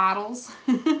 bottles.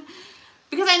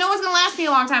 Because I know it's going to last me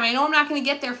a long time. I know I'm not going to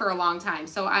get there for a long time.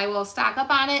 So I will stock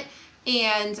up on it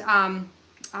and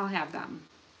I'll have them.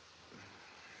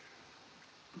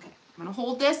 Okay, I'm going to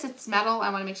hold this. It's metal. I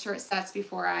want to make sure it sets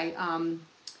before I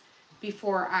let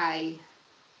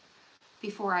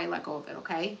go of it,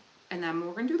 okay? And then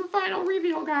we're going to do the final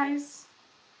reveal, guys.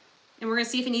 And we're going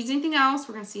to see if it needs anything else.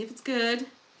 We're going to see if it's good.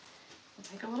 We'll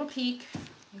take a little peek.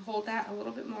 You hold that a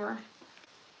little bit more.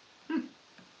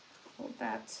 Hold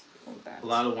that. Hold that. A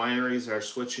lot of wineries are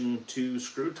switching to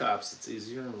screw tops. It's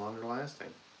easier and longer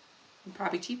lasting. And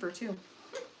probably cheaper, too.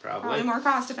 Probably. Probably more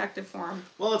cost effective for them.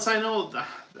 Well, I know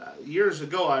years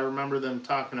ago I remember them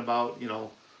talking about,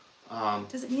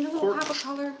 does it need a little pop of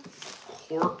color?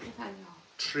 Cork I know.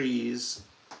 trees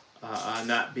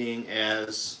not being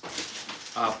as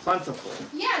plentiful.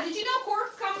 Yeah, did you know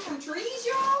corks come from trees,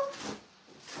 y'all?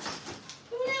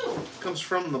 Who knew? Comes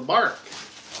from the bark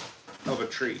of a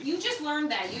tree. You just learned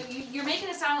that. You're making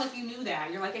it sound like you knew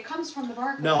that. You're like, it comes from the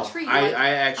bark of the tree. I like,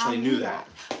 actually knew that.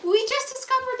 We just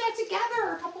discovered that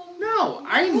together a couple... No,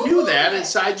 I knew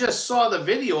that. I just saw the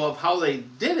video of how they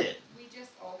did it. Okay.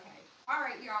 All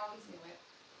right, you always knew it.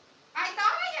 I thought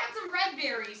I had some red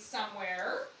berries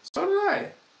somewhere. So did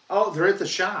I. Oh, they're at the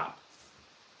shop.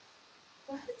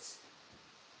 What?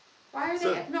 Why are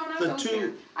they? No, not those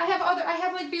berries. I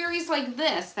have like berries like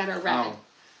this that are red. Oh.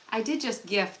 I did just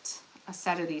gift a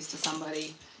set of these to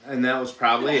somebody. And that was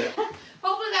probably it.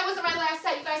 Hopefully that wasn't my last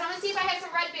set. You guys, I'm going to see if I have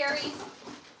some red berries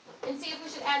and see if we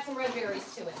should add some red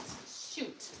berries to it.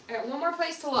 Shoot. I got one more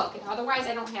place to look. Otherwise,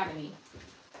 I don't have any.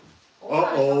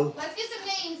 Uh-oh. Let's get some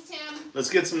names, Tim. Let's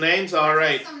get some names. All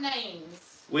right. Let's get some names.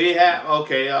 We have,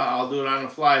 okay, I'll do it on the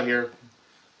fly here.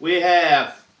 We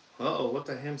have, what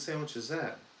the ham sandwich is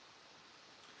that?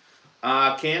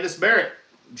 Candace Barrett,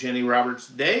 Jenny Roberts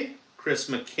Day, Chris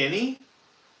McKinney,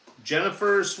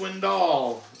 Jennifer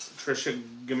Swindoll, Trisha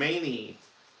Gamani,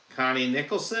 Connie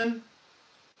Nicholson,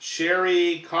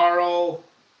 Sherry Carl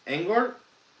Engort,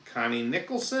 Connie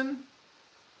Nicholson,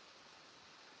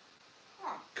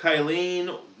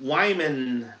 Kylene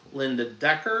Wyman, Linda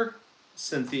Decker,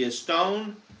 Cynthia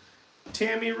Stone,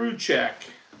 Tammy Ruchek,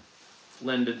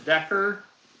 Linda Decker,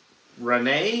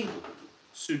 Renee,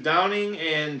 Sue Downing,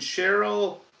 and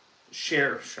Sharon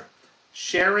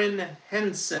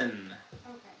Henson.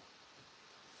 Okay.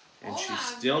 And Hold she's on.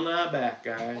 still not back,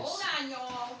 guys. Hold on,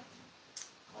 y'all.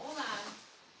 Hold on.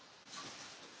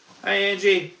 Hi,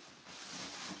 Angie.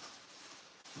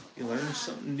 You learn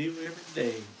something new every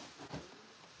day.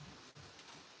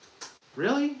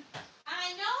 Really?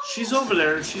 I know. She's over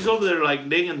there. She's over there like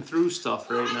digging through stuff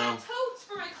Well, right I now. got totes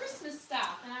for my Christmas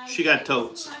stuff. And I was She got like, this is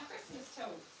totes. My Christmas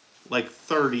totes. Like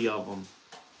 30 of them.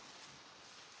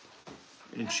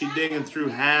 And she's digging through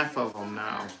half of them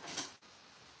now.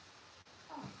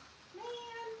 Oh, man.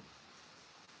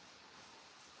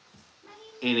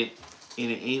 And it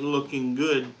ain't looking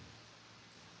good.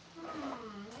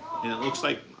 And it looks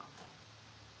like,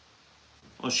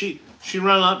 well, she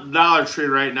running up the Dollar Tree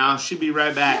right now. She'll be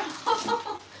right back.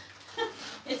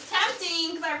 It's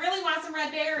tempting because I really want some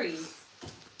red berries.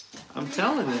 I'm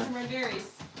telling I you. want some red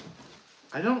berries.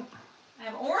 I don't. I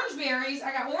have orange berries.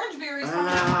 I got orange berries from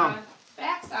the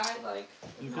backside. Like,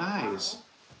 You guys,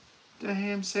 the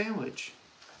ham sandwich.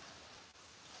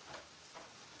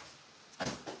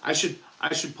 I should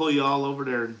pull you all over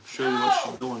there and show you what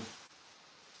she's doing.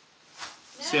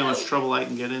 See how much trouble I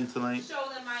can get in tonight. Show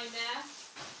them my mess.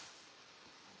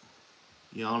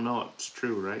 Y'all know it's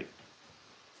true, right?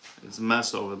 It's a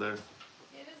mess over there.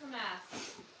 It is a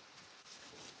mess.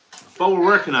 But we're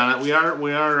working on it. We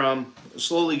are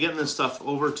slowly getting this stuff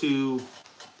over to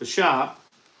the shop.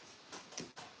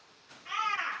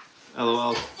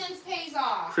 LOL. Persistence pays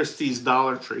off. Christie's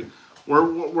Dollar Tree.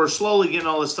 We're slowly getting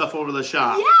all this stuff over to the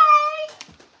shop. Yay!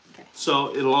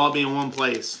 So it'll all be in one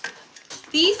place.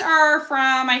 These are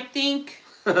from, I think.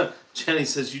 Jenny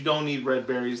says you don't need red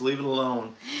berries. Leave it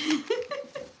alone.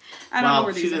 I don't know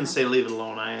where these she are. didn't say leave it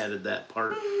alone. I added that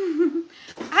part. I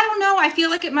don't know. I feel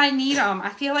like it might need them. I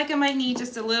feel like it might need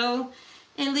just a little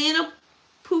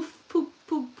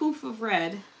poof of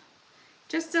red.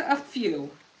 Just a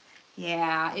few.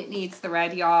 Yeah, it needs the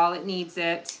red, y'all. It needs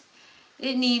it.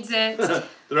 It needs it.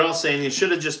 They're all saying you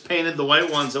should have just painted the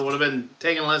white ones. It would have been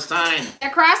taking less time.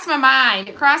 It crossed my mind.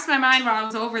 It crossed my mind while I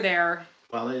was over there.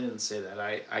 Well, they didn't say that.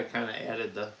 I kind of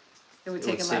added the. It would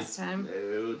take less time.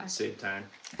 It would save time.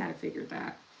 I kind of figured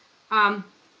that.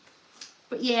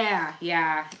 But yeah,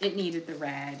 it needed the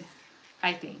red,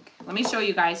 I think. Let me show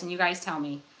you guys, and you guys tell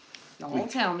me. Y'all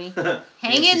tell me.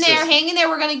 Hang in there, hang in there.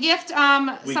 We're gonna gift some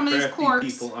of these corks.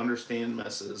 People understand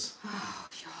messes. Oh,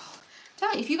 y'all.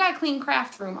 Tell you, if you got a clean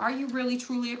craft room, are you really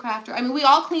truly a crafter? I mean, we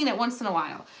all clean it once in a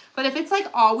while, but if it's like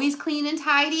always clean and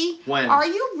tidy, When? Are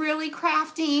you really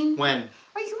crafting? When?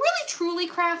 Are you really truly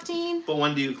crafting? But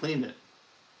when do you clean it?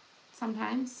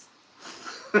 Sometimes.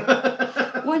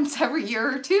 Once every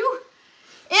year or two.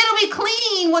 It'll be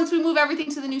clean once we move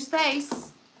everything to the new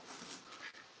space.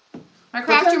 My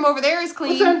craft room over there is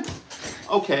clean.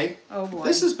 Okay. Oh boy.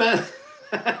 This has been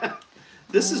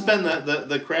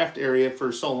the craft area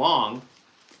for so long.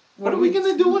 What are we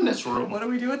gonna do in this room? What do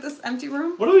we do with this empty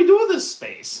room? What do we do with this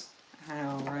space? I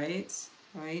know, right?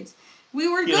 Right. We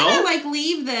were gonna like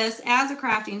leave this as a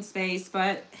crafting space,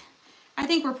 but I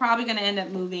think we're probably gonna end up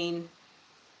moving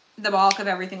the bulk of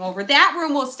everything over. That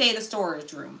room will stay the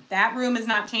storage room. That room is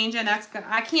not changing.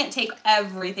 I can't take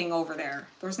everything over there.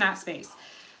 There's not space.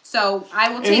 So I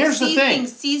will take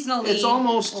things seasonally. It's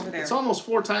almost over there. It's almost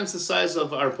 4 times the size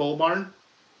of our pole barn.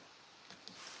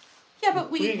 Yeah, but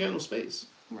we ain't got no space.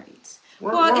 Right.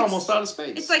 We're almost out of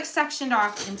space. It's like sectioned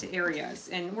off into areas,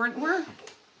 and we're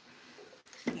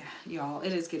yeah, y'all.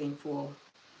 It is getting full.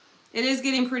 It is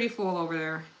getting pretty full over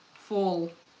there.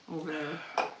 Full over there.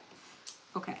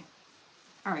 Okay.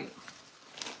 All right.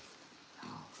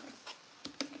 Oh,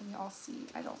 can y'all see?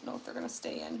 I don't know if they're gonna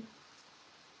stay in.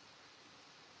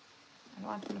 I don't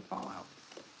want them to fall out.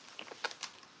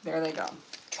 There they go.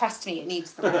 Trust me, it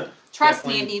needs the red. Trust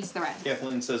me, it needs the red.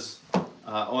 Kathleen says,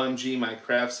 OMG, my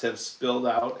crafts have spilled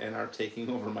out and are taking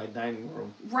over my dining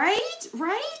room. Right?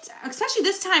 Right? Especially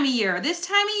this time of year. This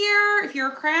time of year, if you're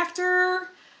a crafter,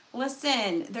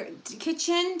 listen, the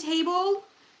kitchen table,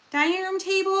 dining room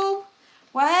table,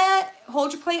 what?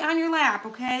 Hold your plate on your lap,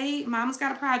 okay? Mama's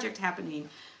got a project happening.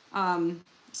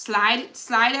 Slide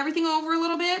everything over a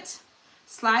little bit.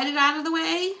 Slide it out of the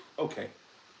way. Okay. Yep.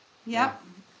 Yeah.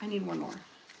 I need one more.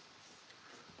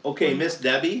 Okay, Miss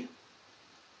Debbie.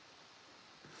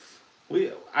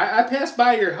 I passed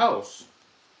by your house.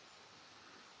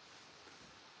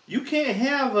 You can't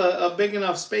have a big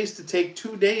enough space to take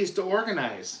 2 days to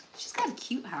organize. She's got a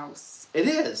cute house. It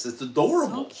is. It's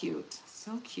adorable. So cute.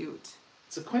 So cute.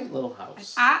 It's a quaint little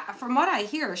house. From what I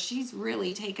hear, she's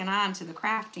really taken on to the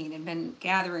crafting and been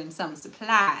gathering some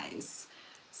supplies.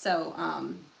 So,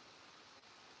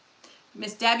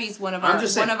 Miss Debbie's one of our.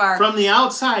 From the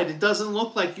outside, it doesn't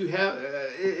look like you have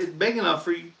it's big enough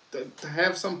for you to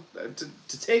have some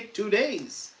to take 2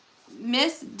 days.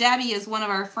 Miss Debbie is one of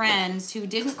our friends who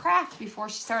didn't craft before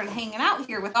she started hanging out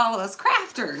here with all of us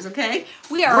crafters. Okay,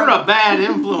 we're a bad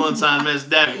influence on Miss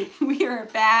Debbie. We are a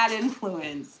bad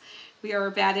influence. We are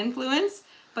a bad influence.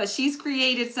 But she's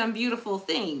created some beautiful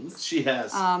things. She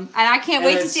has. And I can't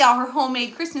wait to see all her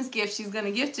homemade Christmas gifts she's going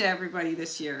to gift to everybody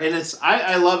this year. And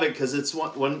I love it because it's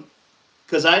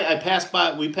because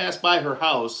we passed by her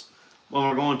house when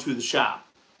we're going to the shop.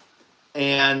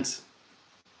 And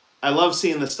I love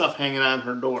seeing the stuff hanging on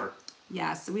her door.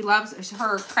 Yes, we love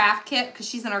her craft kit because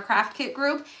she's in our craft kit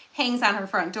group. Hangs on her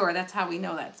front door. That's how we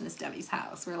know that's Miss Debbie's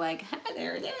house. We're like,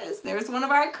 there it is. There's one of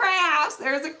our crafts.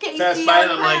 There's a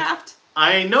KCR craft.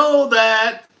 I know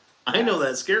that. I know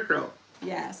that scarecrow.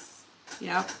 Yes.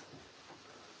 Yep.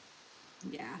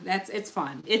 Yeah, it's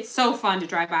fun. It's so fun to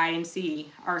drive by and see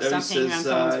our stuff hanging on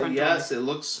someone's front door. Yes, it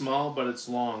looks small, but it's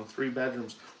long. 3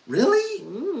 bedrooms. Really?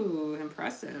 Ooh,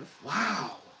 impressive.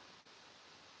 Wow.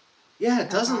 Yeah,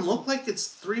 it doesn't look like it's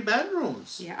 3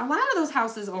 bedrooms. Yeah, a lot of those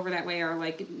houses over that way are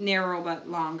like narrow but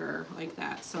longer like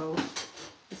that. So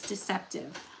it's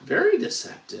deceptive. Very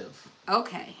deceptive.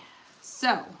 Okay,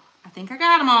 so I think I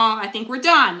got them all. I think we're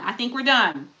done. I think we're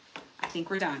done,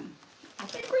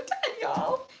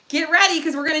 y'all. Get ready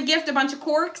because we're going to gift a bunch of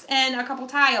corks and a couple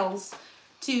tiles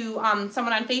to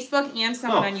someone on Facebook and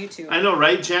someone on YouTube. I know,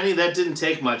 right, Jenny? That didn't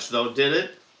take much, though, did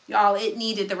it? Y'all, it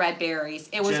needed the red berries.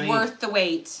 It was worth the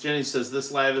wait. Jenny says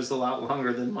this live is a lot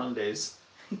longer than Mondays.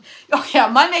 Oh yeah,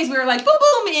 Mondays we were like boom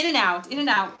boom, in and out, in and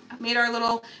out. Made our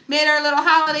little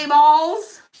holiday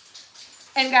balls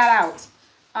and got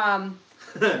out.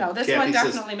 No, this one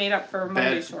definitely made up for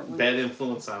Monday's short one. Bad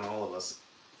influence on all of us.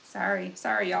 Sorry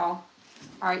y'all.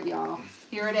 All right, y'all.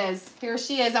 Here it is. Here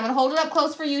she is. I'm gonna hold it up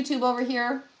close for YouTube over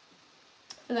here,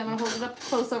 and I'm gonna hold it up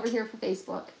close over here for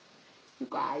Facebook. You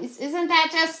guys, isn't that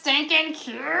just stinking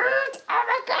cute? Oh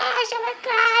my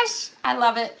gosh, I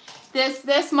love it.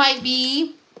 This might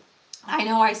be, I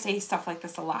know I say stuff like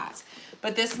this a lot,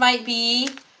 but this might be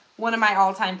one of my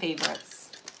all-time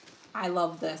favorites. I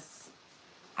love this.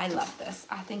 I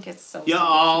think it's so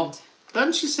y'all,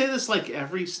 doesn't you say this like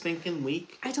every stinking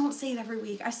week? I don't say it every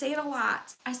week. I say it a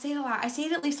lot. I say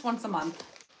it at least once a month.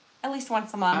 At least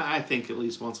once a month. I think at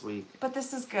least once a week. But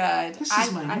this is good. This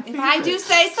is my favorite. If I do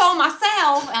say so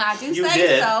myself, and I do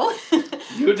so.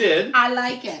 You did. I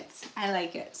like it.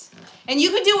 And you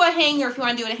could do a hanger if you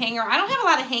want to do a hanger. I don't have a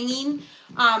lot of hanging.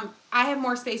 I have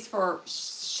more space for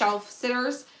shelf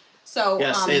sitters. So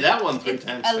yeah, say that one 3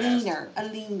 times fast. A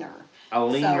leaner.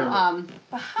 So,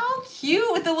 but how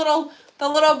cute with the little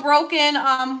broken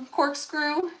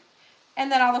corkscrew,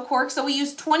 and then all the corks. So we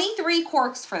used 23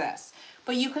 corks for this.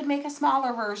 But you could make a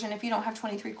smaller version if you don't have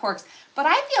 23 corks. But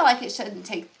I feel like it shouldn't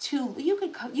take too. You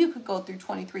could go through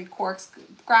 23 corks,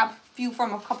 grab a few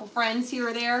from a couple friends here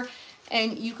or there,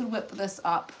 and you could whip this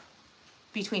up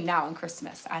between now and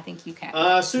Christmas. I think you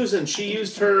can. Susan, she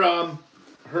used her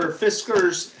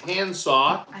Fisker's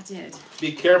handsaw. I did.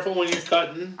 Be careful when you're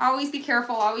cutting. Always be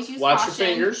careful. Always use caution. Watch your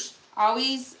fingers.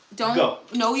 Always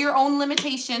know your own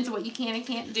limitations, what you can and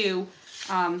can't do.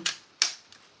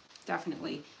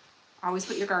 Definitely. Always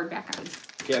put your guard back on.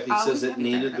 Kathy says it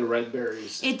needed the red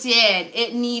berries. It did.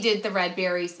 It needed the red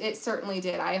berries. It certainly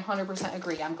did. I 100%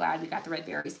 agree. I'm glad we got the red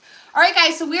berries. All right,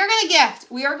 guys. So we are going to gift.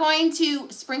 We are going to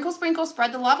sprinkle,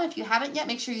 spread the love. If you haven't yet,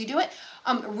 make sure you do it.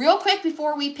 Real quick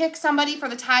before we pick somebody for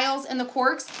the tiles and the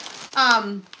corks.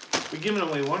 We're giving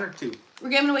away 1 or 2. We're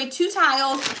giving away 2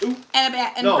 tiles and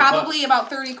probably about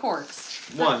 30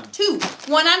 corks. 1. 2.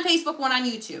 1 on Facebook, 1 on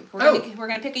YouTube. We're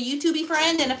gonna pick a YouTube-y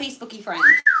friend and a Facebook-y friend.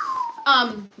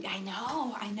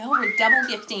 I know, we're double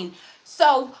gifting.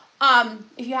 So,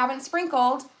 if you haven't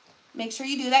sprinkled, make sure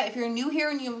you do that. If you're new here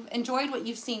and you've enjoyed what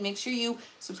you've seen, make sure you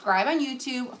subscribe on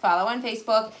YouTube, follow on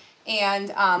Facebook, and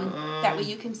that way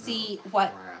you can see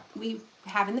what we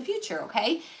have in the future,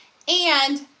 okay?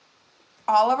 And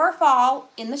all of our fall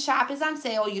in the shop is on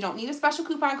sale. You don't need a special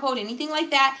coupon code, anything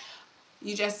like that.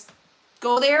 You just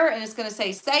go there and it's going to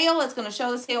say sale. It's going to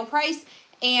show the sale price.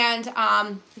 And you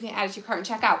can add it to your cart and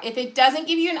check out. If it doesn't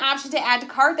give you an option to add to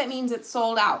cart, that means it's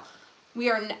sold out.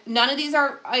 None of these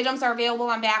items are available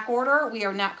on back order. We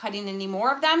are not cutting any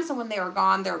more of them. So when they are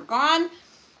gone, they're gone.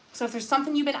 So if there's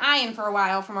something you've been eyeing for a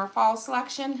while from our fall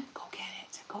selection, go get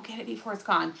it. Go get it before it's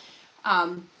gone.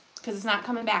 Because it's not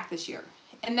coming back this year.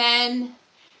 And then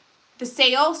the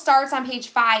sale starts on page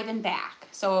 5 and back.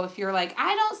 So if you're like,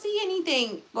 I don't see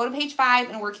anything, go to page 5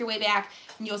 and work your way back.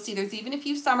 And you'll see there's even a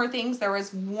few summer things. There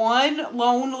was one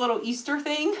lone little Easter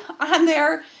thing on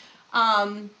there.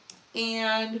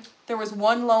 And there was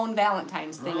one lone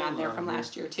Valentine's thing on there from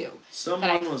last year too.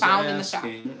 Someone was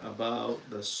asking about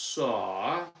the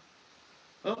saw.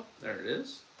 Oh, there it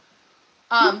is.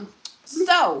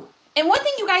 So, and one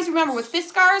thing you guys remember with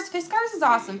Fiskars is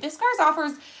awesome. Fiskars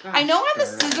offers, I know on the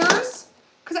scissors,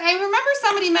 because I remember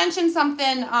somebody mentioned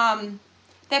something,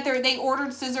 that they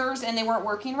ordered scissors and they weren't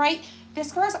working right.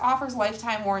 Fiskars offers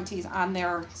lifetime warranties on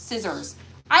their scissors.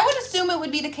 I would assume it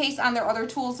would be the case on their other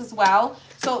tools as well.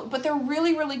 So, but they're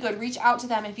really, really good. Reach out to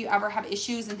them if you ever have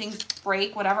issues and things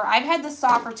break, whatever. I've had this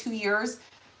saw for 2 years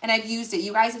and I've used it.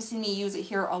 You guys have seen me use it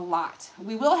here a lot.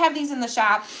 We will have these in the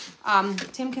shop.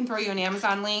 Tim can throw you an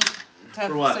Amazon link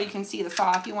so you can see the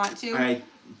saw if you want to. I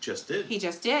just did. He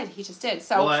just did.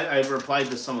 So, well, I replied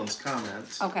to someone's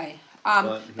comments. Okay.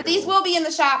 But these will be in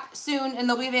the shop soon, and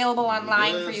they'll be available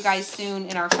online for you guys soon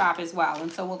in our shop as well.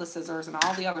 And so will the scissors and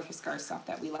all the other Fiskars stuff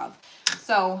that we love.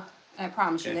 So, I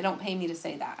promise you, they don't pay me to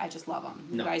say that. I just love them.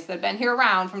 No. You guys that have been here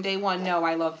around from day one know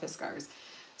I love Fiskars.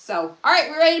 So, all right,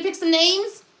 we ready to pick some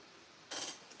names?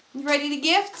 You ready to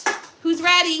gift? Who's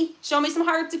ready? Show me some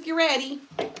hearts if you're ready.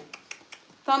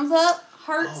 Thumbs up,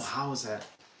 hearts. Oh, how is that?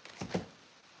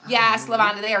 Yes,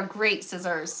 Lavonda, they are great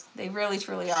scissors. They really,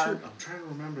 truly are. Shoot, I'm trying to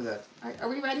remember that. Are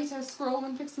we ready to scroll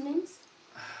and pick some names?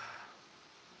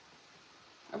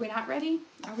 Are we not ready?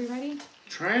 Are we ready?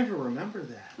 Trying to remember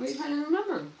that. What are you trying to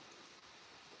remember?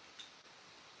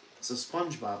 It's a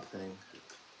SpongeBob thing.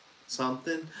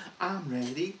 Something. I'm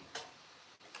ready.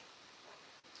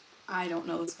 I don't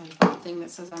know the SpongeBob thing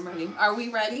that says I'm ready. Are we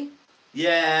ready?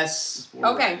 Yes.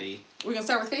 We're ready. We're going to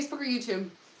start with Facebook or YouTube?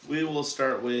 We will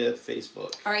start with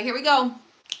Facebook. All right, here we go.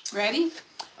 Ready?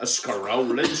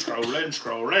 Scrolling.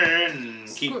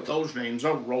 Keep those names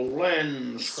a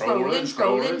rolling. Scrolling.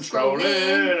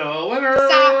 A winner.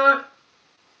 Stop.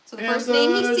 So the first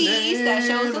name he sees that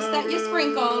shows us that you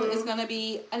sprinkled is going to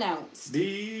be announced.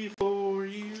 Before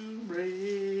you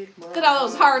break my Look at all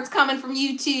those hearts coming from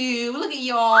YouTube. Look at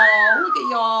y'all. Look at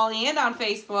y'all. And on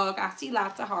Facebook. I see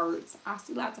lots of hearts.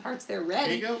 They're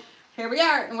ready. Here you go. Here we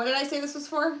are. And what did I say this was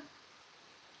for?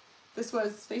 This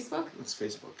was Facebook? It's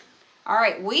Facebook. All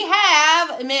right. We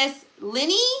have Miss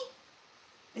Linny.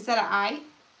 Is that an I?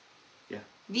 Yeah.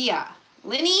 Via.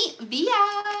 Linny Via.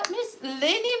 Miss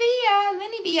Linny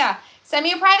Via. Send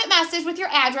me a private message with your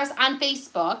address on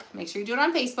Facebook. Make sure you do it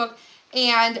on Facebook.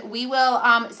 And we will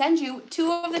send you 2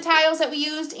 of the tiles that we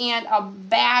used and a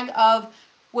bag of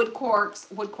corks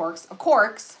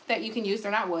that you can use. They're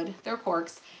not wood. They're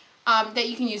corks. That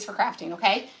you can use for crafting,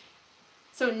 okay?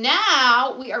 So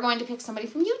now we are going to pick somebody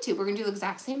from YouTube. We're going to do the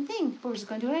exact same thing, but we're just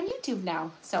going to do it on YouTube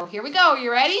now. So here we go. Are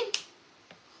you ready?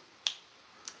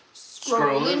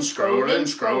 Scrolling.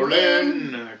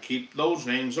 Keep those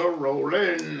names a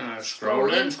rolling.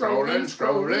 Scrolling.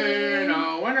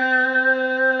 A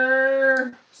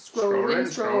winner.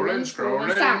 Scrolling.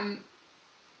 Stop.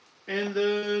 In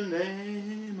the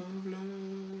name of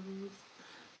love,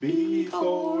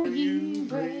 before you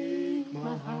break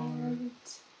my heart.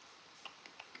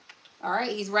 All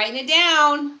right, he's writing it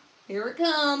down. Here it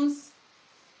comes.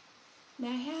 May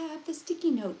I have the sticky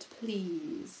note,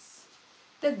 please?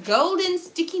 The golden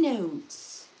sticky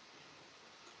note.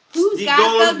 Who's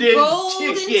got the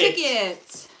golden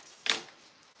ticket?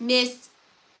 Miss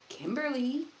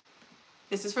Kimberly.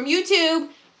 This is from YouTube.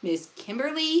 Miss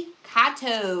Kimberly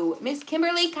Cato. Miss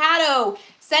Kimberly Cato.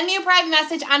 Send me a private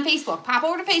message on Facebook. Pop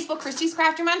over to Facebook, Christy's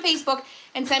Craft Room on Facebook,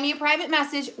 and send me a private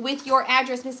message with your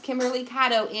address, Miss Kimberly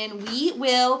Cato, and we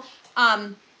will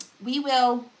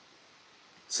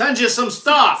send you some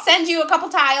stuff. Send you a couple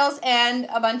tiles and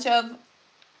a bunch of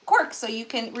corks so you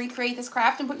can recreate this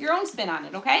craft and put your own spin on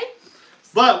it, okay?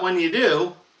 But when you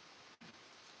do,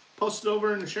 post it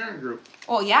over in the sharing group.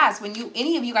 Oh yes, when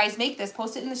any of you guys make this,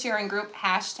 post it in the sharing group,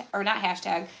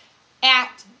 tag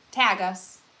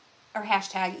us. Or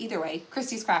hashtag, either way.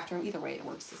 Christy's Craft Room, either way, it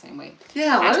works the same way.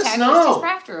 Yeah, let us know. Christy's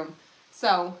Craft Room.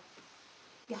 So,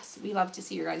 yes, we love to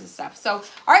see your guys' stuff. So, all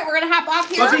right, we're going to hop off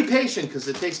here. But be patient, because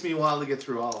it takes me a while to get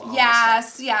through all this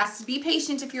stuff. Yes. Be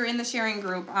patient if you're in the sharing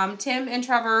group. Tim and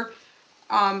Trevor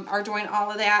are doing all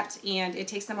of that, and it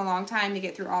takes them a long time to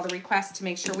get through all the requests to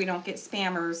make sure we don't get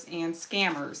spammers and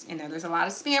scammers in there. There's a lot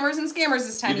of spammers and scammers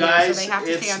this time of year, so they have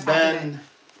to stay on top of it.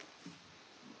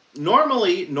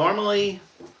 Normally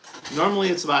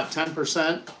it's about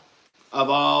 10% of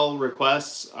all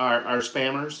requests are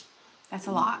spammers. That's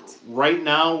a lot. Right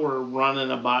now we're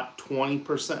running about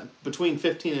 20%, between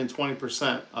 15 and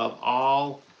 20% of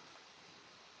all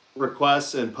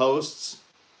requests and posts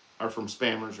are from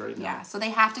spammers right now. Yeah, so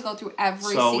they have to go through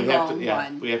every So single we have to,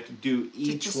 one. we have to do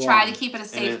each just one. try to keep it a and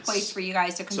safe place for you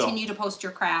guys to continue to post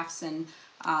your crafts and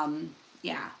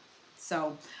yeah. So,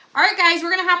 all right, guys, we're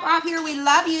going to hop off here. We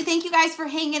love you. Thank you guys for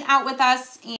hanging out with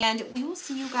us, and we will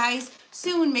see you guys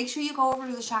soon. Make sure you go over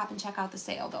to the shop and check out the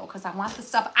sale, though, because I want the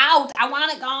stuff out. I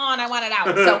want it gone. I want it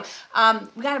out. So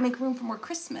we got to make room for more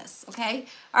Christmas, okay?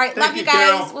 All right, love you guys.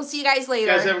 Carol. We'll see you guys later.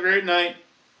 You guys have a great night.